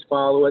agencies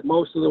follow it.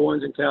 Most of the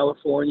ones in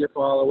California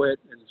follow it,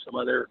 and some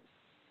other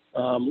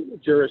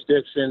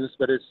jurisdictions,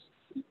 but it's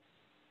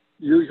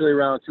usually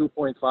around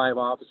 2.5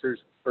 officers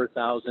per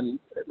 1,000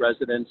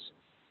 residents.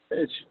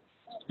 It's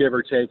give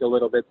or take a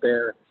little bit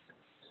there.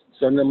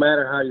 So no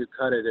matter how you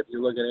cut it, if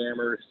you look at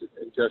Amherst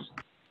and just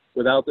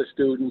without the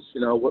students,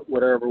 you know,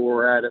 whatever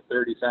we're at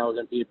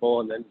 30,000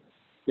 people, and then,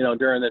 you know,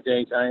 during the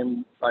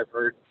daytime, I've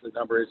heard the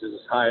number is as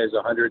high as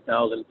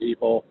 100,000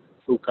 people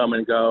who come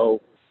and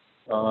go,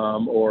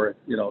 or,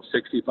 you know,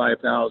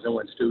 65,000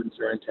 when students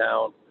are in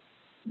town.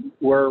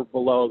 We're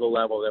below the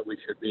level that we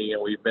should be,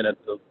 and we've been at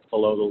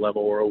below the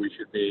level where we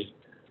should be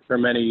for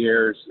many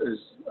years. As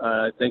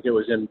I think it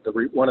was in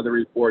one of the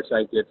reports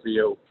I did for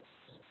you.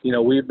 You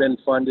know, we've been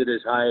funded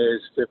as high as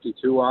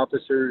 52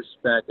 officers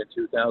back in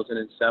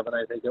 2007,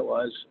 I think it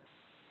was,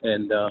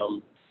 and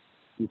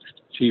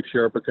Chief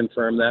Sherpa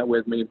confirmed that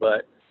with me.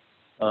 But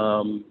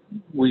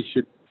we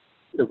should,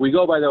 if we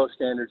go by those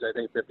standards, I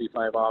think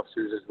 55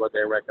 officers is what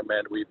they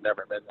recommend. We've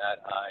never been that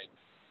high.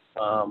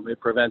 It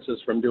prevents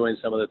us from doing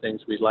some of the things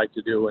we'd like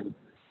to do, and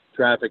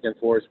traffic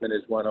enforcement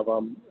is one of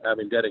them.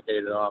 Having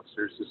dedicated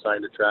officers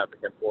assigned to traffic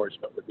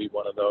enforcement would be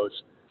one of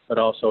those, but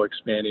also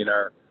expanding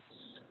our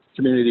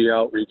community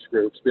outreach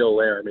groups. Bill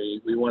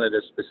Laramie, we wanted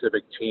a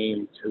specific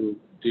team to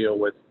deal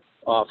with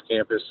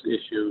off-campus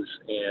issues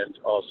and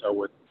also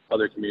with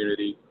other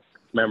community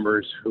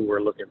members who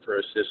were looking for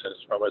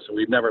assistance from us, and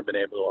we've never been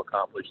able to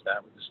accomplish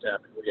that with the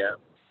staffing we have.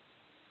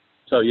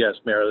 So yes,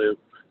 Mary Lou,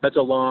 that's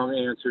a long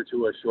answer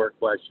to a short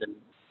question.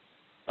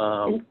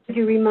 And could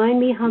you remind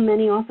me how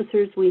many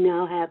officers we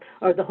now have,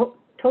 or the whole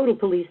total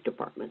police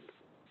department?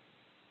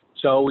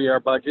 So we are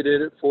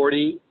budgeted at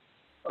 48,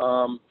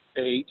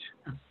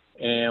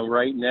 and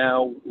right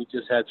now we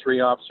just had 3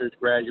 officers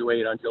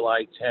graduate on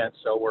July 10th,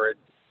 so we're at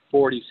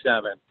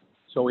 47.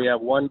 So we have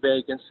 1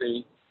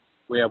 vacancy,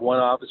 we have 1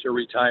 officer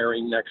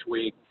retiring next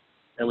week,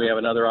 and we have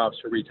another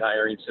officer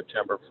retiring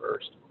September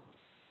 1st.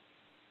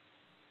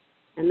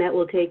 And that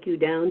will take you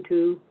down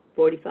to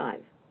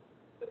 45.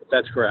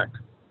 That's correct.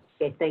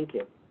 Okay, thank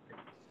you.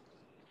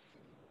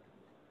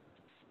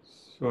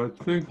 So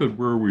I think that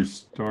where we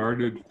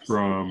started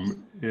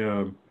from,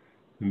 and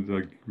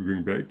like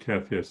bring back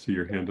Kathy, I see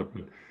your hand up.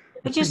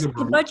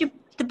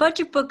 The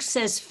budget book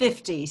says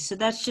 50, so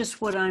that's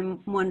just what I'm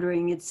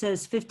wondering. It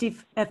says 50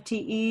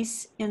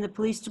 FTEs in the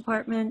police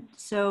department,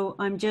 so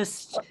I'm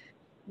just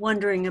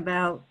wondering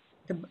about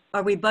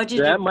are we budgeted?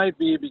 That might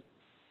be,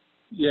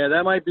 yeah,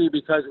 that might be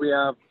because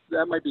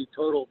that might be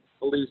total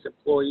police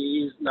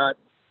employees, not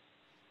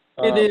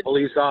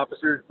police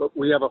officers, but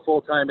we have a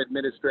full-time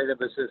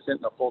administrative assistant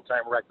and a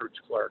full-time records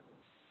clerk.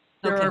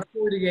 There are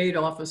 48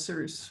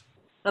 officers.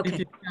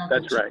 Okay.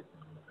 That's right.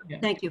 Yeah.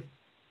 Thank you.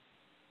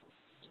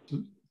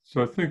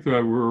 So I think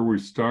that where we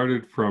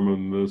started from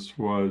in this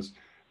was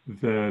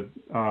that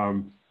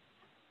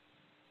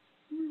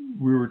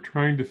we were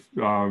trying to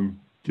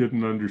get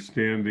an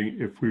understanding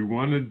if we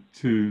wanted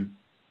to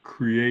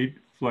create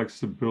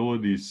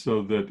flexibility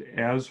so that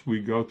as we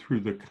go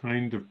through the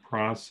kind of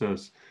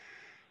process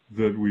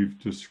that we've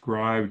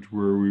described,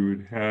 where we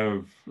would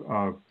have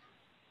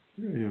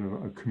you know,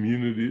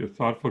 a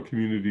thoughtful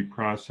community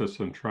process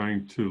on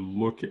trying to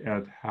look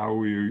at how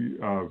we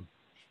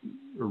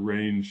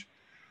arrange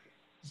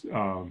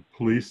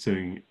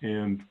policing,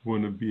 and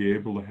want to be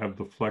able to have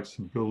the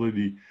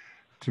flexibility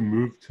to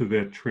move to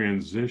that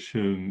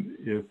transition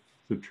if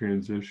the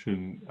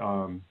transition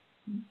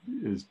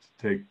is to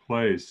take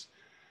place.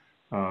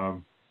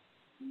 How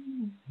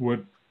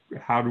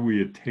do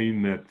we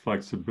attain that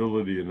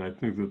flexibility? And I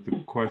think that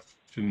the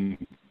question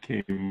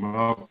came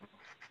up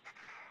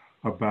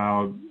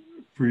about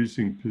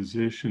freezing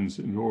positions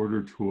in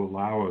order to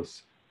allow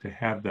us to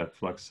have that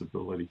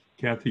flexibility.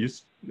 Kathy,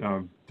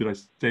 did I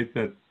state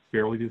that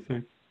fairly, do you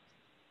think?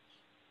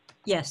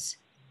 Yes.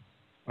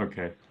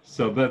 Okay,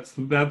 so that's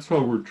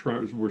what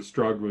we're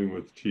struggling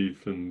with,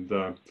 Chief, and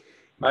I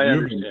you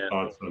understand. have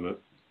thoughts on it?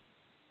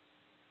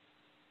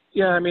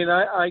 Yeah, I mean,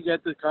 I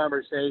get the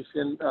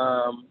conversation,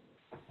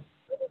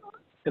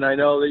 and I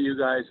know that you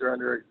guys are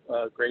under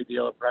a great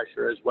deal of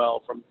pressure as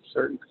well from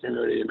certain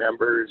community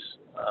members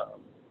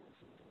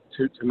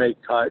to make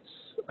cuts.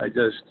 I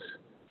just,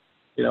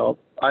 you know,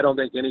 I don't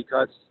think any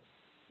cuts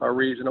are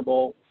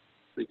reasonable,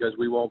 because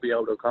we won't be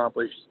able to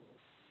accomplish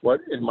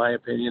what, in my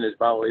opinion, is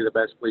probably the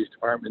best police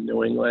department in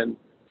New England.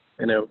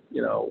 And,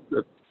 you know,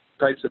 the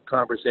types of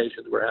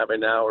conversations we're having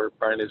now are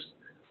trying to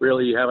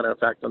really have an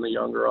effect on the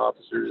younger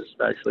officers,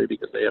 especially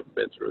because they haven't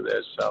been through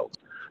this. So,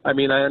 I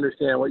mean, I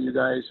understand what you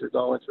guys are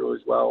going through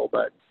as well,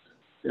 but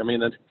I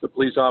mean, the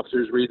police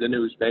officers read the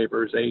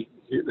newspapers, they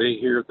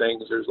hear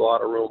things, there's a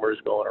lot of rumors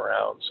going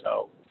around.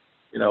 So,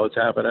 you know, it's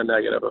having a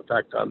negative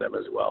effect on them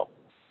as well.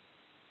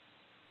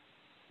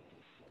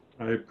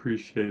 I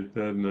appreciate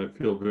that, and I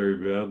feel very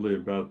badly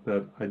about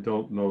that. I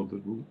don't know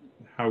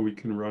how we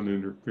can run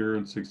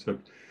interference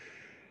except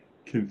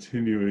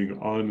continuing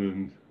on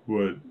in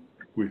what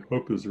we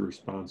hope is a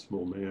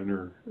responsible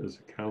manner as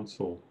a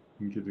council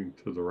in getting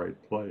to the right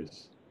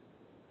place.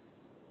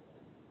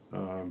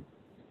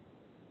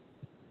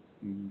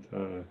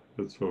 and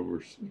that's what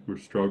we're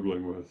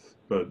struggling with.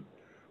 But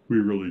we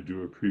really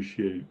do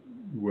appreciate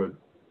what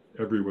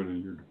everyone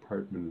in your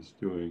department is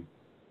doing,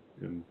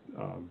 and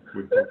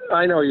we hope.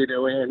 I know you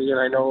do, Andy, and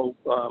I know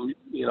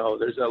you know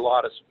there's a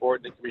lot of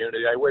support in the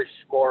community. I wish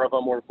more of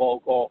them were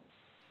vocal.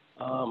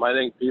 I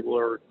think people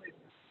are.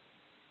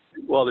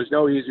 Well, there's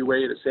no easy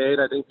way to say it.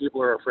 I think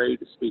people are afraid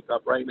to speak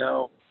up right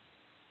now.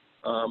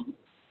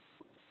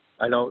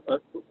 I don't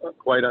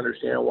quite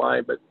understand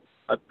why, but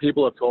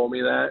people have told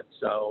me that.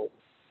 So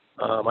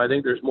I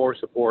think there's more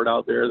support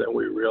out there than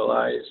we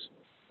realize.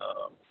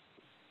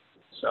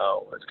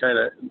 So it's kind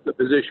of the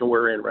position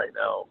we're in right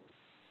now,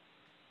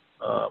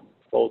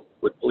 both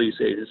with police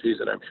agencies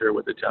and I'm sure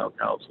with the town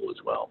council as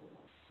well.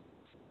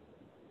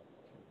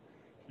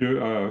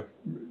 Yeah,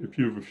 if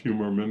you have a few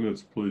more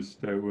minutes, please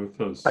stay with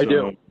us. I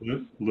do.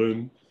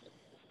 Lynn,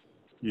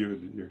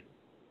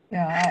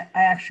 Yeah,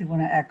 I actually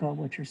want to echo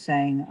what you're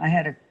saying. I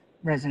had a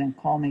resident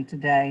call me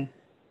today,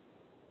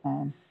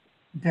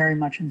 very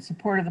much in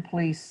support of the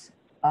police.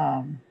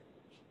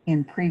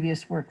 In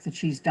previous work that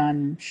she's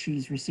done,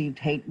 she's received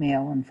hate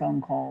mail and phone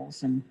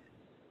calls and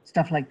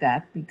stuff like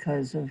that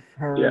because of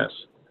her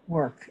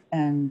work.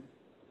 And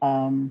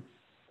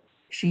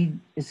she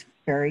is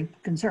very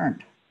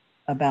concerned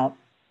about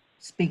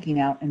speaking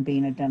out and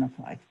being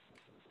identified.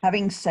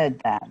 Having said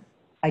that,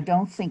 I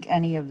don't think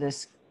any of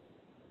this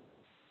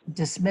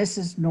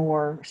dismisses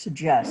nor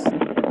suggests that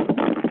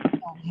we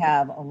don't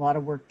have a lot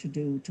of work to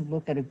do to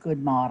look at a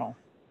good model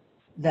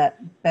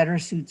that better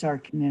suits our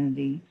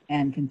community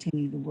and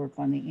continue to work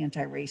on the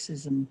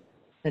anti-racism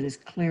that is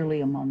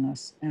clearly among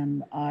us.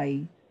 And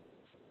I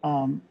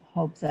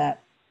hope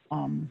that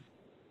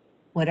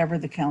whatever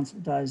the council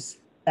does,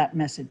 that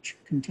message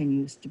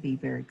continues to be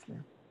very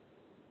clear.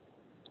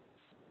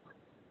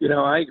 You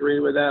know, I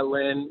agree with that,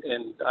 Lynn,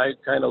 and I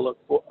kind of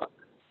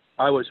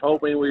I was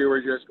hoping we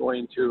were just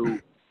going to,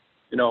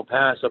 you know,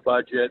 pass a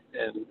budget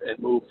and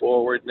move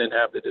forward and then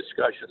have the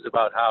discussions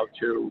about how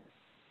to,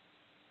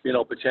 you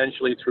know,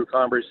 potentially through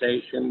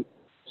conversation,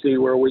 see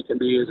where we can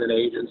be as an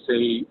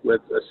agency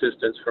with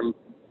assistance from,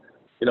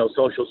 you know,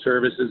 social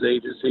services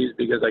agencies,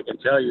 because I can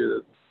tell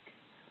you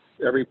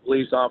that every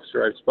police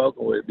officer I've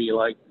spoken with would be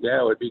like,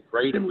 yeah, it would be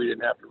great if we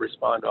didn't have to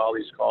respond to all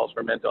these calls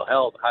for mental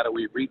health. How do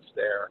we reach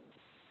there?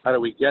 How do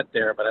we get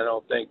there? But I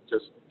don't think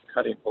just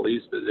cutting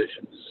police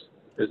positions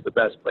is the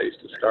best place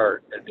to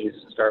start. It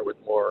needs to start with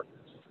more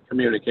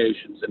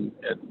communications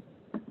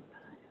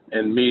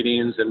and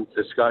meetings and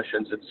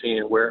discussions and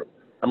seeing where,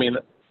 I mean,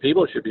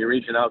 people should be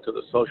reaching out to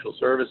the social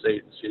service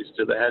agencies,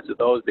 to the heads of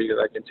those, because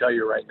I can tell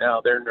you right now,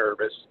 they're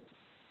nervous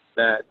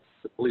that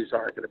the police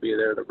aren't going to be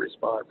there to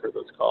respond for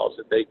those calls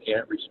that they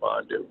can't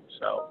respond to.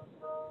 So.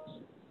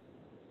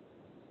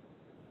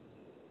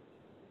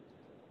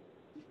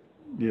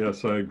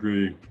 Yes, I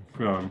agree.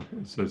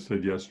 As I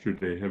said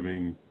yesterday,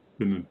 having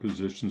been in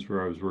positions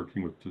where I was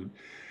working with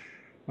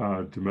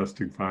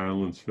domestic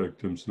violence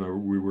victims,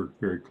 and we work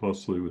very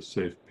closely with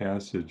Safe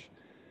Passage,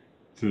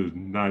 to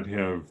not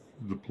have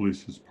the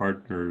police as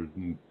partner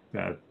in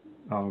that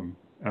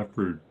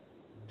effort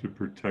to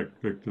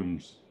protect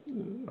victims,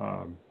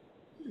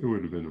 it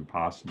would have been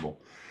impossible.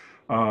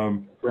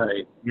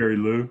 Right. Mary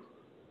Lou?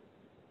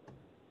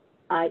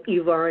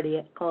 You've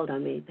already called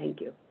on me.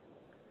 Thank you.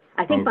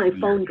 I think my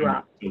phone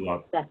dropped.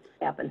 That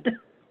happened.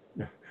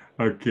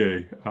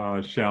 Okay,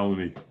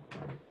 Shalini.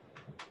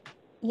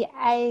 Yeah,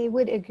 I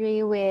would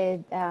agree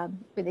with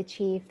the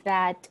chief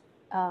that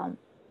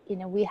you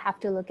know, we have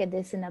to look at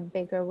this in a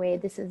bigger way.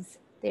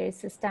 There's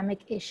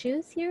systemic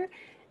issues here,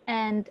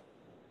 and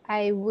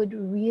I would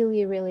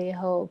really, really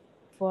hope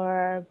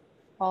for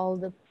all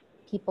the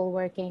people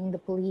working, the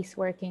police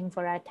working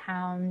for our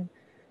town,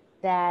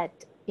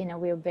 that, you know,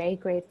 we're very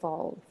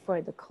grateful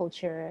for the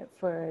culture,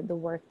 for the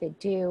work they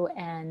do,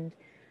 and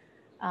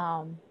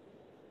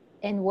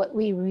what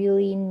we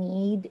really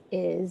need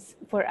is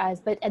for us,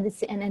 but at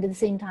the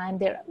same time,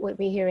 what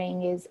we're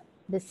hearing is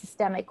the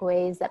systemic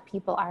ways that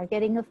people are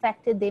getting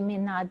affected. They may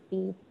not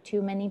be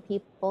too many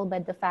people,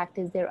 but the fact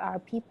is there are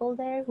people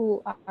there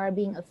who are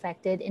being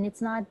affected, and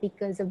it's not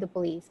because of the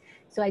police.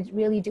 So I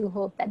really do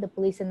hope that the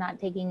police are not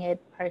taking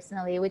it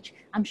personally, which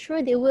I'm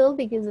sure they will,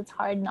 because it's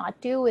hard not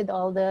to with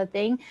all the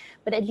thing,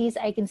 but at least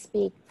I can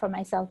speak for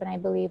myself, and I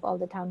believe all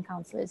the town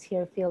councilors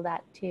here feel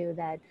that too,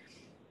 that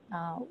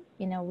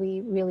you know,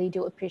 we really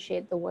do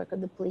appreciate the work of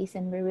the police,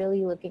 and we're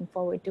really looking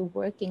forward to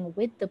working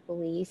with the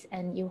police,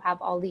 and you have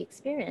all the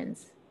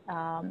experience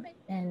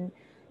in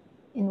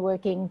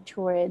working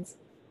towards,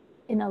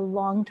 in a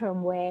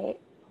long-term way,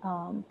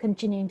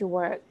 continuing to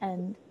work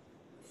and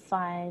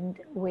find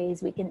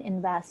ways we can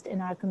invest in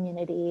our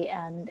community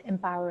and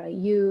empower our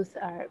youth,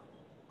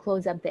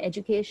 close up the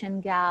education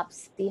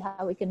gaps, see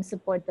how we can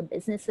support the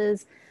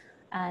businesses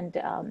and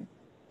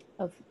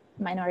of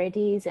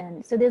minorities.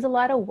 And so there's a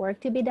lot of work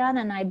to be done,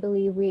 and I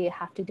believe we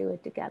have to do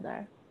it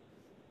together.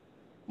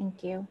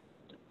 Thank you.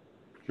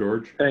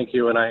 George? Thank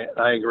you, and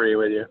I agree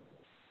with you.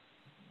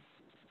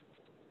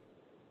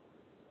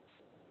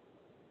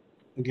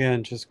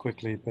 Again, just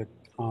quickly, but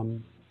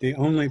the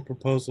only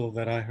proposal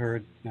that I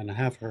heard and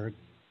have heard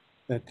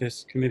that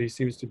this committee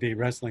seems to be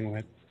wrestling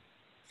with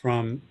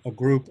from a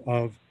group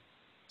of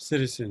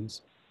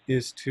citizens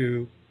is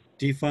to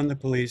defund the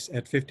police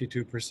at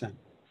 52%.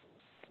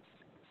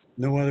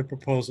 No other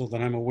proposal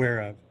that I'm aware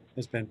of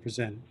has been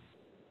presented.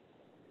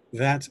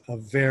 That's a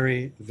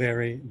very,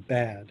 very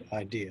bad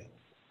idea,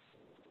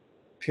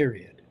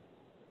 period.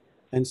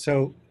 And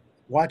so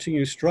watching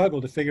you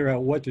struggle to figure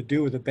out what to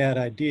do with a bad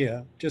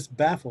idea just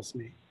baffles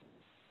me.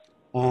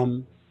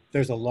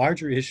 There's a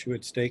larger issue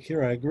at stake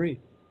here, I agree.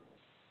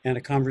 And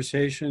a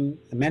conversation,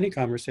 many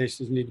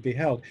conversations need to be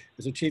held.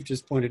 As the chief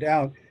just pointed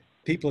out,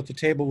 people at the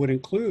table would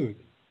include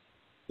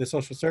the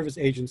social service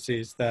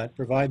agencies that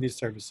provide these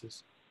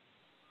services,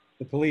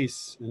 the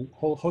police, and a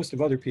whole host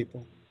of other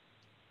people.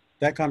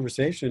 That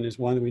conversation is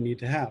one that we need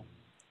to have.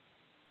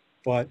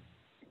 But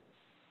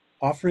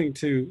offering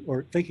to,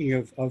 or thinking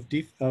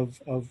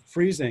of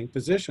freezing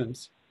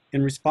positions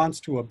in response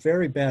to a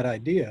very bad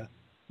idea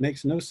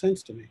makes no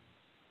sense to me.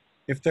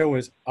 If there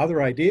was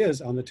other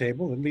ideas on the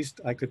table, at least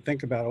I could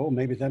think about, oh,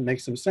 maybe that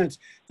makes some sense.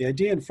 The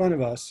idea in front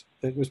of us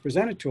that was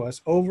presented to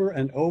us over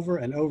and over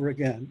and over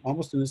again,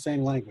 almost in the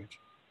same language,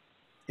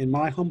 in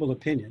my humble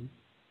opinion,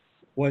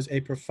 was a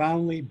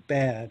profoundly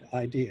bad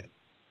idea.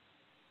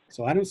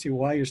 So I don't see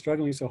why you're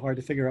struggling so hard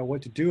to figure out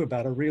what to do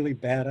about a really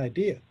bad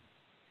idea.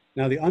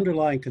 Now, the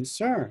underlying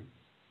concern,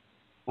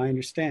 I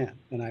understand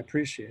and I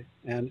appreciate.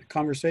 And a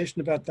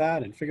conversation about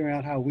that and figuring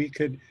out how we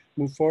could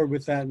move forward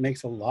with that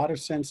makes a lot of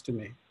sense to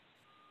me.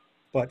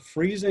 But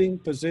freezing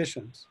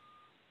positions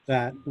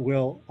that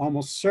will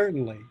almost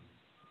certainly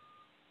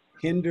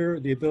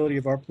hinder the ability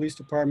of our police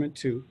department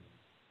to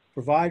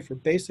provide for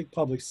basic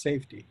public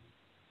safety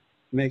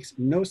makes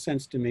no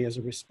sense to me as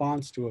a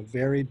response to a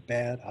very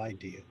bad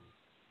idea.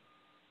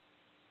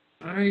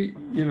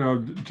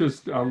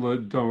 I'll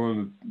let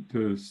Dawn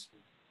to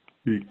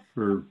speak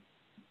for,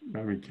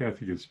 I mean,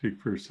 Kathy can speak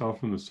for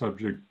herself on the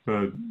subject,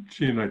 but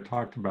she and I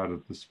talked about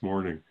it this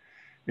morning.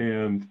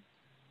 And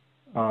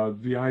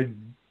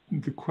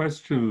the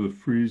question of the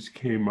freeze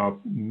came up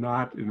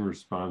not in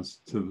response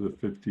to the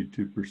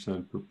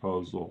 52%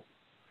 proposal.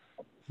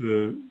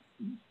 The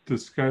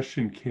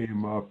discussion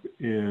came up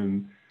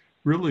in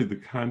really the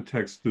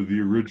context of the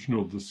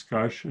original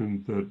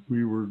discussion that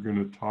we were going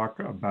to talk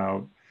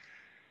about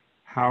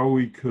how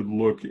we could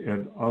look at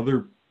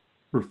other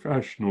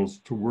professionals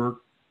to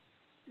work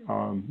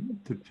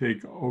to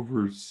take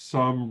over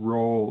some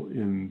role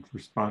in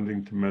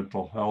responding to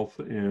mental health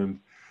and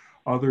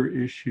other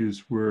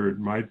issues where it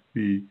might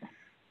be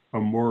a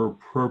more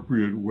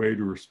appropriate way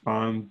to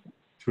respond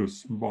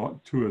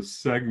to a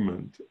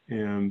segment,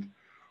 and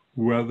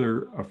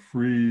whether a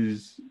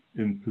freeze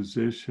in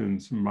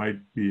positions might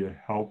be a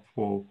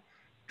helpful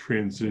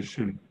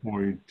transition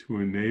point to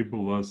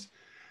enable us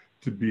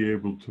to be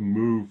able to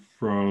move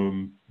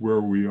from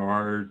where we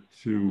are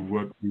to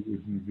what we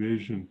would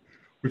envision,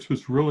 which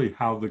was really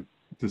how the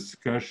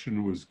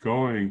discussion was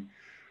going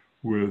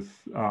with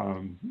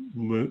the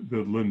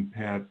Lynn,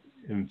 Pat,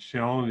 and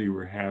Shalini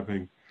were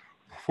having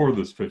before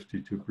this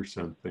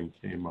 52% thing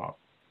came up.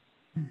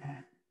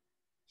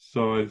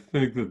 So I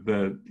think that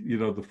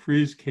the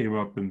freeze came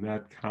up in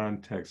that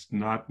context,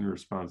 not in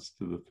response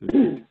to the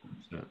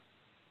 52%.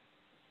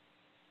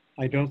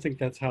 I don't think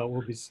that's how it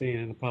will be seen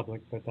in the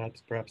public, but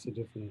that's perhaps a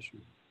different issue.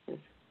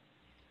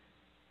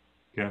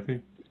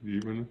 Kathy, do you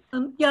want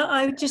to? Yeah,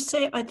 I would just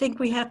say, I think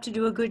we have to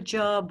do a good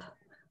job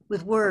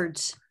with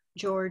words,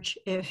 George,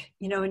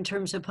 in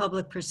terms of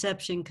public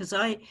perception, because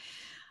I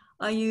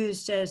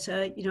used as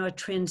a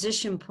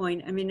transition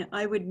point. I mean,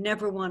 I would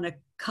never want to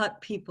cut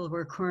people who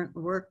are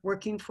currently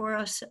working for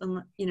us.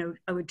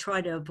 I would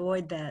try to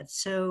avoid that.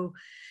 So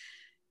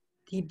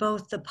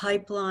both the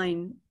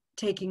pipeline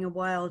taking a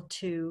while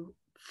to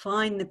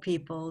find the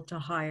people to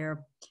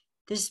hire,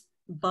 this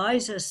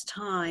buys us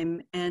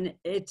time, and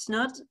it's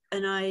not,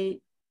 and I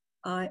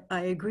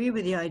agree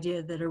with the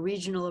idea that a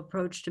regional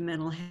approach to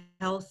mental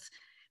health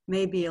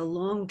may be a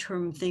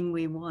long-term thing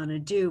we want to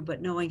do, but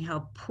knowing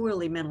how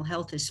poorly mental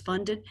health is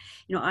funded,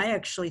 I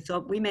actually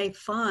thought we may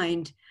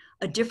find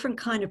a different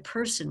kind of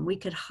person we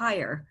could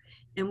hire,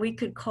 and we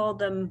could call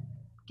them,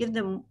 give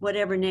them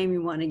whatever name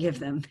you want to give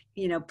them,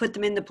 put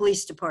them in the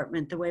police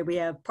department the way we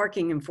have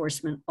parking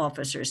enforcement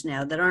officers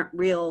now that aren't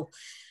real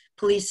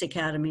police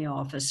academy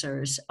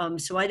officers.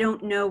 So I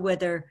don't know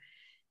whether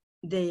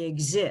they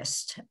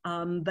exist,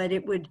 but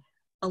it would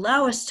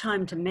allow us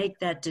time to make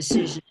that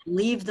decision,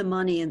 leave the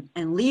money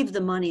and leave the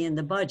money in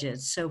the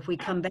budget. So if we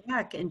come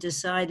back and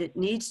decide it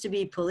needs to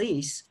be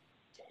police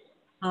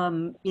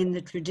in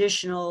the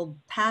traditional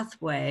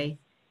pathway,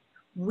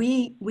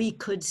 we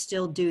could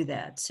still do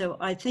that. So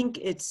I think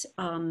it's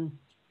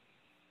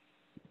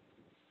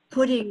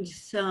putting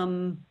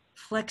some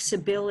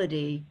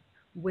flexibility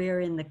where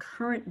in the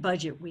current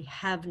budget we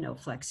have no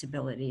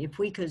flexibility. If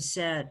we could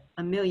set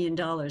 $1 million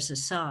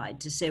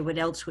aside to say what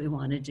else we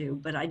want to do,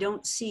 but I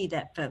don't see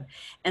that,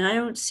 and I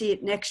don't see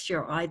it next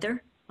year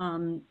either,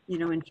 in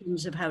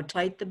terms of how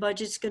tight the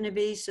budget's going to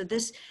be. So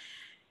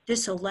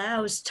this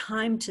allows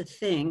time to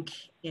think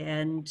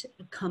and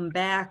come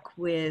back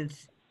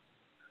with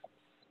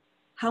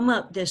how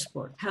might this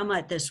work? How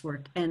might this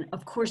work? And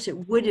of course, it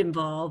would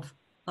involve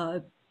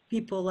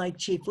people like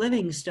Chief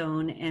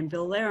Livingstone and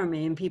Bill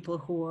Laramie and people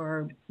who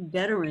are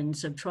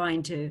veterans of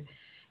trying to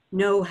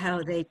know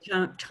how they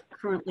can't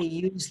currently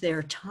use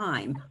their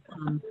time.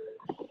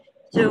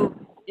 So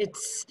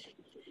it's,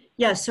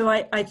 yeah, so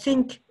I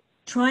think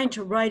trying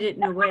to write it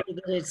in a way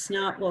that it's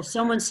not, well,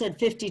 someone said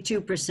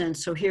 52%,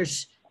 so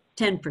here's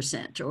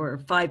 10% or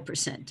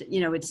 5%.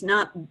 You know, it's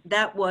not,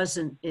 that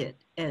wasn't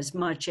it as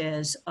much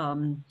as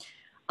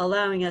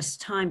allowing us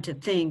time to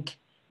think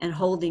and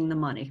holding the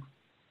money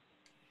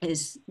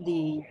is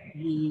the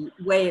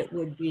way it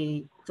would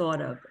be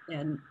thought of.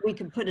 And we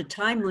could put a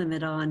time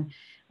limit on,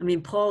 I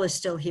mean, Paul is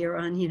still here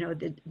on, you know,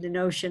 the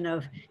notion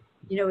of,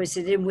 you know, is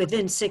it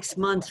within 6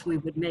 months we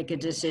would make a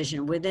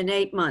decision, within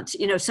 8 months,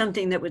 you know,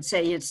 something that would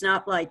say it's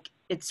not like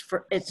it's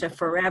a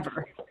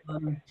forever,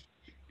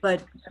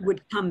 but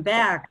would come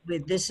back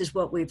with this is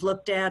what we've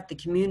looked at. The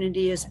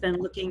community has been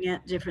looking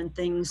at different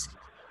things.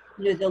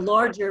 You know, the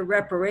larger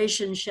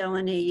reparations,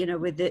 Shalini, you know,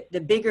 with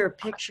the bigger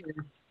picture,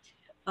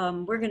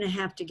 we're going to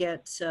have to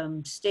get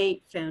some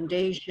state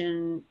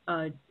foundation.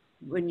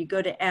 When you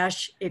go to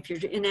if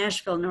you're in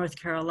Asheville, North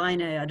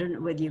Carolina, I don't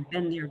know whether you've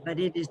been there, but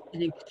it is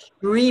an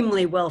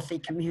extremely wealthy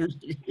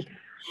community.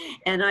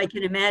 And I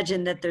can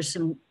imagine that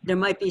there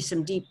might be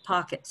some deep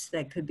pockets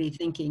that could be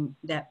thinking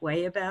that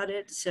way about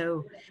it.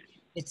 So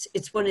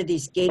it's one of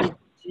these gated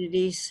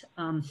communities,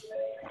 you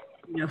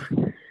know,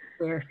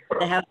 where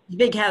the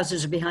big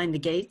houses are behind the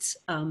gates.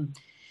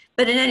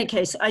 But in any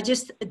case,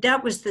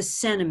 that was the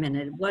sentiment.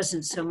 It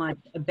wasn't so much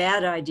a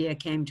bad idea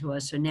came to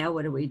us, so now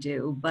what do we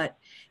do? But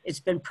it's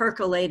been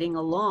percolating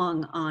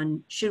along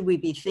on, should we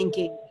be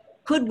thinking,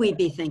 could we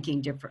be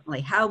thinking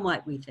differently? How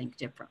might we think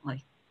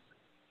differently?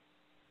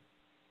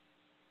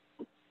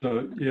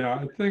 Yeah,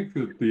 I think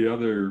that the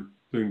other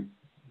thing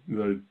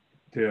that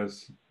I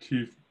ask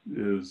Chief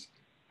is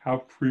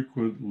how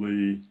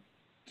frequently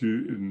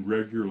and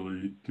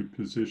regularly do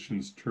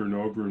positions turn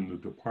over in the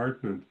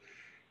department?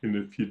 And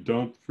if you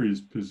don't freeze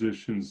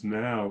positions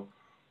now,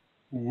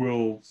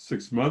 will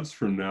 6 months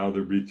from now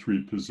there be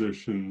 3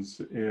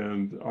 positions?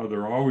 And are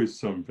there always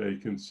some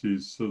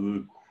vacancies? So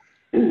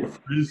that a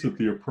freeze at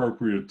the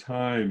appropriate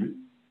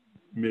time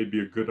may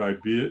be a good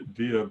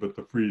idea, but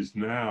the freeze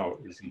now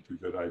isn't a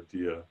good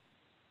idea.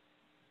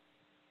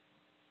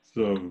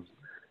 So,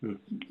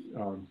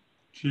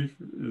 Chief,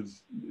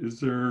 is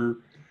there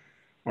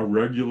a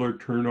regular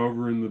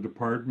turnover in the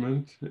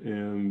department,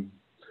 and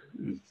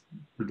is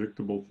a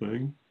predictable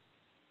thing?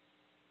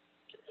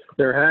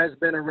 There has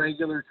been a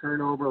regular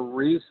turnover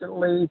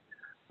recently.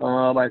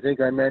 I think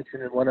I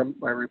mentioned in one of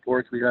my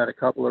reports we had a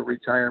couple of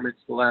retirements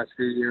the last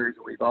few years.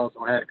 We've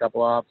also had a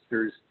couple of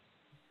officers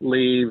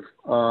leave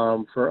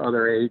for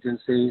other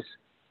agencies.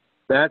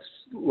 That's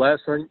less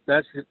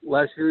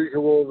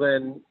usual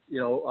than,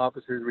 you know,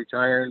 officers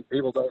retiring.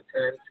 People don't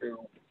tend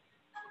to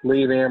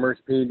leave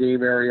Amherst PD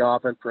very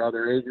often for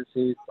other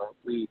agencies, but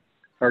we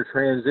are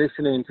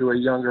transitioning to a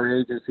younger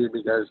agency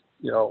because,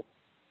 you know,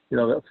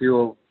 a few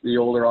of the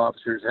older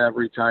officers have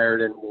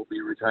retired and will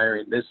be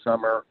retiring this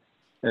summer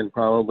and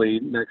probably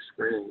next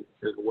spring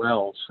as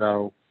well.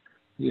 So,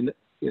 you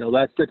know,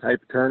 that's the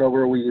type of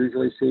turnover we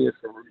usually see is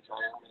from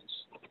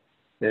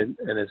retirements,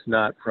 and it's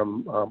not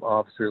from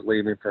officers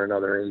leaving for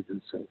another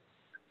agency.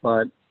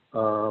 But,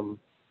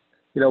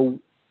 you know,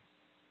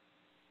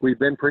 we've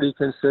been pretty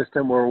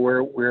consistent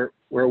where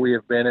we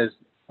have been is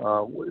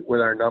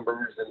with our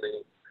numbers in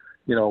the,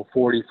 you know,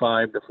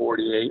 45 to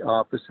 48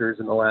 officers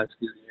in the last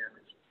few years.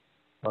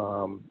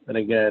 And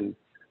again,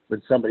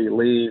 when somebody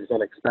leaves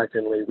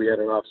unexpectedly, we had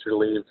an officer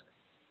leave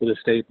for the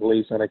state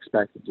police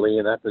unexpectedly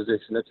in that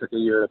position. It took a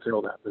year to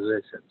fill that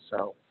position.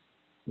 So,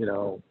 you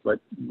know, but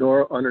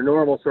under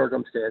normal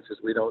circumstances,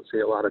 we don't see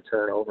a lot of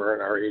turnover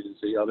in our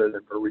agency other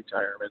than for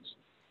retirements.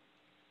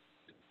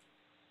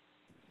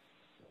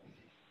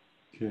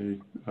 Okay,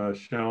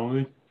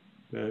 Shalini?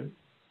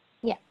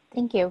 Yeah,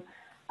 thank you.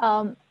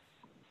 I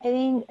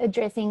think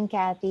addressing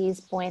Kathy's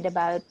point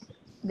about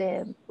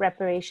the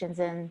reparations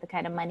and the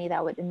kind of money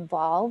that would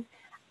involve,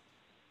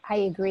 I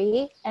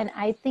agree. And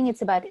I think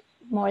it's about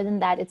more than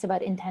that, it's about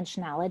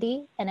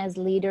intentionality. And as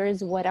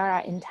leaders, what are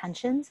our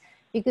intentions?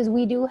 Because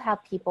we do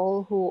have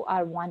people who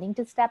are wanting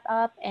to step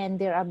up, and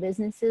there are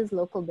businesses,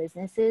 local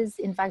businesses.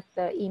 In fact,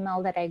 the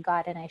email that I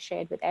got and I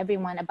shared with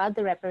everyone about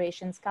the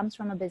reparations comes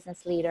from a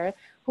business leader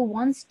who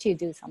wants to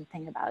do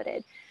something about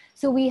it.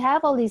 So we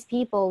have all these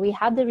people, we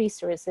have the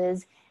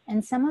resources,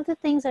 and some of the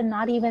things are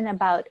not even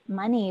about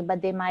money,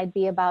 but they might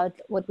be about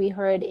what we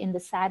heard in the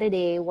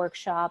Saturday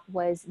workshop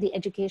was the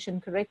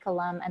education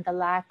curriculum and the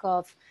lack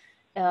of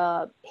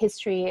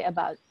history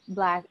about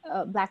Black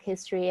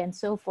history and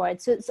so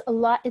forth. So it's a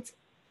lot,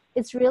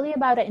 it's really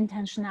about an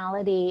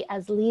intentionality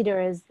as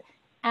leaders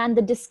and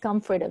the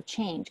discomfort of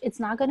change. It's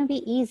not going to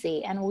be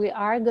easy, and we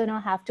are going to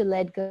have to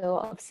let go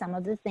of some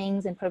of the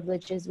things and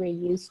privileges we're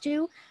used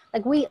to.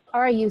 Like, we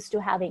are used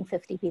to having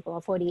 50 people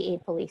or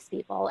 48 police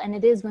people, and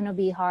it is going to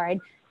be hard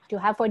to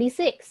have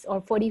 46 or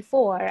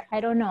 44. I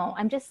don't know.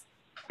 I'm just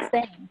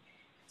saying.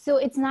 So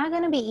it's not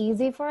going to be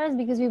easy for us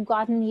because we've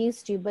gotten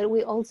used to, but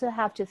we also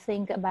have to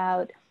think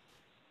about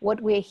what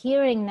we're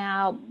hearing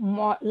now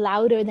more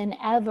louder than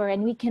ever,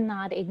 and we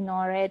cannot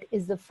ignore it,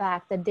 is the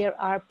fact that there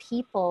are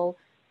people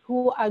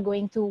who are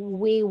going through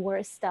way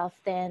worse stuff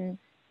than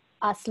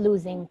us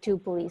losing 2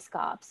 police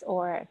cops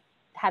or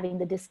having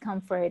the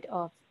discomfort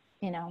of,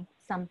 you know,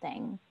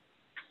 something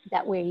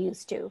that we're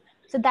used to.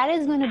 So that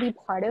is going to be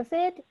part of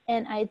it.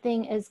 And I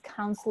think as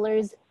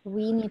counselors,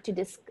 we need to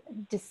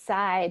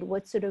decide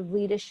what sort of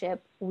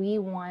leadership we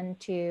want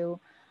to,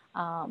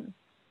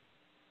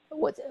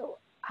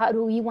 how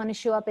do we want to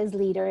show up as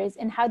leaders,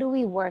 and how do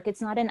we work?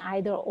 It's not an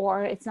either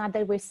or. It's not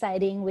that we're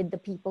siding with the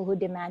people who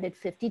demanded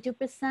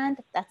 52%.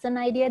 That's an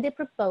idea they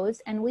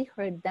proposed, and we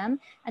heard them.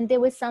 And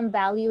there was some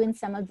value in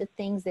some of the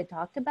things they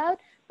talked about,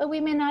 but we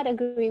may not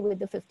agree with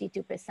the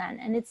 52%.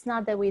 And it's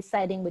not that we're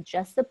siding with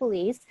just the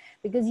police,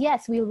 because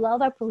yes, we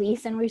love our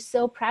police and we're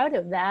so proud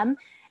of them.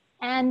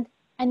 And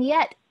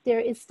yet there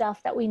is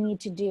stuff that we need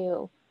to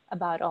do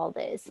about all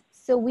this.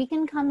 So we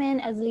can come in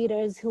as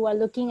leaders who are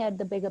looking at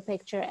the bigger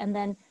picture and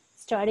then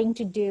starting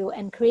to do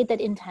and create that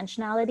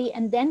intentionality,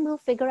 and then we'll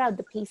figure out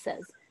the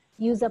pieces,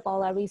 use up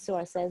all our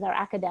resources, our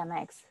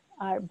academics,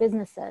 our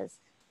businesses,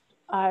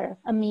 our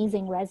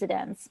amazing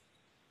residents,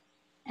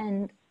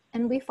 and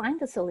we find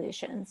the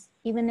solutions,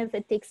 even if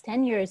it takes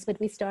 10 years, but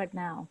we start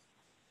now.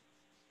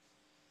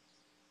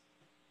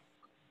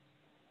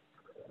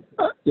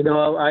 You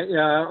know,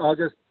 I'll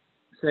just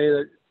say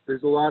that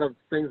there's a lot of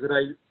things that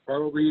I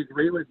probably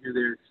agree with you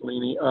there,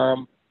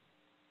 Shalini.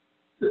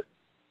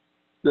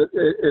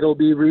 It'll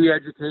be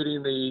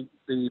re-educating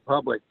the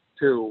public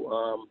too.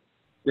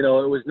 You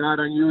know, it was not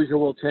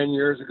unusual 10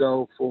 years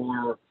ago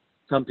for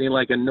something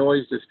like a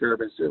noise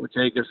disturbance. It would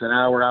take us an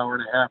hour, hour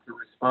and a half to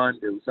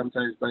respond to.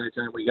 Sometimes by the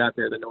time we got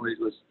there, the noise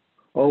was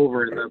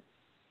over and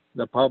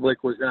the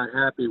public was not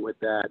happy with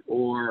that.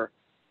 Or,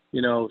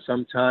 you know,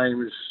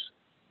 sometimes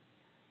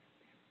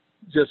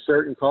just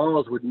certain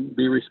calls wouldn't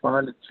be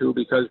responded to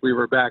because we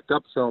were backed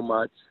up so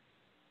much.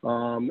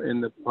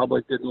 And the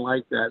public didn't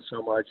like that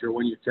so much. Or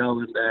when you tell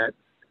them that,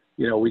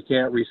 you know, we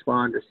can't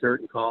respond to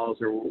certain calls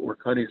or we're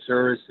cutting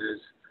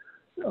services,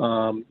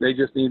 they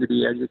just need to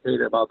be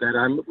educated about that.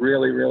 I'm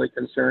really, really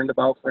concerned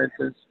about, for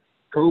instance,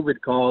 COVID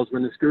calls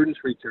when the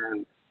students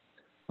return.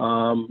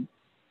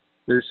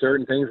 There's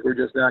certain things we're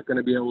just not going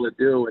to be able to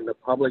do, and the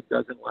public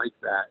doesn't like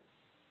that.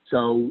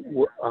 So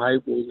I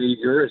will need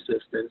your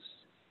assistance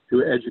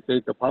to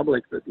educate the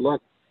public that,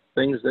 look,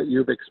 things that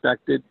you've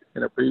expected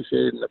and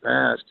appreciated in the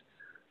past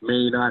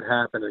may not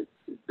happen.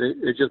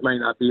 It just might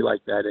not be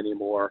like that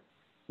anymore.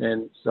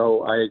 And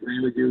so I agree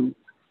with you.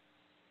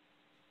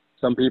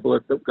 Some people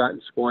have gotten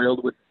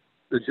spoiled with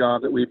the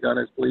job that we've done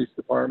as police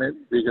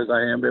department, because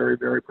I am very,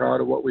 very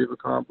proud of what we've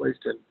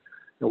accomplished and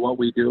what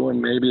we do.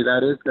 And maybe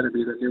that is going to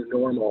be the new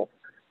normal,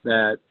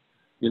 that,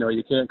 you know,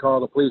 you can't call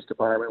the police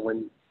department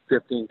when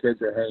 15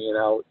 kids are hanging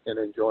out and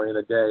enjoying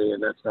a day,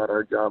 and that's not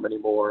our job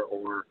anymore.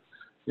 Or,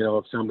 you know,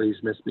 if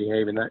somebody's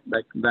misbehaving,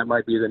 that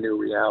might be the new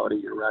reality.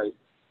 You're right.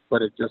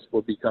 But it just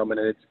will become an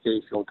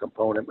educational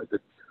component that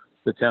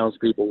the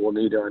townspeople will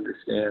need to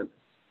understand.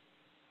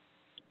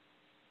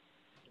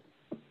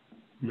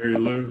 Mary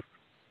Lou?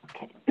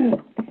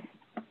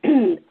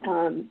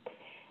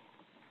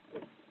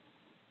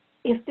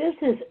 If this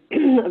is,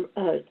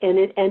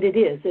 and it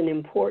is an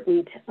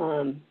important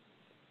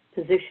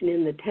position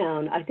in the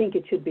town, I think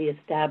it should be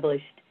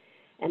established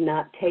and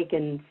not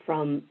taken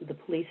from the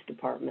police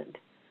department.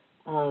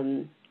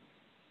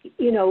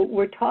 You know,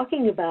 we're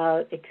talking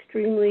about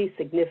extremely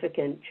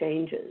significant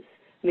changes.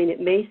 I mean,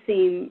 it may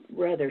seem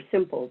rather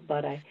simple,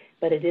 but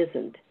it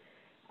isn't.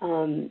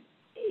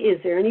 Is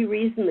there any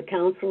reason the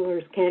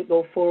counselors can't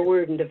go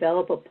forward and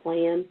develop a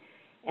plan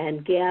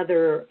and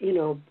gather, you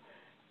know,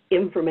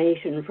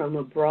 information from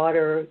a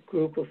broader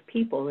group of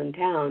people in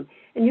town?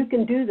 And you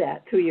can do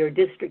that through your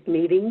district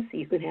meetings.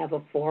 You can have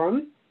a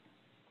forum,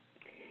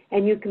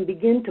 and you can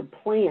begin to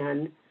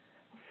plan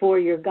for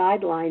your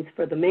guidelines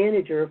for the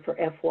manager for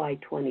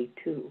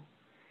FY22.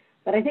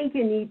 But I think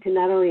you need to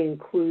not only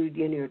include,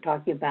 you know, you're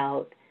talking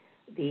about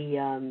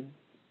the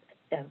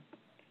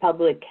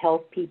public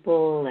health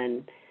people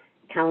and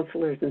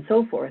counselors and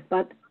so forth,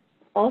 but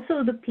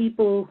also the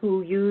people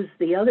who use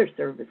the other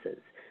services,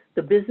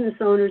 the business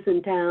owners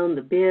in town,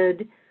 the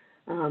BID,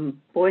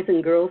 Boys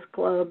and Girls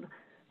Club,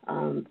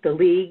 the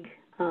League,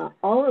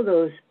 all of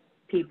those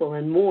people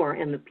and more,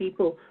 and the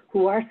people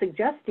who are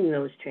suggesting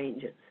those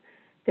changes.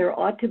 There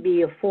ought to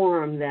be a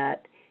forum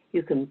that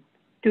you can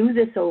do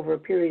this over a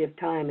period of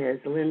time, as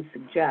Lynn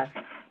suggests,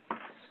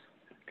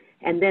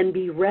 and then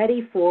be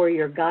ready for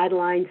your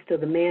guidelines to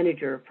the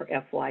manager for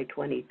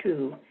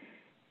FY22.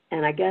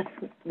 And I guess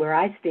where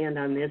I stand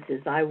on this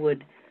is I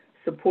would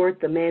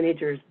support the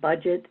manager's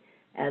budget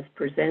as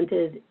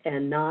presented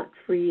and not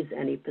freeze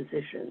any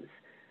positions.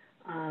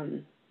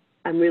 I'm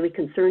really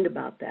concerned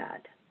about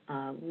that.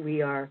 We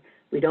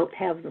don't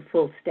have the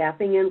full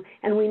staffing in,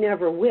 and we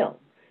never will,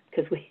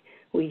 because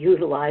we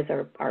utilize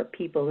our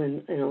people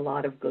in a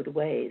lot of good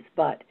ways.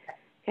 But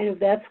kind of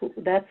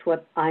that's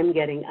what I'm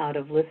getting out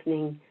of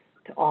listening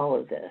to all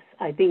of this.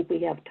 I think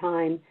we have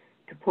time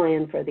to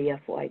plan for the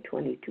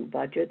FY22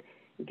 budget.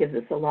 It gives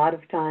us a lot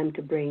of time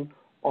to bring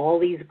all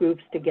these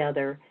groups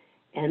together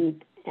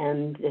and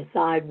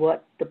decide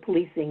what the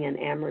policing in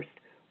Amherst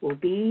will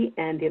be.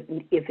 And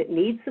if it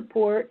needs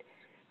support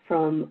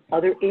from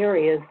other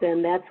areas,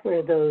 then that's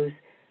where those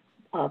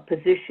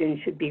positions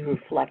should be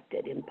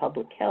reflected in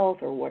public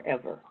health or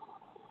wherever.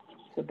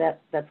 So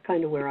that's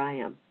kind of where I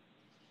am.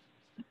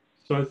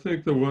 So I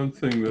think the one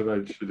thing that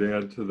I should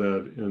add to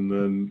that, and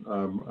then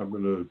I'm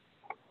going to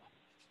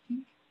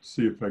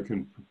see if I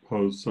can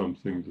propose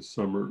something to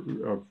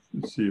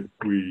see if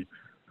we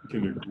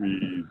can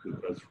agree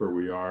that that's where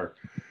we are.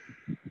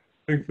 I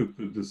think that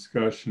the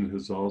discussion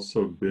has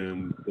also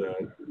been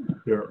that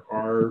there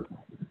are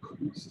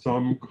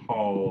some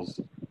calls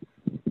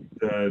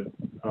that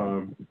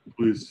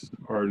police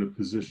are in a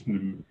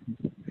position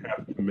to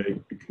have to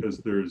make because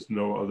there is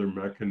no other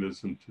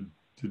mechanism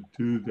to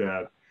do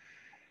that.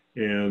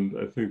 And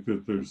I think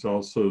that there's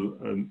also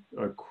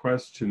a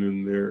question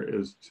in there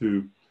as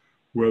to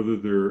whether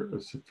there are a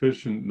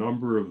sufficient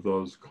number of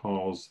those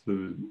calls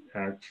that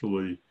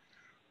actually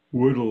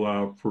would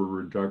allow for a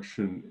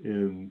reduction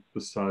in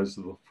the size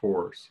of the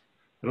force.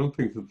 I don't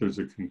think that there's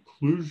a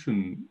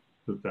conclusion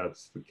that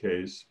that's the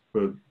case,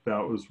 but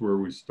that was where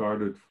we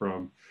started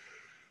from,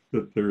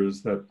 that there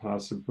is that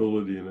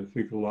possibility. And I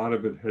think a lot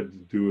of it had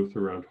to do with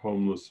around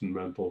homeless and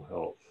mental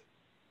health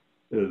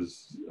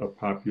as a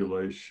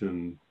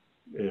population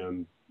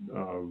and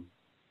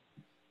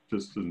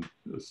just a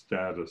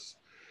status.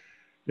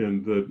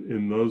 And that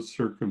in those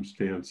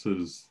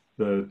circumstances,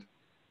 that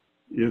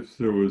if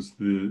there was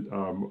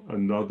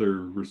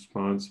another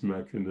response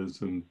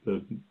mechanism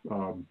that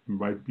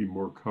might be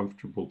more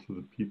comfortable to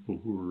the people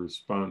who are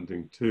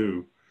responding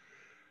to,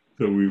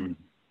 that we would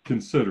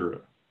consider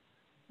it.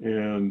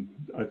 And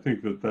I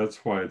think that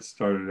that's why it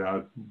started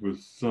out with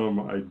some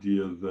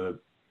idea that,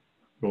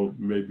 well,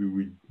 maybe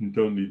we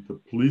don't need the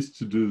police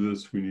to do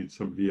this, we need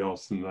somebody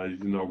else. And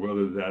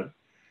whether that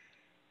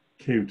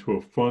came to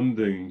a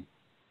funding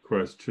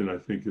question, I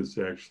think is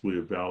actually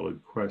a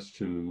valid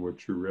question in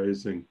what you're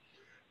raising.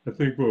 I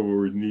think what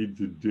we need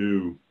to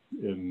do,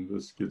 and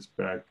this gets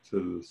back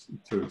to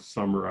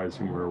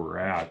summarizing where we're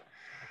at,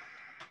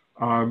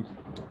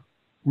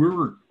 we're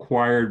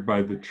required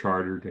by the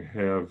charter to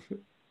have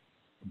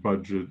a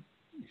budget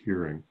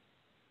hearing.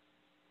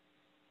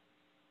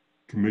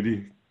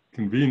 Committee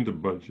convened a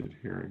budget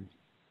hearing.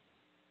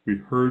 We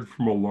heard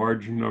from a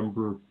large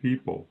number of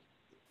people.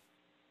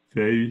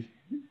 They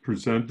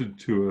presented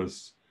to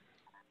us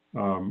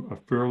a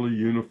fairly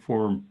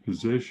uniform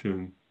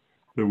position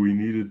that we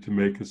needed to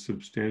make a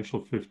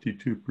substantial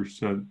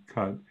 52%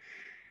 cut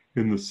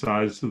in the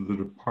size of the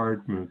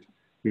department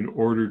in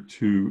order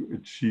to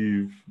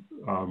achieve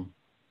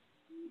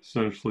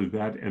essentially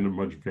that and a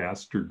much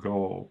vaster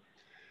goal.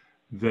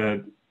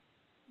 That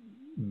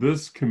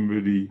this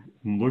committee,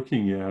 in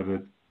looking at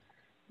it,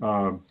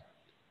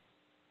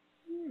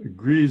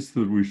 agrees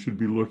that we should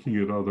be looking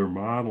at other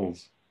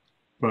models,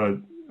 but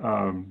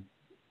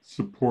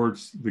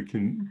supports the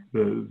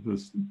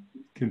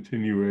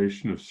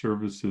continuation of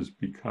services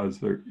because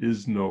there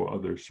is no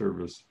other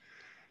service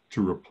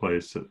to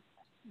replace it.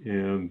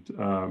 And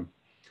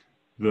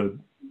that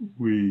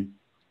we,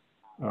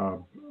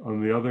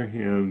 on the other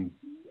hand,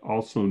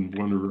 also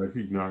want to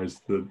recognize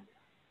that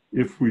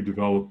if we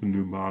develop a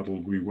new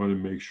model, we want to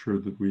make sure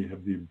that we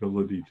have the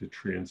ability to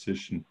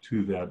transition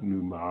to that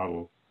new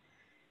model.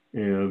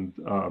 And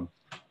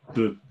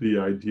that the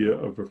idea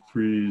of a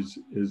freeze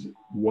is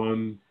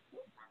one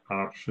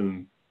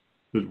option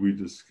that we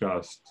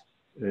discussed.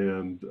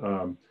 And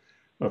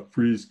a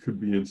freeze could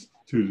be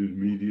instituted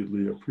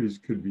immediately. A freeze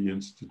could be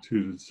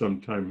instituted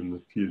sometime in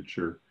the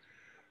future.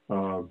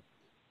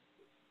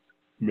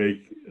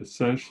 Make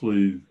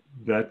essentially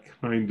that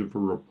kind of a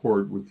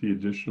report with the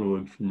additional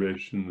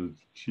information that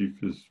the chief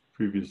has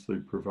previously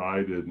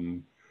provided,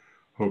 and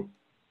hope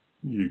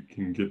you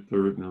can get the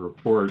written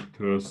report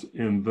to us.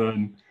 And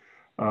then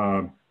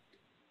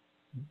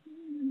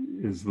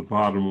is the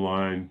bottom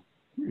line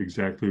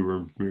exactly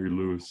where Mary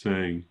Lou is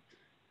saying,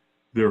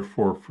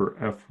 therefore for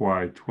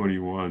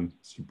FY21,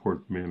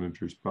 support the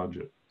manager's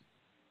budget.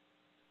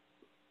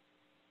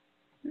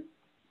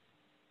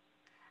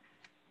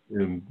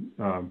 And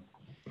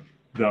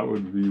that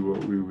would be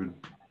what we would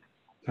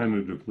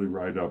tentatively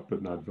write up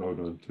but not vote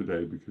on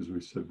today, because we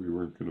said we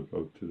weren't going to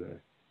vote today.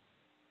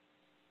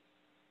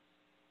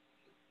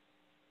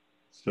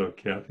 So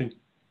Kathy?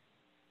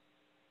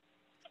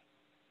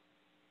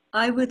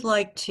 I would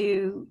like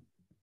to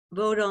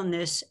vote on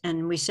this,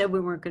 and we said we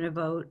weren't going to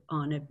vote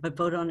on it, but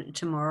vote on it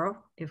tomorrow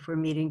if we're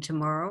meeting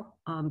tomorrow,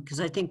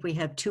 because I think we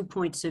have 2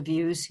 points of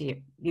view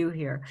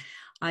here.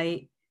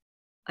 I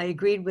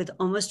agreed with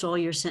almost all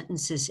your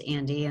sentences,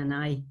 Andy, and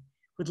I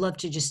would love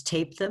to just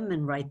tape them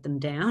and write them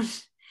down.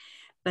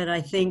 But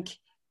I think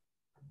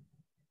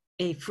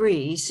a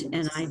freeze,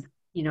 and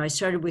I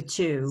started with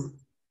 2,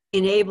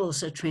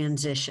 enables a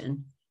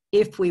transition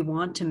if we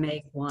want to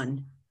make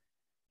one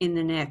in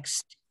the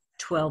next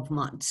 12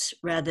 months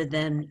rather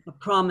than a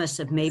promise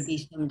of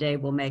maybe someday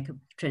we'll make a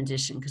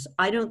transition. Because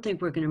I don't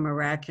think we're going to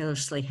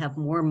miraculously have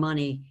more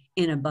money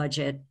in a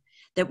budget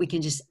that we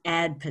can just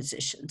add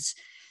positions.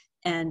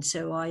 And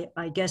so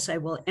I guess I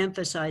will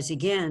emphasize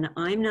again,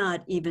 I'm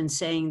not even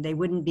saying they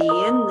wouldn't be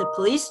in the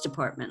police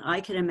department.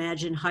 I can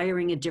imagine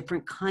hiring a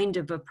different kind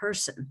of a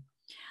person.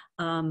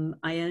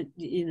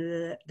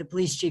 The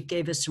police chief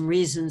gave us some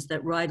reasons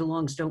that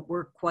ride-alongs don't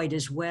work quite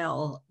as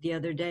well the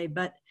other day.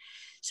 But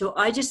so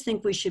I just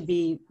think we should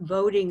be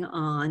voting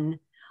on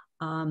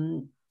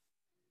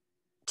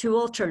two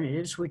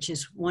alternatives, which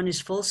is one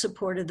is full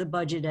support of the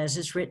budget as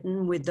it's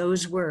written with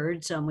those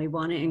words. We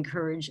want to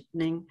encourage,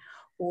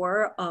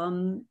 or a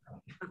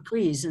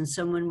freeze, and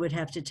someone would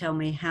have to tell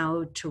me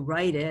how to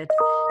write it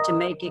to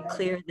make it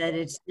clear that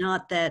it's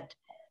not that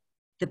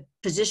the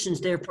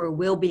positions therefore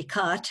will be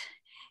cut.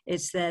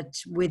 It's that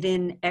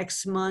within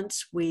X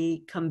months,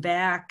 we come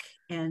back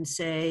and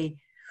say,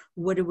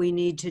 what do we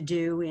need to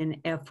do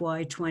in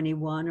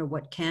FY21, or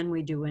what can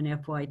we do in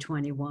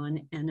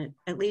FY21? And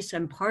at least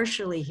I'm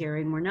partially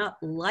hearing we're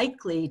not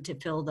likely to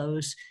fill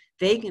those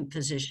vacant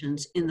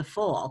positions in the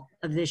fall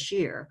of this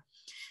year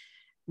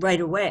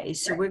right away.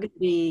 So we're going to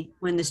be,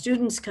 when the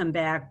students come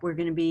back, we're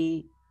going to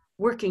be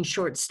working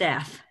short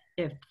staff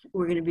if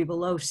we're going to be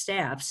below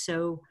staff.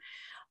 So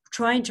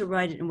trying to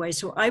write it in a way.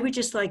 So I would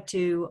just like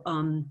to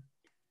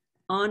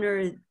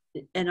honor,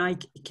 and I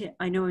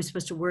know I'm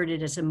supposed to word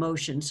it as a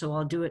motion, so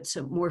I'll do it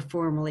more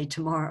formally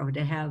tomorrow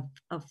to have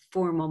a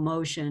formal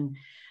motion,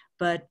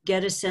 but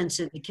get a sense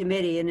of the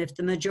committee. And if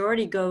the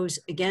majority goes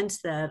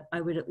against that,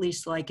 I would at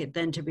least like it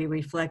then to be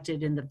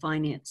reflected in the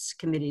Finance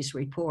Committee's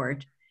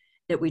report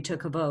that we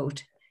took a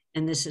vote,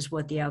 and this is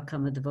what the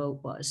outcome of the vote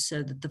was,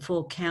 so that the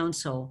full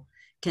council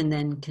can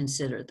then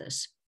consider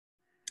this.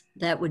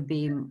 That would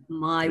be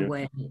my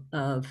way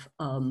of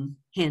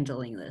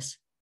handling this.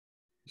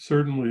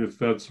 Certainly, if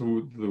that's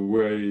the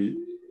way,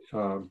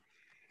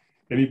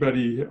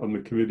 anybody on the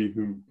committee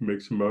who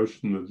makes a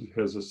motion that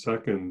has a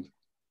second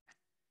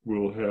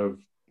will have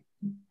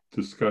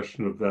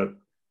discussion of that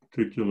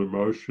particular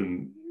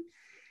motion.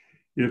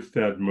 If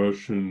that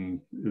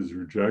motion is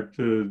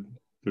rejected,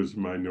 there's a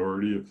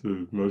minority. If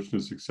the motion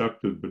is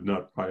accepted, but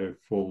not by a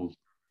full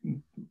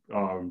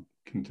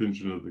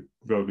contingent of the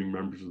voting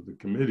members of the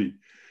committee,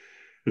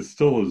 it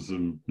still is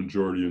a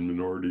majority and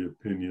minority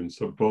opinion.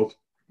 So both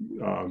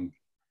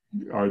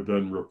are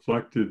then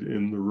reflected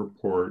in the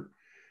report.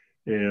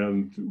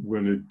 And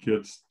when it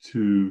gets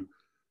to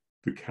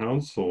the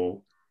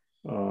council,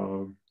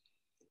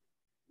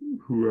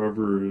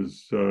 whoever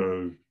is,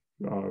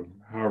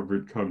 however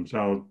it comes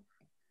out,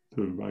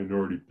 the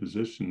minority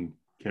position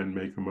can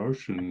make a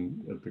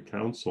motion at the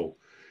council,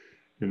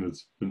 and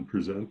it's been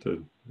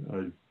presented.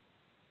 I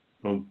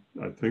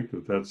think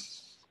that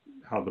that's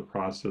how the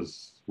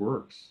process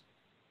works.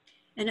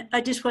 And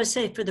I just want to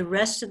say, for the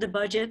rest of the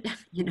budget,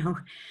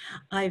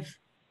 I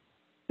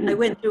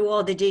went through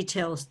all the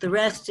details. The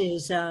rest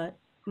is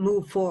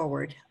move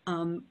forward.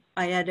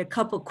 I had a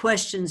couple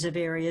questions of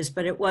areas,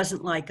 but it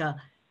wasn't like a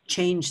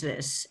change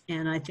this.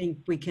 And I think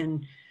we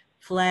can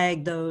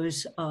flag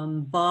those.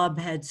 Bob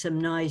had some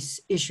nice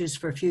issues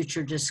for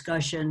future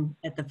discussion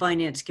at the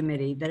Finance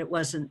Committee that it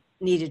wasn't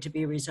needed to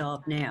be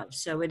resolved now.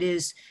 So it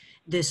is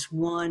this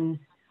one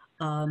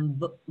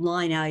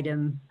line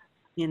item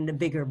in the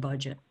bigger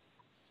budget.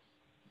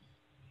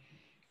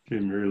 Okay,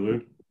 Mary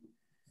Lou.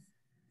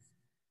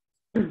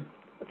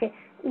 Okay,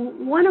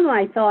 one of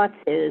my thoughts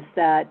is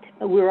that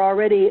we're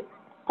already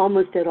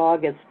almost at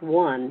August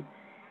 1,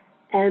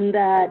 and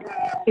that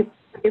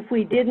if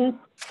we didn't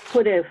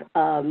put a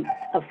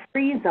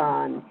freeze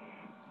on,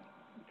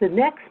 the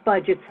next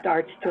budget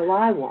starts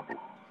July 1,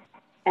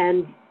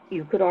 and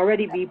you could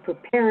already be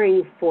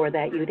preparing for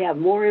that. You'd have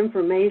more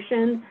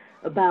information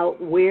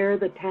about where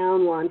the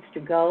town wants to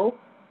go,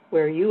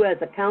 where you as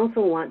a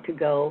council want to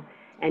go,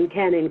 and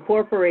can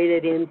incorporate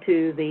it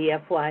into the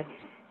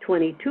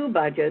FY22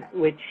 budget,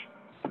 which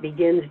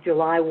begins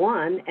July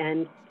 1,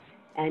 and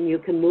you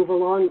can move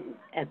along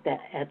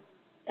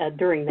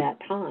during that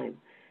time.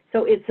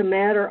 So it's a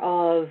matter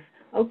of,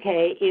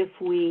 okay, if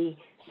we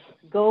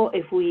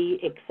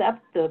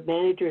accept the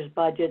manager's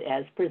budget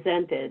as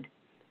presented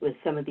with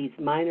some of these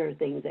minor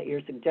things that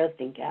you're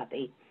suggesting,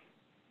 Kathy,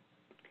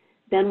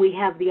 then we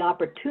have the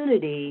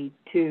opportunity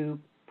to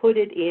put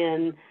it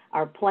in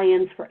our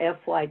plans for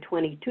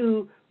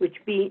FY22, which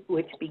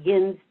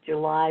begins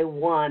July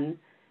 1,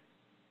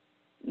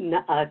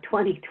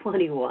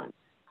 2021.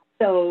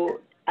 So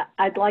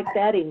I'd like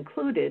that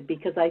included,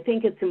 because I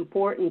think it's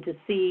important to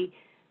see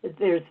that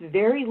there's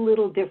very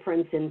little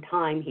difference in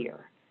time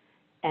here.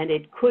 And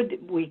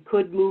we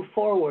could move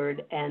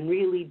forward and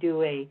really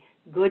do a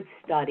good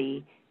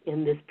study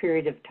in this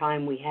period of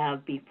time we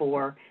have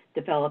before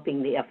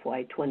developing the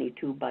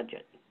FY22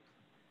 budget.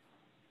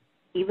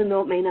 Even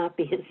though it may not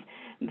be,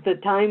 the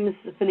times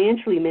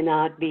financially may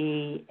not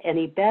be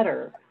any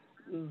better,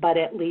 but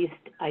at least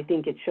I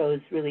think it shows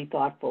really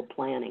thoughtful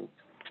planning.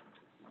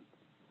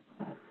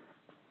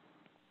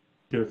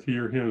 Kathy,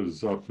 your hand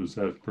is up. Is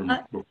that from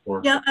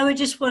before? Yeah, I would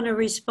just want to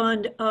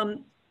respond.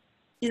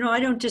 You know, I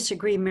don't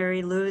disagree,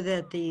 Mary Lou,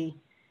 that the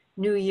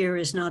new year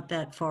is not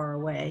that far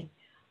away.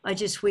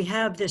 We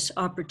have this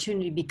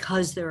opportunity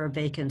because there are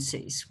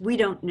vacancies. We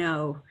don't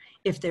know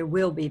if there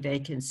will be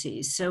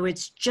vacancies. So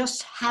it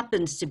just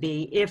happens to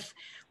be, if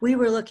we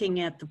were looking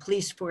at the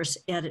police force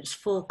at its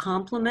full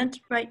complement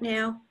right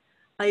now,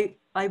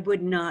 I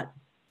would not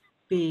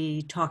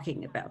be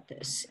talking about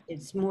this.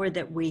 It's more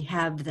that we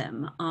have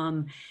them.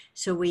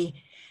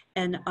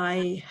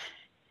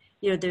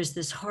 You know, there's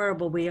this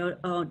horrible, we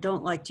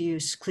don't like to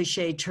use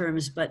cliche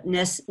terms, but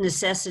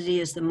necessity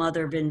is the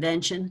mother of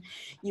invention.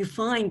 You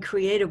find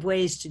creative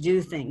ways to do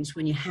things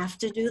when you have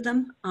to do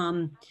them.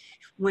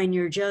 When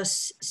you're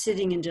just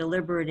sitting and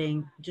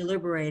deliberating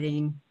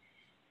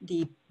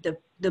the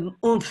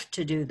oomph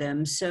to do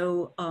them.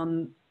 So,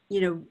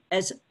 you know,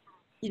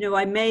 you know,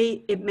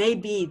 it may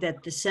be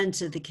that the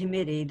sense of the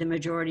committee, the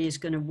majority is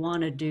going to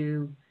want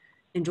to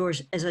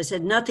endorse, as I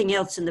said, nothing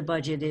else in the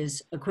budget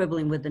is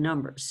equivalent with the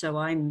numbers. So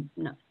I'm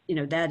not, you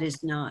know, that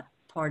is not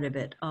part of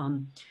it.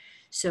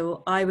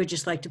 So I would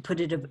just like to put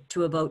it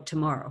to a vote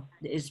tomorrow,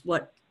 is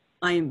what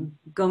I'm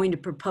going to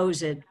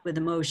propose it with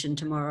a motion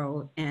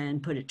tomorrow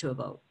and put it to a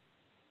vote.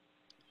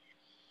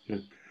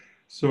 Okay.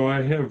 So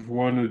I have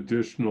one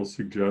additional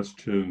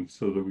suggestion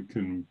so that we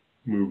can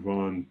move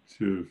on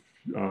to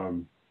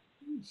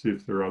see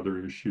if there are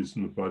other issues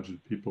in the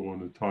budget people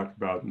want to talk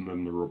about, and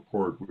then the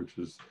report, which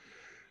is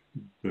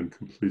then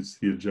completes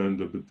the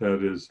agenda. But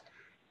that is,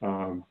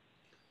 Paul,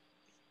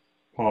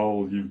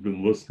 you've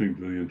been listening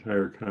to the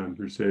entire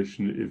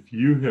conversation. If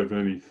you have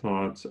any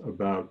thoughts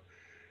about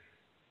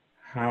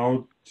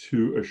how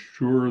to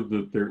assure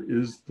that there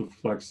is the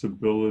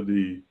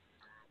flexibility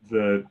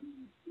that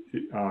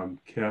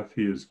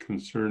Kathy is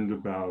concerned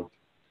about,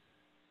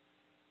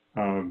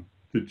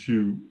 that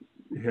you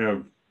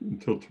have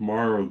until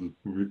tomorrow,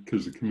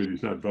 because the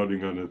committee's not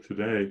voting on it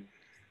today,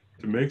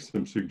 to make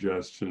some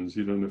suggestions.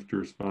 You don't have to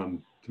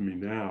respond to me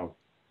now,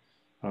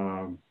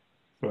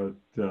 but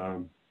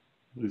at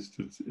least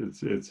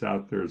it's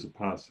out there as a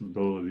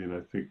possibility, and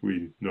I think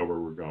we know where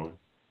we're going.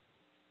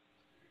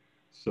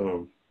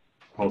 So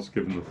Paul's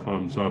given the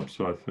thumbs up,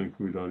 so I think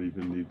we don't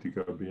even need to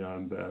go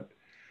beyond that.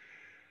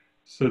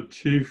 So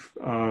Chief,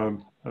 I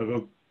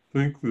don't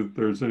think that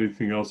there's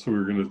anything else that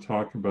we're going to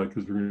talk about,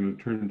 because we're going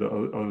to turn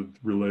to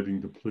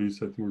relating to police.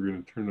 I think we're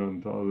going to turn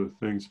on to other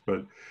things,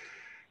 but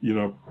you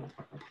know,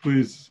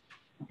 please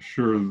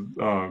assure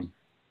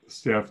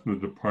staff in the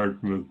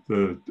department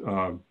that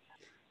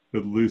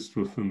at least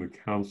within the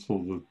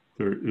council, that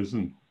there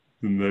isn't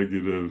the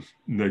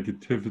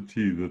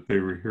negativity that they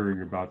were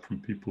hearing about from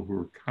people who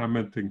are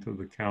commenting to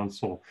the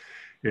council,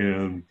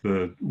 and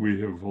that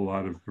we have a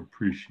lot of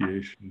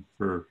appreciation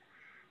for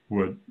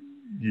what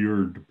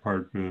your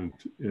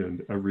department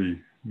and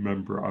every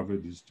member of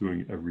it is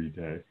doing every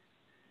day.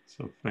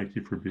 So thank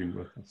you for being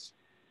with us.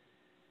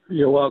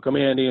 You're welcome,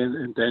 Andy,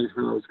 and thanks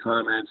for those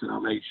comments. And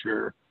I'll make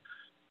sure,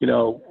 you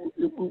know,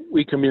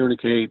 we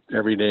communicate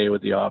every day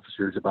with the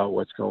officers about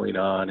what's going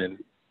on.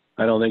 And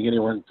I don't think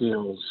anyone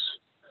feels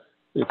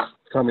it's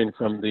coming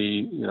from the,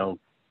 you know,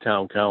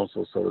 town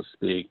council, so to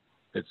speak.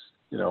 It's,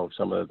 you know,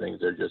 some of the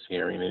things they're just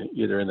hearing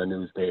either in the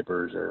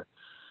newspapers or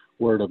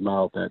word of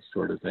mouth, that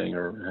sort of thing,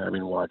 or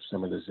having watched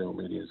some of the Zoom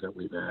meetings that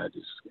we've had,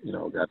 just, you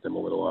know, got them a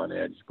little on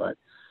edge. But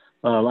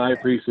I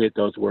appreciate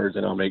those words,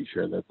 and I'll make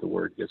sure that the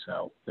word gets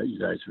out that you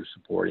guys are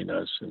supporting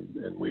us,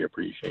 and we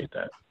appreciate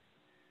that.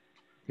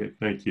 Okay,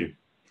 thank you.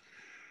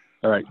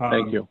 All right,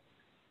 thank you.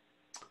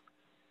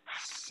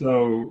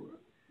 So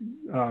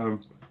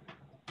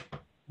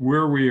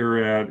where we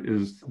are at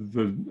is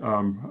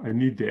I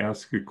need to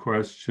ask a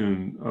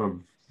question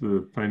of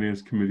the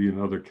Finance Committee and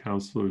other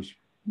councilors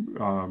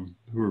who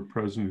are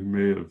present, who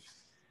may have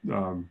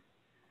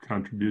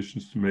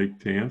contributions to make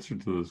to answer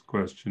to this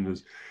question.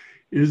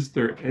 Is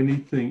there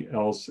anything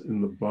else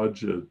in the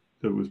budget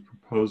that was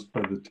proposed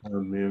by the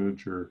town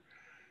manager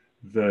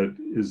that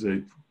is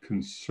a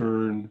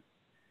concern,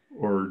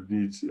 or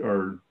there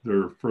are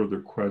further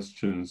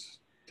questions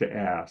to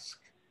ask?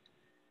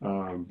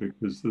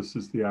 Because this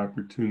is the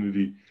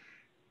opportunity,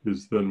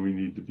 because then we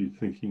need to be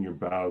thinking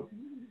about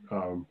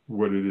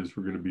what it is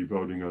we're going to be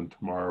voting on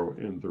tomorrow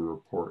in the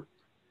report.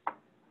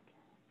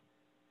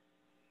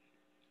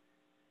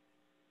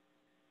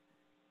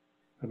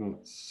 I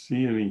don't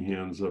see any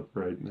hands up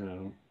right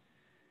now.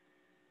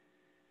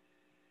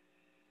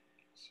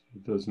 So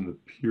it doesn't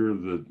appear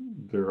that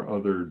there are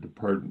other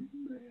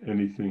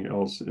anything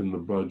else in the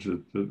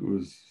budget that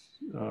was,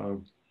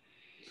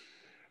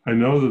 I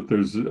know that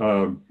there's,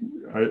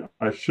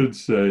 I should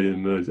say,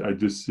 and I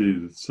just see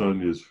that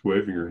Sonia is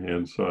waving her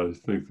hand, so I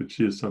think that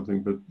she has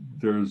something, but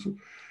there's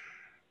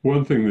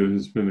one thing that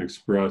has been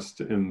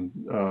expressed, and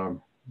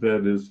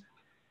that is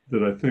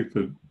that I think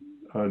that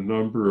a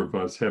number of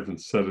us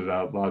haven't said it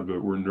out loud,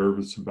 but we're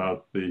nervous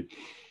about the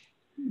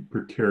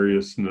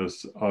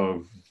precariousness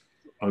of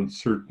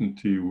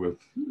uncertainty with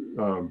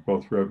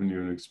both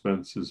revenue and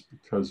expenses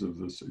because of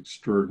this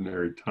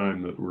extraordinary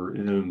time that we're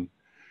in.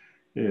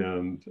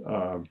 And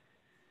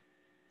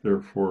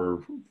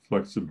therefore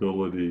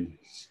flexibility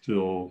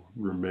still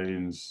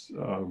remains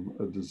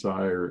a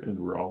desire, and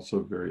we're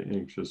also very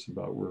anxious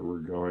about where we're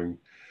going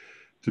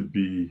to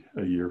be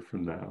a year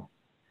from now.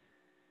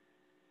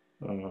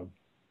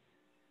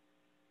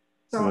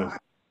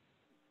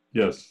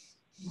 Yes,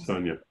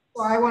 Sonia.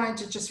 Well, I wanted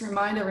to just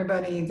remind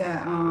everybody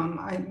that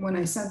when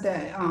I sent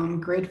that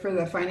grid for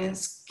the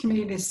finance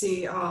committee to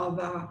see all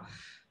the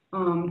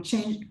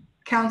change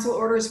council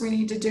orders we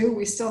need to do,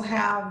 we still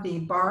have the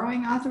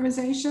borrowing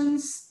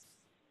authorizations.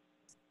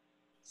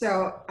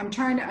 So I'm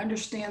trying to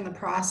understand the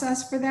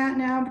process for that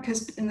now,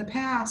 because in the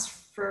past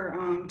for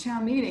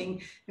town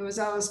meeting, it was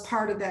always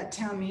part of that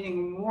town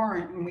meeting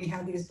warrant when we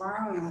had these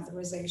borrowing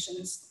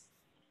authorizations.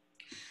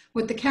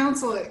 With the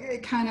council,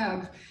 it kind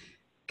of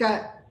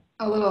got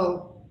a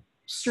little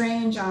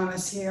strange on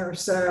us here.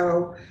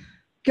 So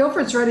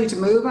Guilford's ready to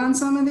move on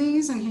some of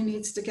these and he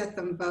needs to get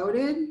them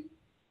voted.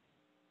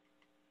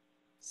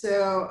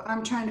 So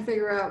I'm trying to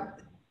figure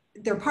out,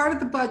 they're part of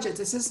the budget.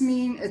 Does this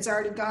mean it's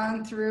already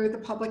gone through the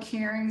public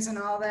hearings and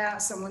all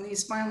that? So when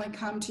these finally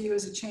come to you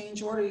as a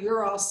change order,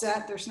 you're all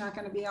set. There's not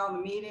going to be all the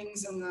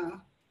meetings and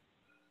I'm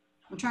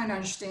trying to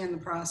understand the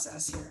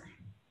process here.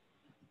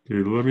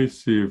 Okay, let me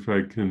see if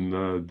I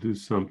can do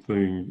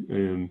something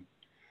and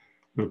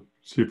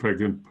see if I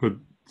can put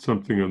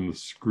something on the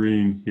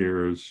screen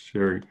here as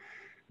sharing.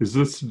 Is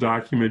this the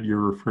document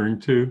you're referring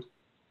to?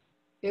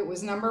 It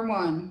was number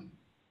 1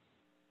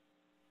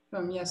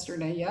 from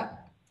yesterday, yep.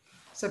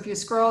 So if you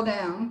scroll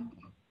down.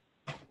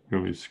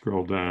 Let me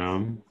scroll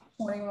down.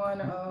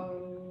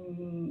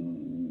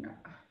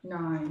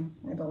 2109,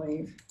 I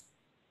believe.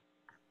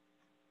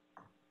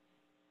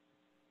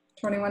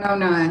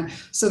 2109.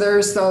 So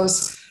there's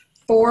those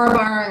 4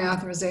 borrowing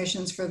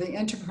authorizations for the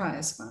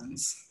enterprise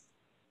funds.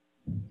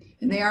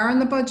 And they are in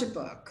the budget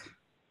book.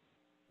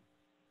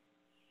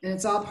 And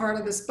it's all part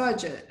of this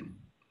budget.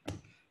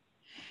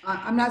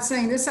 I'm not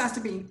saying this has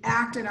to be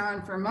acted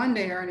on for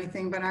Monday or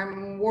anything, but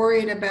I'm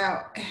worried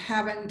about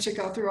having to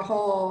go through a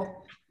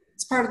whole,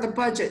 it's part of the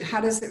budget. How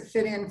does it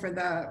fit in for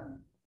the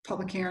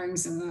public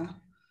hearings and the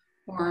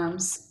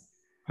forums?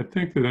 I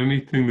think that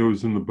anything that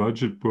was in the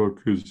budget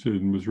book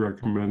and was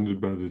recommended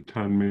by the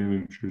town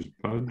manager's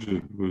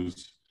budget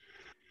was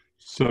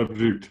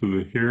subject to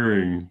the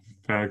hearing. The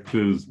fact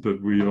is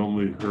that we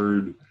only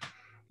heard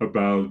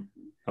about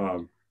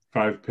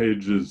 5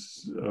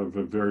 pages of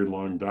a very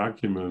long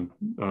document.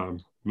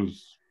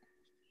 Was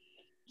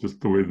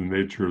just the way the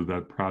nature of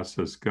that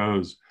process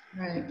goes.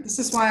 Right. This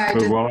is why I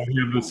did. But while I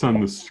have this on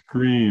the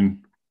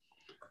screen,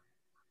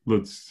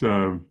 let's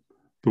the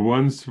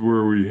ones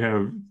where we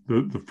have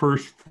the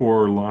first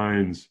 4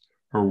 lines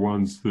are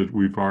ones that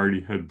we've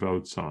already had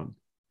votes on.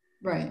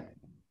 Right.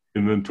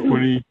 And then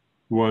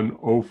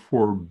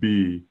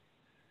 2104B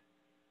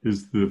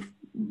is the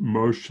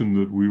motion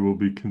that we will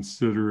be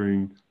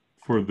considering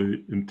for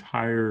the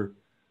entire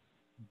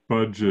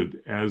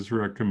budget as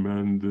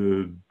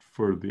recommended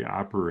for the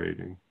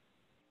operating.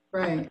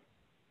 Right.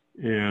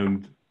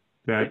 And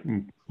that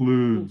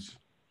includes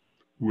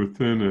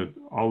within it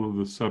all of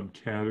the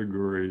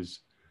subcategories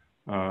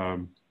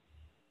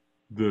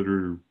that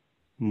are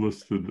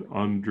listed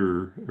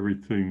under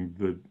everything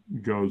that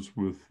goes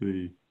with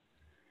the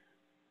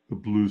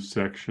blue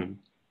section.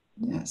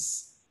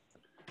 Yes.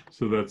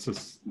 So that's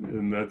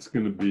and that's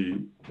going to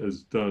be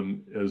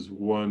done as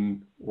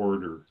one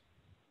order.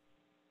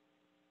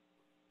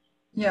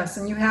 Yes,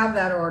 and you have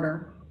that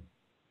order.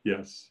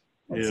 Yes,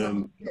 That's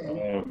and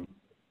okay.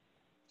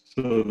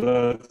 So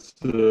that's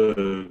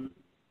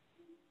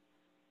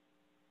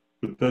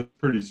but that's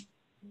pretty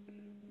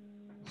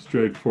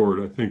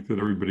straightforward. I think that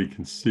everybody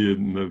can see it.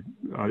 And if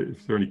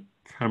there are any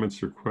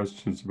comments or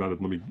questions about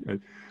it, my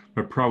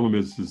problem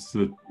is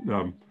that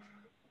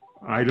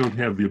I don't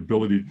have the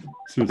ability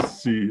to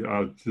see,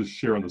 to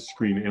share on the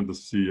screen and to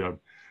see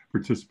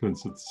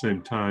participants at the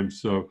same time.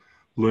 So,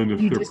 Lynn, if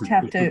you just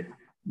have to,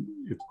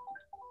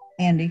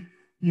 Andy,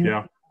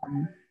 you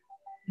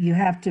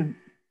have to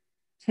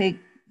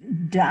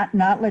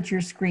not let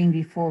your screen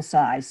be full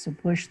size. So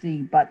push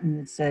the button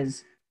that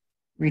says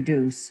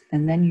reduce,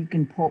 and then you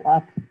can pull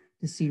up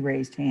to see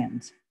raised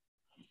hands.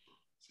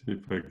 See if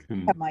I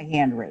can. I have my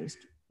hand raised.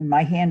 And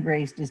my hand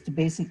raised is to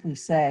basically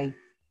say,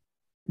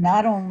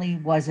 not only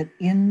was it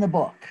in the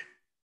book,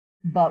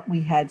 but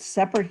we had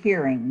separate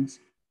hearings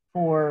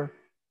for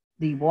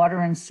the water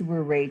and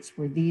sewer rates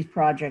where these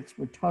projects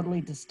were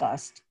totally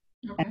discussed.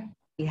 Okay. And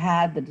we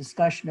had the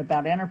discussion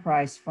about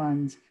enterprise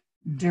funds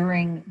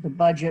during the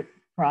budget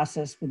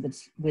process with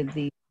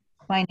the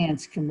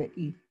finance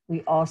committee.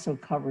 We also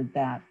covered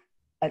that.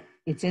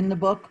 It's in the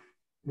book.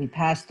 We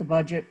passed the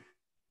budget.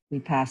 We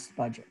passed the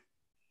budget.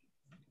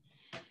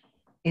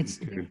 It's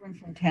different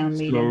from town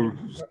meeting.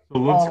 So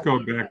let's go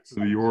back to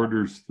the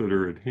orders that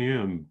are at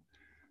hand.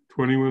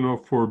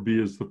 2104B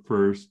is the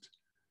first.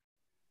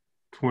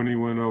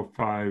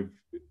 2105A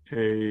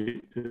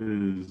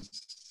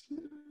is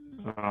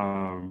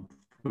for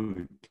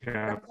the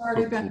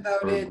capital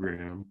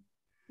program.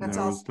 That's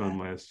that was done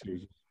last year.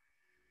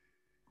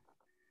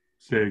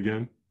 Say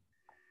again.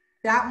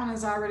 That one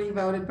is already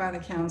voted by the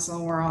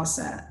council. We're all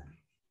set.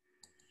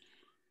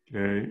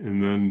 Okay,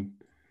 and then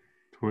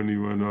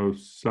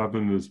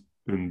 2107 has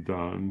been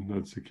done.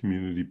 That's the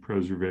Community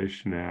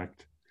Preservation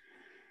Act.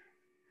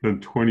 Then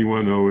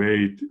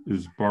 2108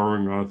 is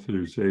borrowing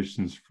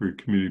authorizations for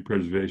Community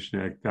Preservation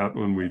Act. That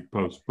one we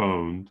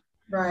postponed.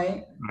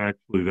 Right.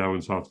 Actually, that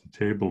one's off the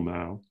table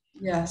now.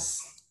 Yes.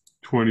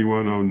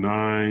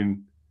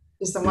 2109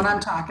 is the one I'm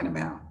talking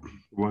about.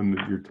 The one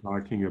that you're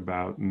talking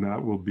about, and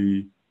that will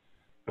be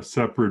a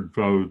separate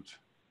vote,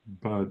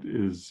 but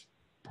was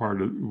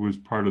part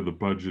of the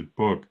budget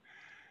book.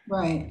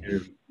 Right.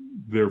 And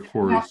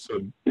therefore,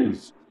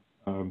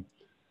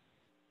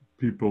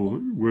 people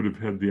would have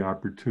had the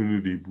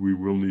opportunity. We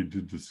will need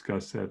to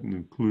discuss that and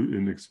include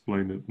and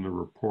explain it in the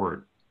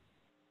report.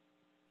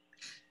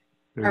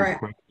 Any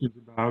questions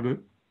about it?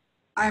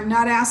 I'm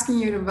not asking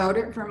you to vote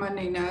it for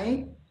Monday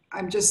night.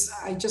 I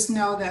just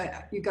know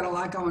that you've got a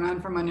lot going on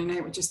for Monday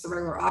night, which is the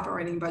regular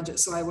operating budget.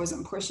 So I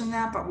wasn't pushing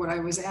that. But what I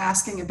was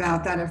asking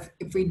about that,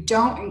 if we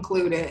don't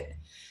include it,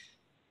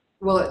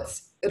 will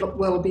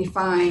it be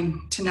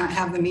fine to not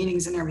have the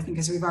meetings and everything,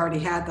 because we've already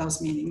had those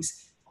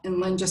meetings. And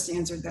Lynn just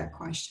answered that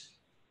question.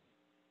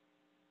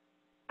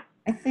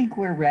 I think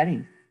we're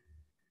ready.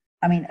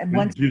 I mean,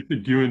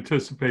 do you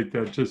anticipate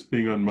that just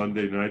being on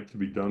Monday night to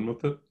be done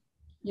with it?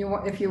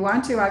 If you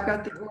want to, I've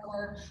got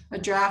a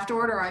draft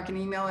order. I can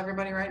email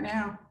everybody right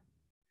now.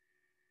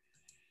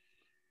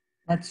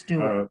 Let's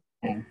do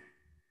it.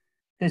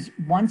 Because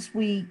once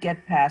we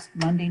get past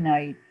Monday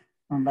night,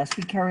 unless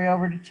we carry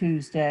over to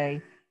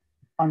Tuesday,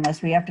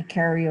 unless we have to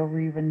carry over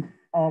even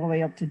all the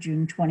way up to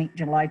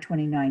July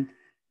 29th,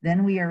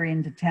 then we are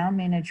into town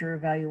manager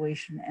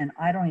evaluation. And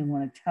I don't even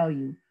want to tell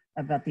you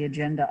about the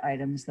agenda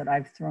items that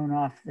I've thrown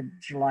off the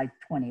July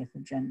 20th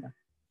agenda.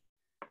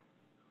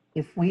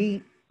 If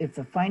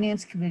the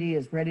finance committee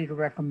is ready to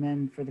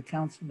recommend for the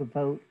council to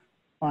vote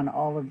on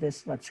all of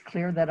this, let's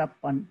clear that up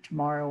on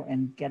tomorrow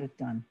and get it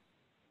done.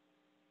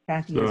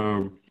 Kathy.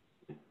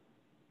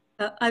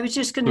 I was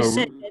just going to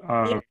say,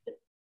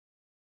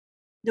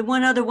 the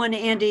one other one,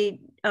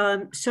 Andy,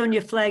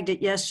 Sonia flagged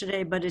it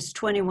yesterday, but it's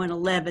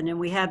 2111, and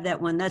we have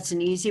that one. That's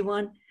an easy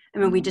one. I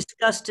mean, we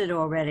discussed it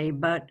already,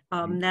 but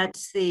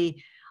that's the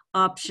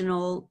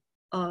optional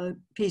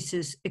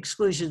pieces,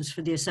 exclusions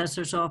for the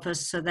assessor's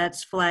office. So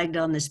that's flagged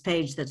on this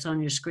page that's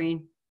on your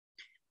screen.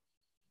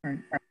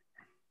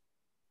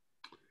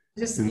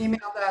 Just email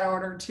that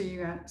order to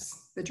you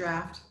guys, the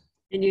draft.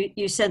 And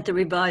you sent the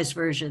revised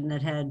version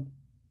that had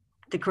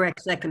the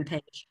correct second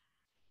page.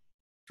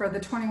 For the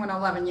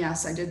 2111,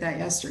 yes, I did that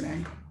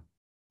yesterday.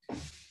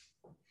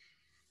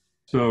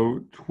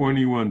 So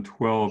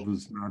 2112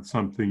 is not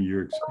something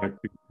you're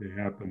expecting to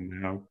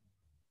happen now?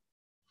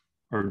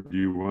 Or do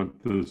you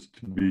want this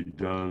to be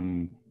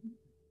done?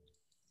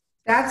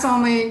 That's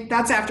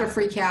after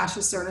free cash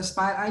is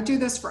certified. I do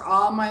this for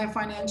all my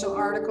financial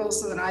articles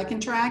so that I can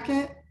track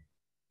it.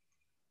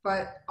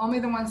 But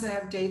only the ones that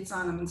have dates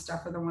on them and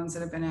stuff are the ones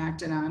that have been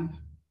acted on.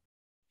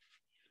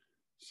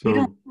 So you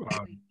don't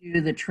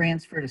do the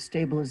transfer to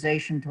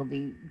stabilization till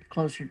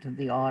closer to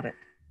the audit.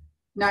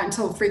 Not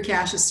until free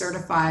cash is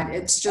certified.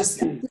 It's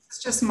just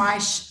my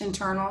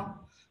internal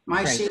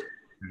sheet.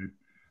 Okay.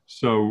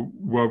 So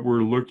what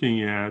we're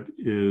looking at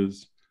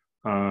is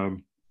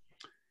the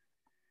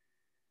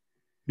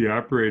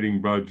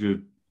operating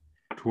budget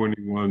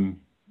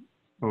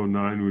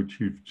 2109, which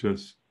you've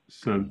just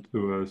sent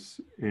to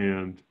us,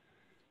 and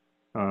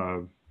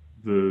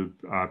the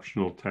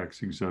optional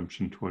tax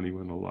exemption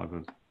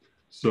 2111.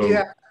 So you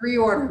have 3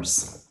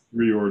 orders.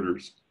 3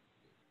 orders.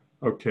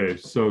 Okay,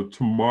 so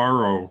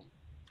tomorrow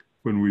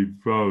when we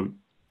vote,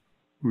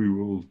 we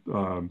will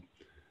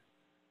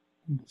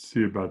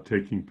see about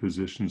taking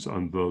positions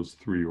on those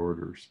 3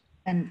 orders.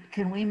 And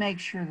can we make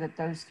sure that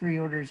those 3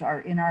 orders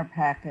are in our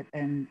packet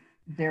and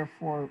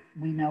therefore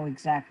we know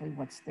exactly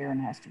what's there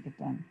and has to get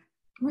done?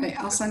 Right,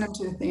 I'll send them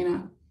to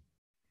Athena.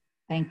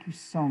 Thank you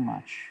so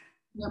much.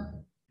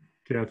 Yep.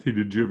 Kathy,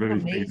 did you have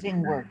anything?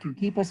 Amazing work. You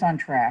keep us on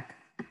track.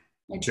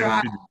 I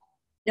try.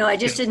 No, I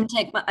just didn't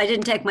take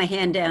my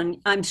hand down.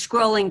 I'm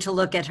scrolling to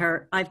look at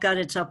her. I've got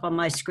it up on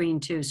my screen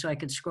too, so I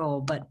could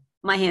scroll, but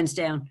my hand's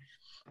down.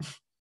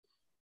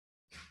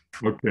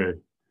 Okay,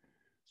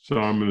 so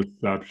I'm going to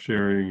stop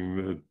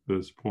sharing at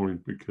this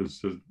point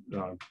because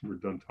we're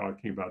done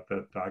talking about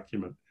that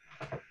document.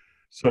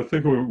 So I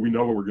think we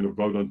know what we're going to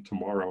vote on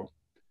tomorrow,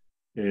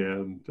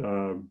 and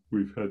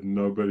we've had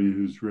nobody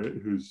who's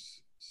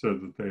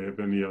said that they have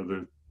any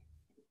other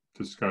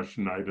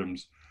discussion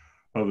items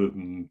other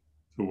than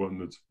the one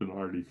that's been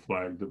already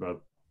flagged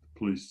about the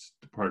police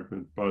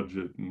department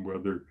budget and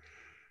whether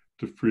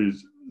to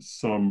freeze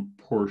some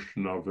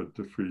portion of it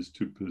to freeze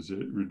 2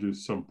 positions,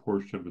 reduce some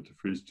portion of it to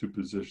freeze 2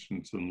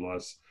 positions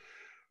unless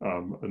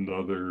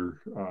another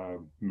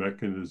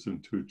mechanism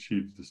to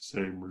achieve the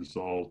same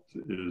result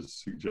is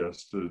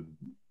suggested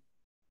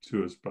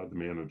to us by the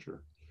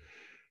manager.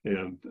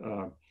 And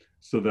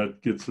so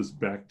that gets us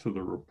back to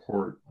the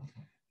report.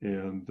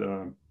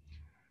 And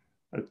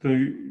I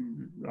think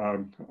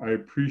I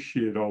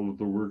appreciate all of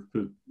the work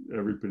that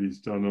everybody's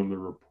done on the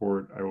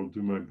report. I will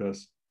do my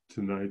best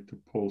tonight to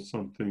pull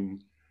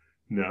something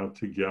now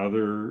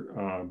together.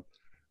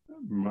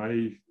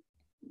 My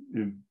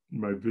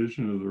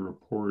vision of the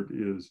report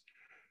is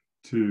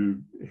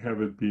to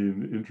have it be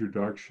an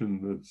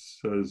introduction that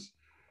says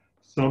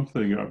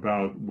something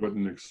about what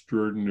an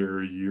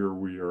extraordinary year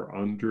we are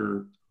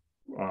under,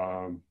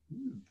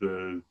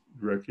 the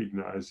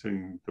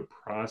recognizing the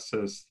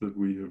process that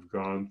we have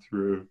gone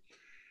through,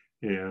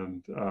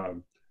 and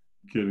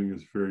getting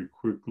us very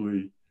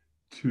quickly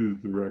to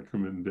the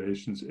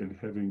recommendations, and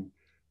having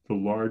the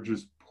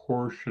largest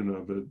portion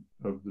of it,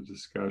 of the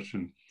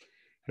discussion,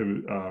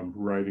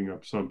 writing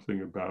up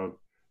something about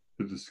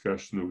the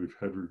discussion that we've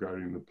had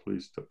regarding the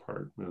police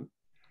department.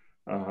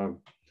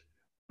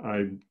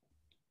 I'm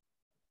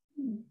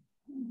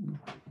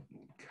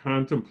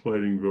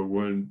contemplating, but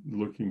when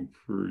looking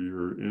for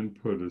your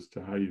input as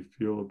to how you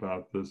feel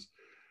about this,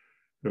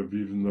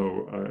 even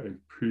though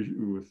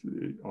with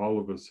all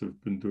of us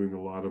have been doing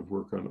a lot of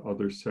work on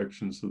other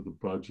sections of the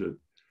budget,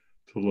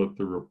 to let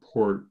the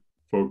report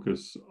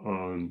focus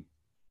on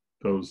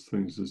those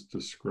things as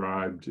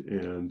described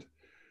and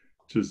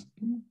just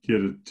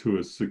get it to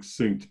a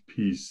succinct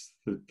piece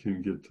that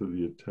can get to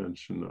the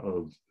attention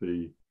of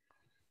the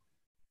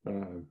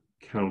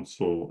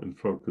council and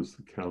focus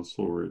the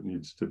council where it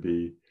needs to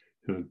be.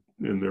 And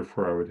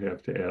therefore I would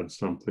have to add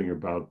something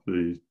about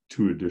the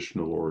 2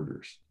 additional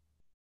orders,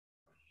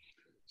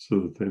 so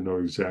that they know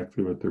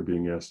exactly what they're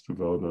being asked to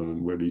vote on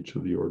and what each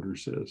of the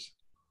orders is.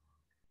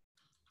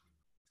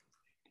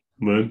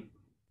 Lynn?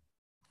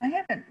 I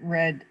haven't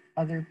read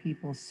other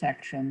people's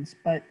sections,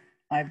 but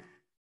I've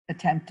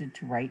attempted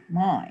to write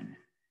mine.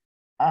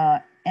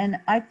 And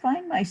I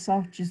find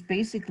myself just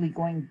basically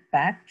going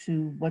back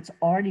to what's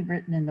already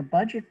written in the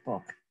budget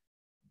book.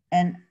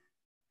 And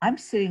I'm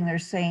sitting there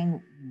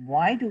saying,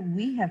 why do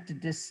we have to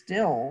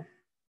distill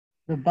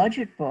the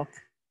budget book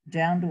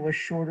down to a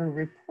shorter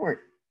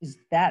report? Is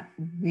that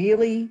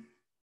really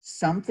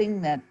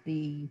something that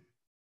the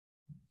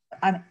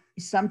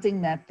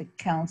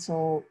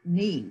council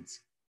needs?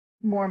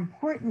 More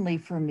importantly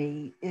for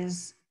me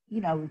is,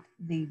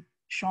 the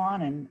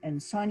Sean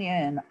and Sonia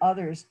and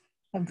others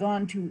have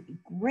gone to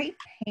great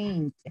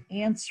pains to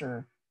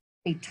answer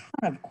a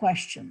ton of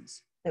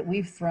questions that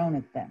we've thrown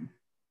at them.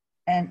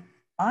 And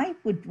I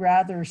would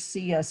rather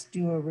see us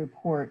do a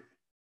report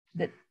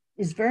that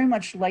is very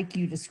much like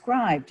you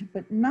described,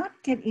 but not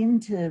get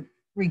into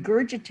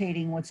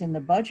regurgitating what's in the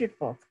budget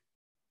book,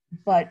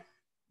 but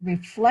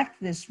reflect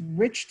this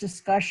rich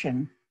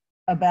discussion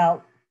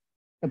about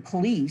the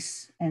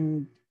police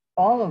and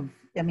all of,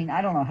 I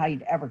don't know how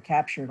you'd ever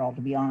capture it all,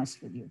 to be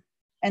honest with you.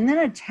 And then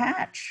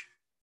attach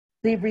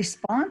the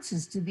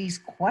responses to these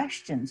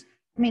questions.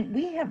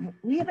 We have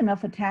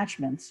enough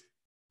attachments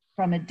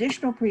from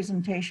additional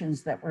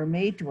presentations that were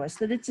made to us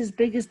that it's as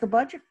big as the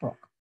budget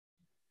book.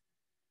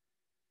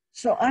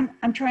 So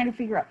I'm trying to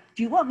figure out,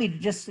 do you want me to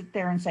just sit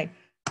there and say,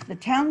 the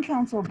town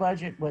council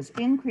budget was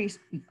increased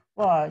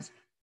because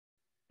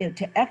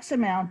to X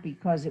amount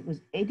because it was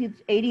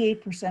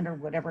 88% or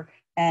whatever,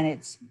 and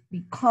it's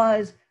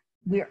because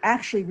we're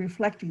actually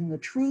reflecting the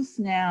truth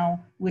now,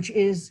 which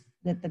is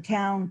that the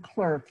town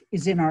clerk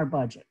is in our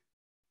budget?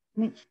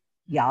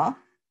 Yeah,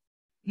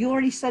 you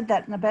already said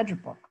that in the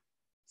budget book.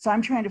 So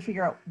I'm trying to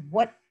figure out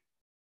what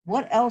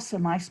else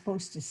am I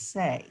supposed to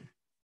say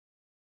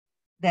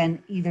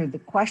than either the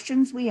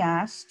questions we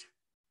asked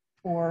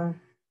or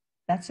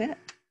that's it.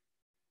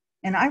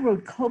 And I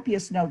wrote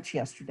copious notes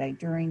yesterday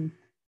during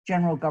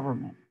general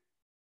government.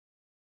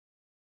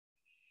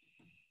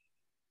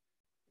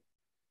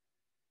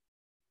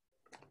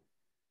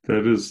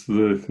 That is,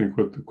 I think,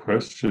 what the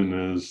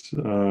question is.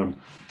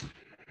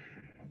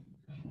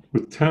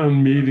 With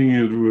town meeting,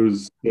 it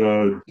was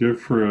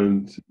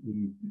different.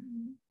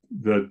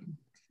 That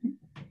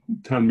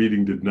town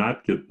meeting did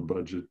not get the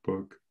budget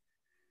book,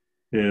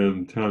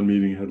 and town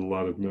meeting had a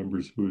lot of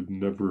members who would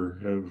never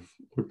have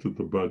looked at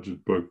the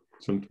budget book.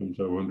 Sometimes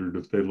I wondered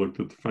if they looked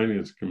at the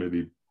finance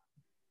committee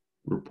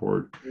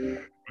report.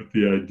 But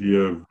the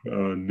idea of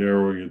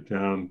narrowing it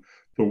down,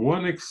 the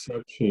one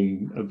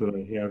exception that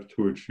I have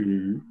to what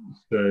you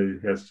say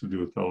has to do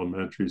with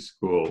elementary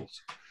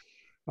schools.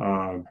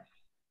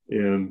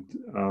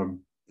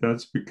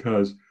 That's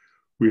because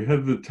we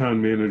had the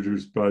town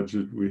manager's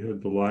budget, we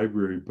had the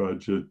library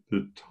budget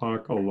that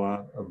talk a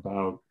lot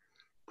about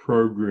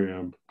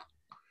program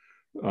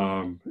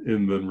and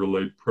then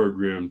relate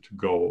program to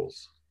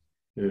goals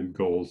and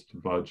goals to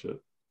budget.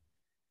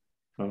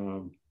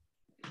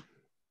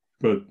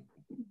 But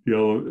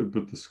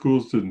the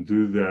schools didn't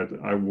do that.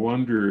 I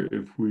wonder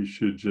if we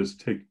should just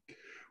take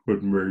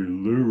what Mary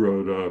Lou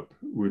wrote up,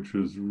 which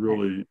was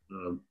really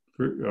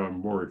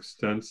more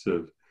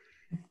extensive,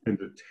 and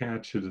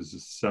attach it as a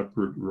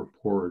separate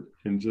report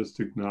and just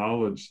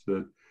acknowledge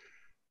that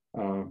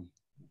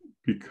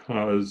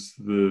because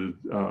the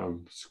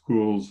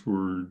schools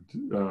were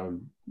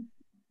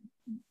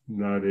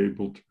not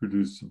able to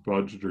produce a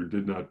budget or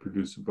did not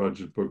produce a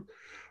budget book,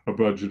 a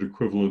budget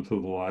equivalent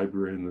to the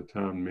library and the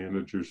town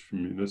managers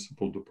from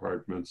municipal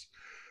departments,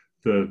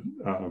 that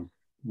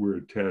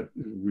one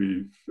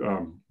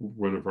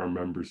of our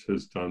members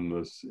has done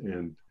this,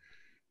 and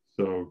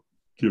so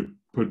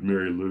put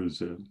Mary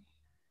Lou's in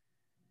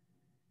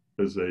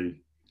as a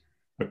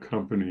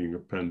accompanying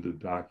appended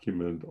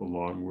document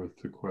along with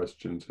the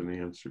questions and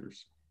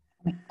answers.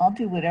 I'll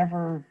do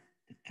whatever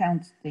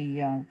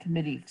the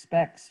committee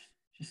expects.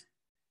 Just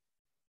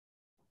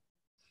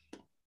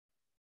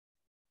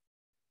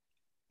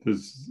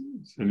does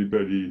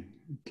anybody,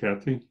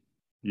 Kathy?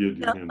 You had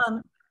your hand.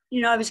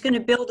 I was going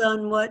to build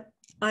on what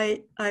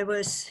I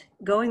was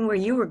going where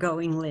you were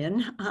going,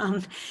 Lynn,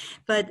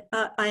 but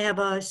I have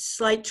a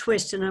slight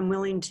twist, and I'm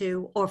willing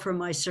to offer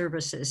my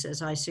services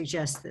as I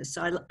suggest this.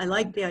 I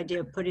like the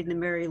idea of putting the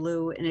Mary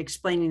Lou and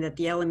explaining that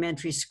the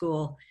elementary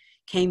school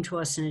came to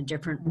us in a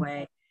different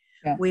way.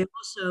 Yeah. We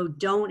also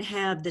don't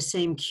have the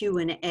same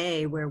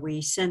Q&A where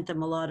we sent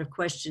them a lot of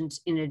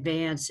questions in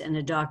advance and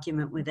a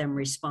document with them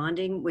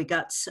responding. We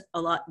got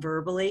a lot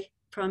verbally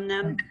from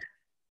them.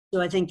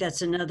 So I think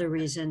that's another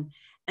reason.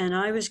 And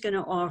I was going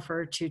to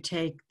offer to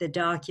take the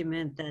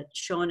document that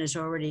Sean has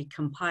already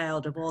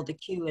compiled of all the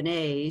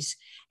Q&As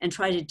and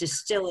try to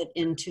distill it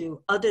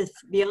into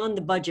beyond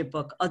the budget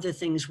book, other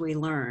things we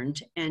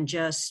learned, and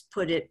just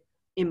put it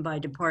in by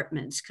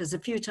departments. Because a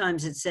few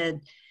times it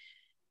said,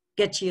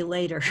 get to you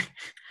later,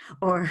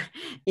 or,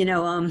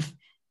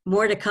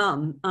 more to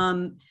come.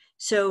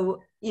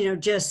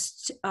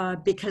 Just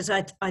because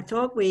I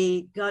thought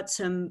we got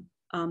some,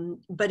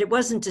 but it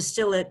wasn't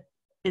distill it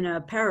in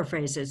a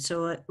paraphrase it.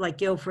 So like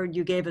Guilford,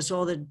 you gave us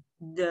all the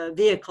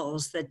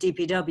vehicles that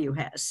DPW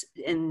has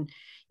and,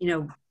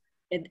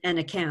 an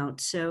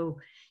account. So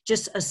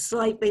just a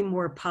slightly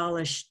more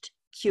polished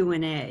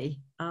Q&A.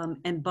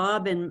 And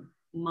Bob and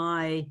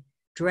my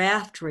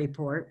draft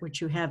report,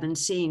 which you haven't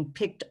seen,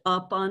 picked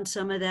up on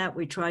some of that.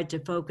 We tried to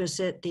focus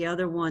it. The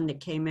other one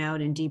that came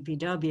out in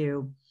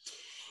DPW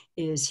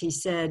is he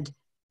said,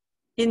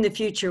 in the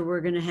future, we're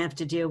going to have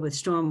to deal with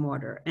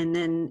stormwater. And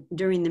then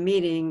during the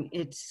meeting,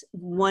 it's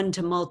 1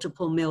 to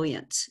multiple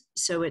millions.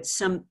 So it's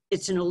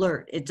an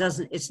alert.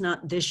 It's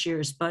not this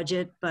year's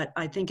budget, but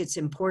I think it's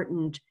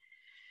important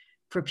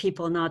for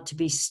people not to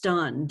be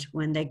stunned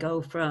when they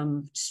go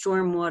from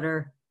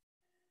stormwater,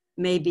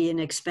 maybe an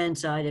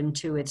expense item,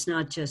 to it's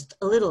not just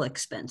a little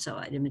expense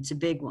item, it's a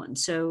big one.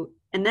 So,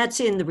 and that's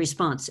in the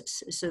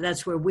responses. So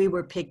that's where we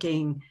were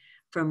picking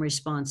from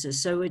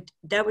responses. So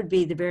that would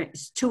be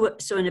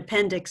so an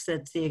appendix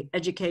that's the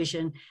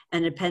education,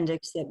 an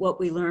appendix that what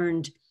we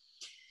learned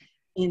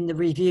in the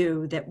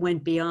review that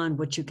went beyond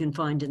what you can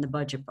find in the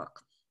budget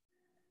book.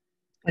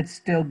 But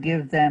still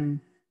give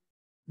them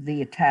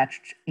the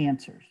attached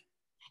answers.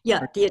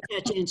 Yeah, the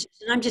attached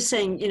answers. And I'm just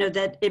saying,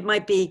 that it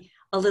might be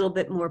a little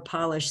bit more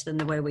polished than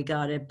the way we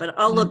got it, but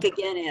I'll look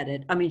again at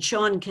it. I mean,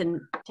 Sean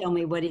can tell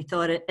me what he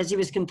thought as he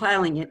was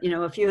compiling it.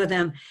 A few of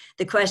them,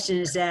 the question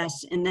is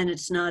asked and then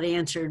it's not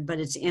answered, but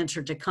it's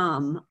answered to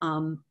come.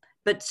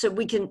 But so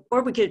we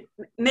could,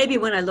 maybe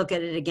when I look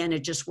at it again,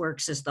 it just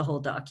works as the whole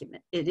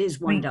document. It is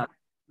one document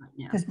right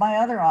now. Because my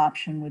other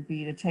option would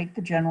be to take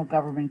the general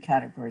government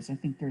categories, I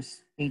think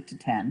there's 8 to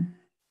 10,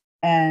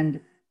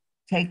 and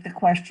take the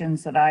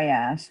questions that I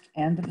asked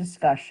and the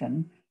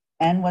discussion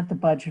and what the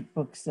budget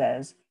book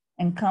says,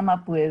 and come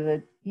up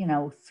with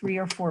 3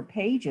 or 4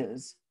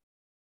 pages,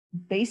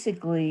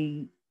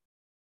 basically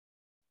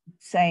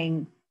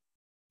saying,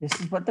 this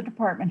is what the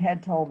department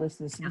head told us,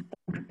 this is what the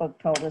budget book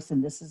told us,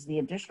 and this is the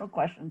additional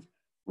questions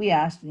we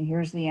asked, and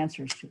here's the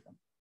answers to them.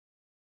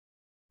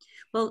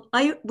 Well,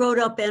 I wrote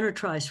up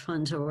enterprise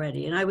funds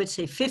already, and I would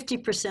say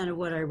 50% of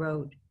what I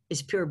wrote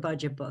is pure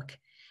budget book,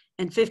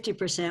 and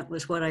 50%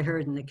 was what I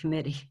heard in the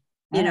committee.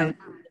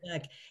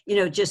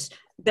 Just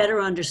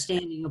better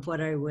understanding of what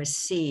I was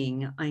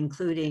seeing,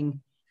 including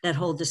that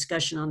whole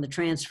discussion on the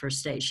transfer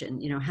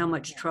station. How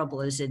much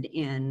trouble is it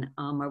in?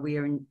 Are we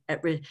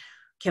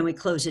can we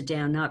close it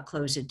down, not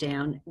close it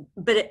down?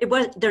 But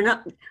they're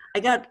not, I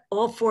got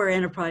all 4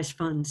 enterprise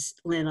funds,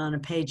 Lynn, on a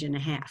page and a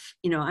half.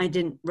 I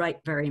didn't write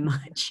very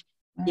much.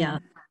 Yeah.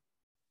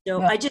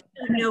 So I just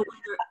don't know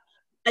whether,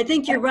 I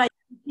think you're right.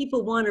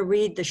 People want to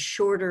read the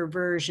shorter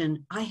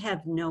version. I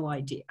have no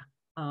idea.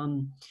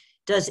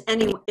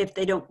 If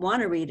they don't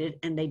want to read it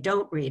and they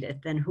don't read it,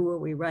 then who are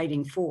we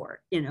writing for?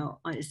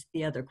 Is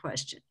the other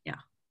question. Yeah.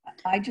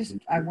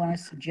 I want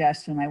to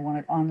suggest, and I want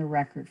it on the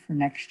record for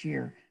next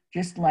year,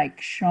 just like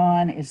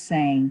Sean is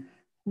saying,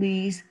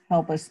 please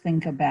help us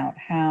think about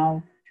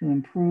how to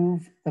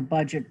improve the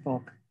budget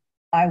book.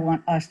 I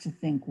want us to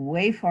think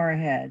way far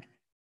ahead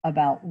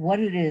about what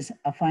it is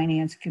a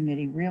finance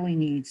committee really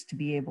needs to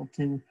be able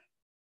to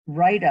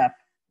write up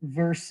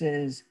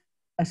versus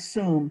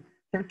assume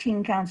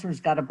 13 counselors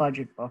got a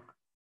budget book.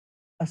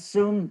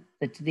 Assume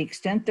that to the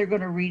extent they're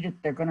going to read it,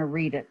 they're going to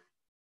read it.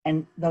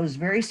 And those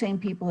very same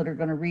people that are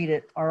going to read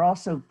it are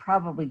also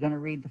probably going to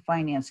read the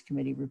finance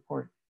committee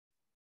report.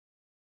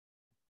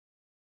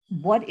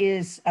 what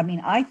is, I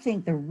mean, I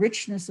think the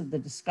richness of the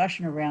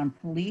discussion around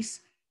police,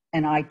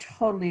 and I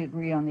totally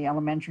agree on the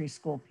elementary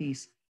school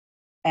piece.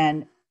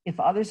 And if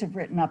others have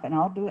written up, and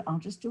I'll do it, I'll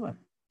just do it.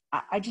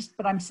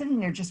 But I'm sitting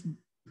there just.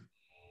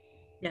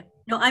 Yeah,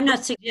 no, I'm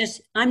not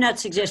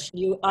suggesting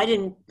you, I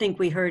didn't think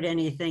we heard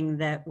anything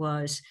that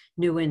was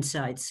new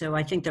insights. So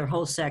I think there are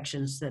whole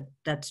sections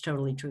that's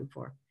totally true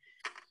for.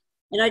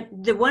 And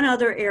the one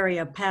other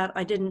area, Pat,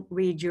 I didn't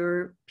read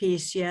your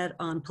piece yet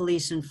on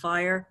police and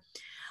fire.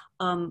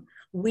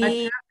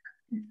 I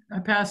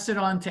passed it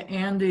on to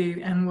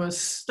Andy and was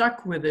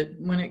stuck with it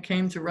when it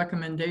came to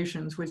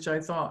recommendations, which I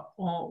thought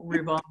all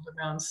revolved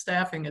around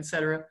staffing, et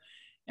cetera.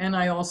 And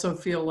I also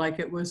feel like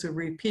it was a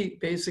repeat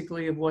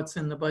basically of what's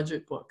in the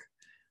budget book.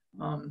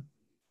 Not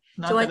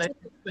So that I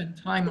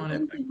spent time on it.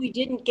 Something we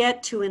didn't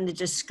get to in the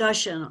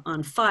discussion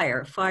on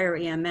fire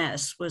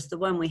EMS was the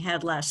one we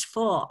had last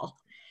fall,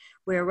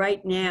 where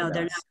right now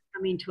they're not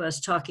coming to us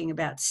talking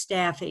about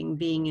staffing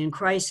being in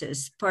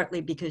crisis,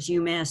 partly because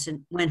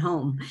UMass went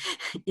home,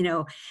 you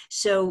know.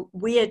 So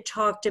we had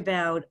talked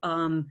about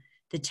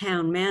the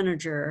town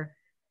manager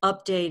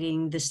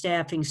updating the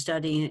staffing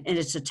study, and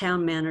it's a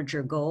town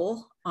manager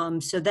goal.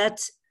 So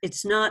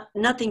it's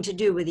nothing to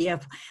do with the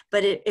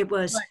but it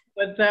was. Right.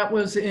 But that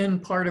was in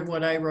part of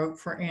what I wrote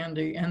for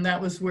Andy, and that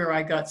was where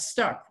I got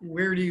stuck.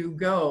 Where do you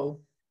go?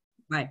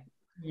 Right.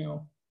 You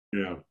know.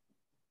 Yeah.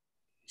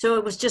 So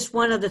it was just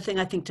one other thing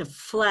I think to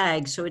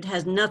flag. So it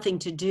has nothing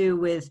to do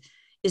with,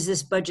 is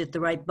this budget the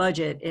right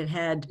budget? It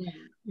had,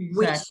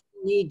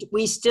 exactly.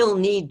 we still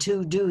need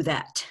to do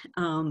that,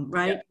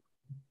 right? Yeah.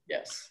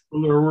 Yes.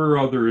 Well, there were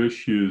other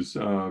issues.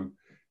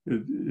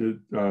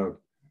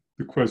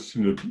 The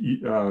question of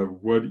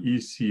what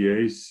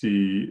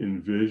ECAC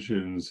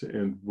envisions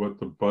and what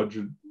the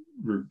budget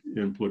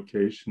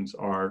implications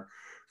are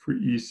for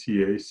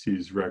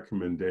ECAC's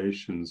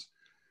recommendations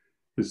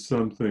is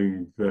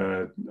something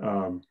that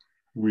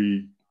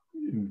we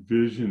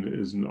envision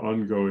as an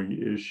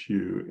ongoing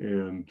issue,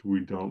 and we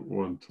don't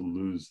want to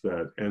lose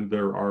that. And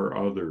there are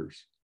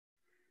others.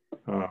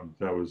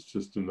 That was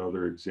just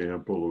another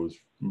example. It was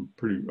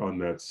pretty on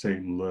that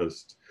same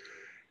list.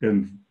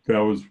 And that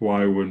was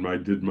why when I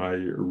did my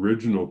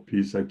original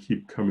piece, I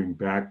keep coming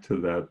back to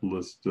that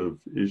list of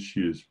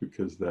issues,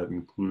 because that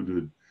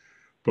included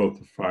both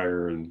the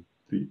fire and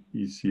the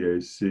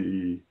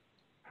ECAC.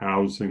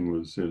 Housing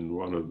was in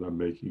one of them,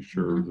 making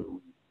sure that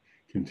we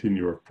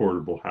continue our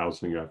affordable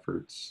housing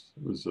efforts.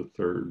 It was a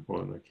third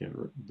one. I can't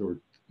remember.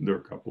 There are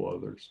a couple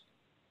others.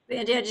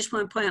 Andy, I just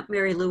want to point out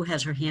Mary Lou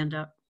has her hand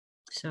up.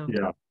 So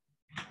yeah.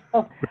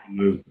 Oh,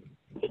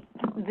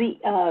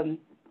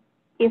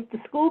 if the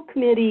school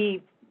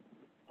committee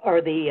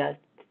or the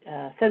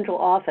central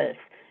office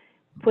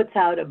puts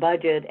out a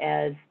budget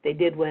as they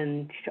did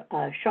when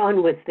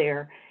Sean was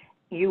there,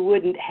 you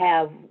wouldn't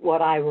have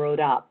what I wrote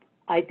up.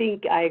 I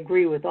think I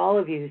agree with all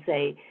of you who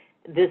say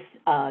this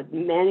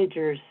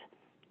manager's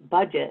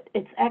budget,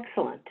 it's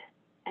excellent,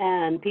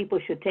 and people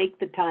should take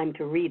the time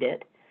to read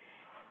it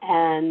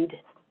and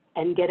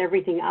get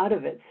everything out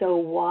of it. So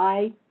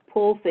why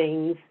pull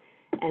things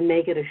and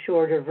make it a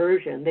shorter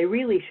version? They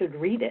really should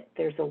read it.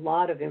 There's a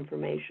lot of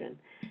information.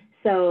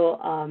 So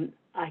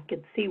I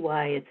could see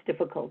why it's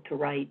difficult to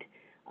write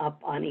up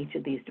on each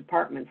of these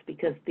departments,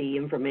 because the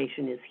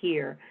information is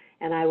here.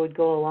 And I would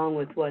go along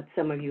with what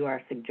some of you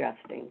are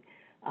suggesting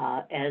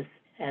as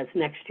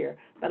next year.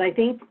 But I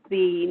think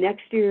the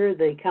next year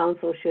the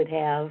council should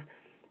have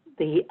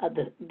the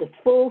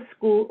full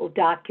school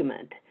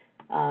document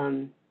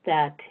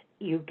that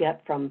you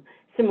get from,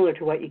 similar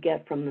to what you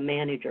get from the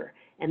manager.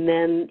 And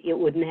then it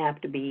wouldn't have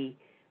to be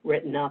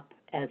written up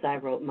as I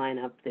wrote mine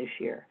up this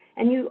year.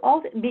 And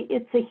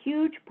it's a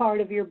huge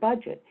part of your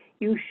budget.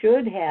 You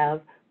should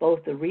have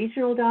both the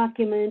regional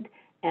document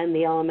and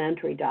the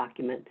elementary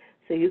document,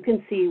 so you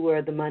can see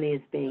where the money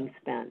is being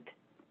spent.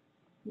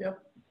 Yep.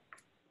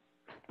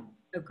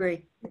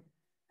 Agree.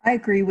 I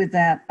agree with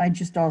that. I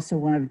just also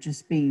want to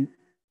just be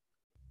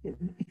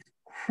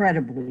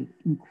incredibly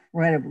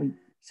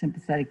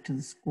sympathetic to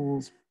the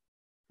schools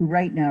who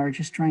right now are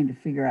just trying to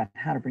figure out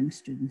how to bring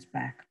students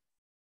back.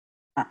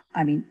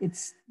 I mean,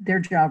 it's their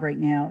job right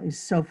now is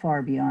so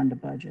far beyond a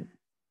budget.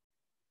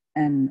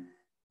 And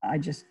I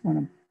just want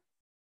to,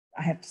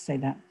 I have to say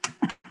that.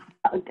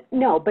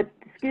 No, but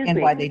excuse me.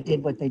 And why they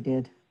did what they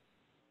did.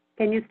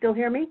 Can you still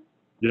hear me?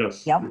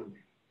 Yes. Yep.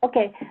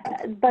 Okay,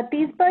 but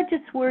these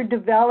budgets were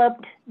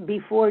developed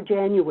before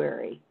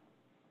January.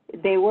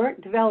 They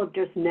weren't developed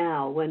just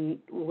now. When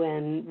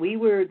we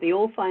were, the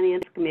old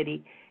finance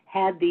committee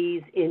had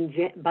these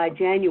by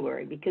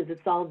January, because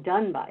it's all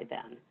done by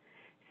then.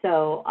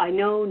 So I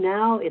know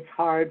now it's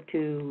hard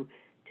to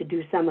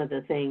do some of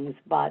the things,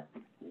 but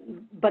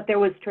there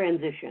was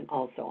transition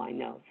also, I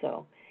know.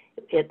 So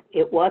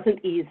it wasn't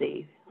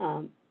easy,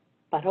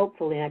 but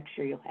hopefully next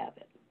year you'll have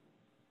it.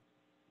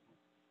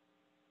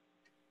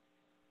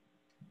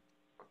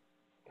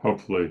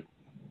 Hopefully.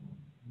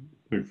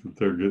 I think that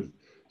they're good.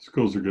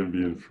 Schools are going to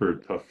be in for a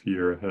tough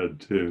year ahead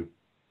too.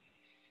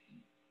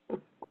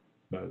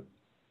 But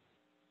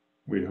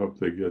we hope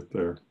they get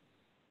there.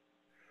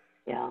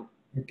 Yeah.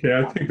 Okay,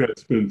 I think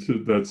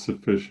that's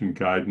sufficient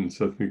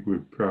guidance. I think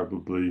we've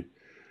probably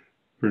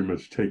pretty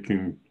much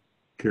taken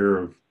care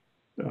of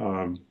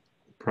the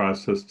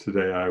process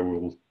today. I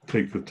will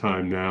take the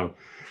time now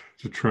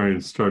to try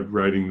and start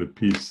writing the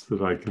piece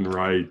that I can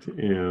write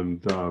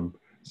and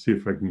see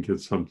if I can get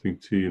something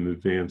to you in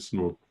advance,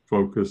 and we'll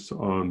focus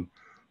on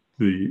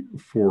the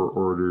 4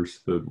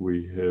 orders that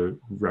we have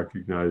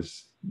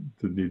recognized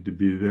that need to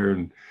be there,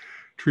 and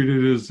treat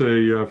it as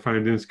a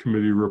finance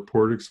committee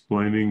report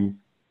explaining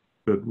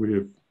that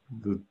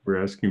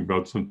we're asking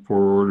about some 4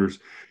 orders,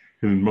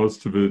 and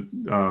most of it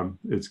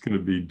it's going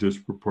to be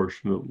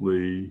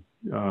disproportionately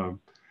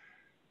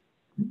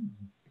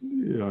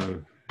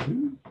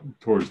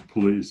towards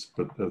police,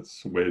 but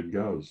that's the way it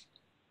goes.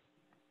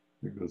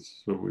 I think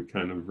that's what we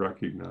kind of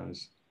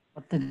recognize.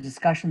 What the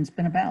discussion's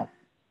been about,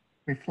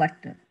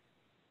 reflective.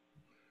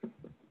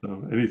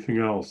 Anything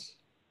else?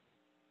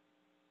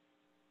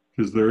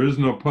 Because there is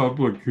no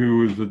public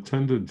who has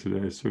attended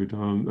today, so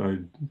I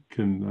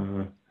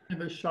can.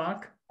 Have a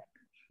shock.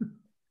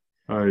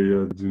 I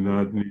do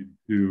not need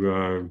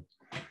to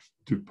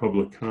do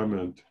public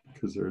comment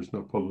because there is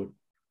no public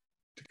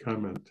to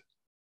comment.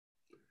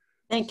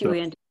 Thank you,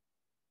 Andy.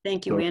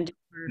 Thank you, Andy.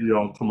 See you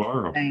all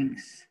tomorrow.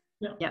 Thanks.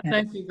 Yeah.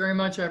 Thank you very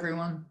much,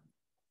 everyone.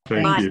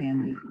 Thank Thanks, you.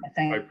 Andy.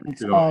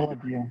 Thanks all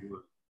of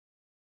you.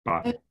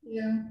 Bye. Thank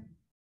you.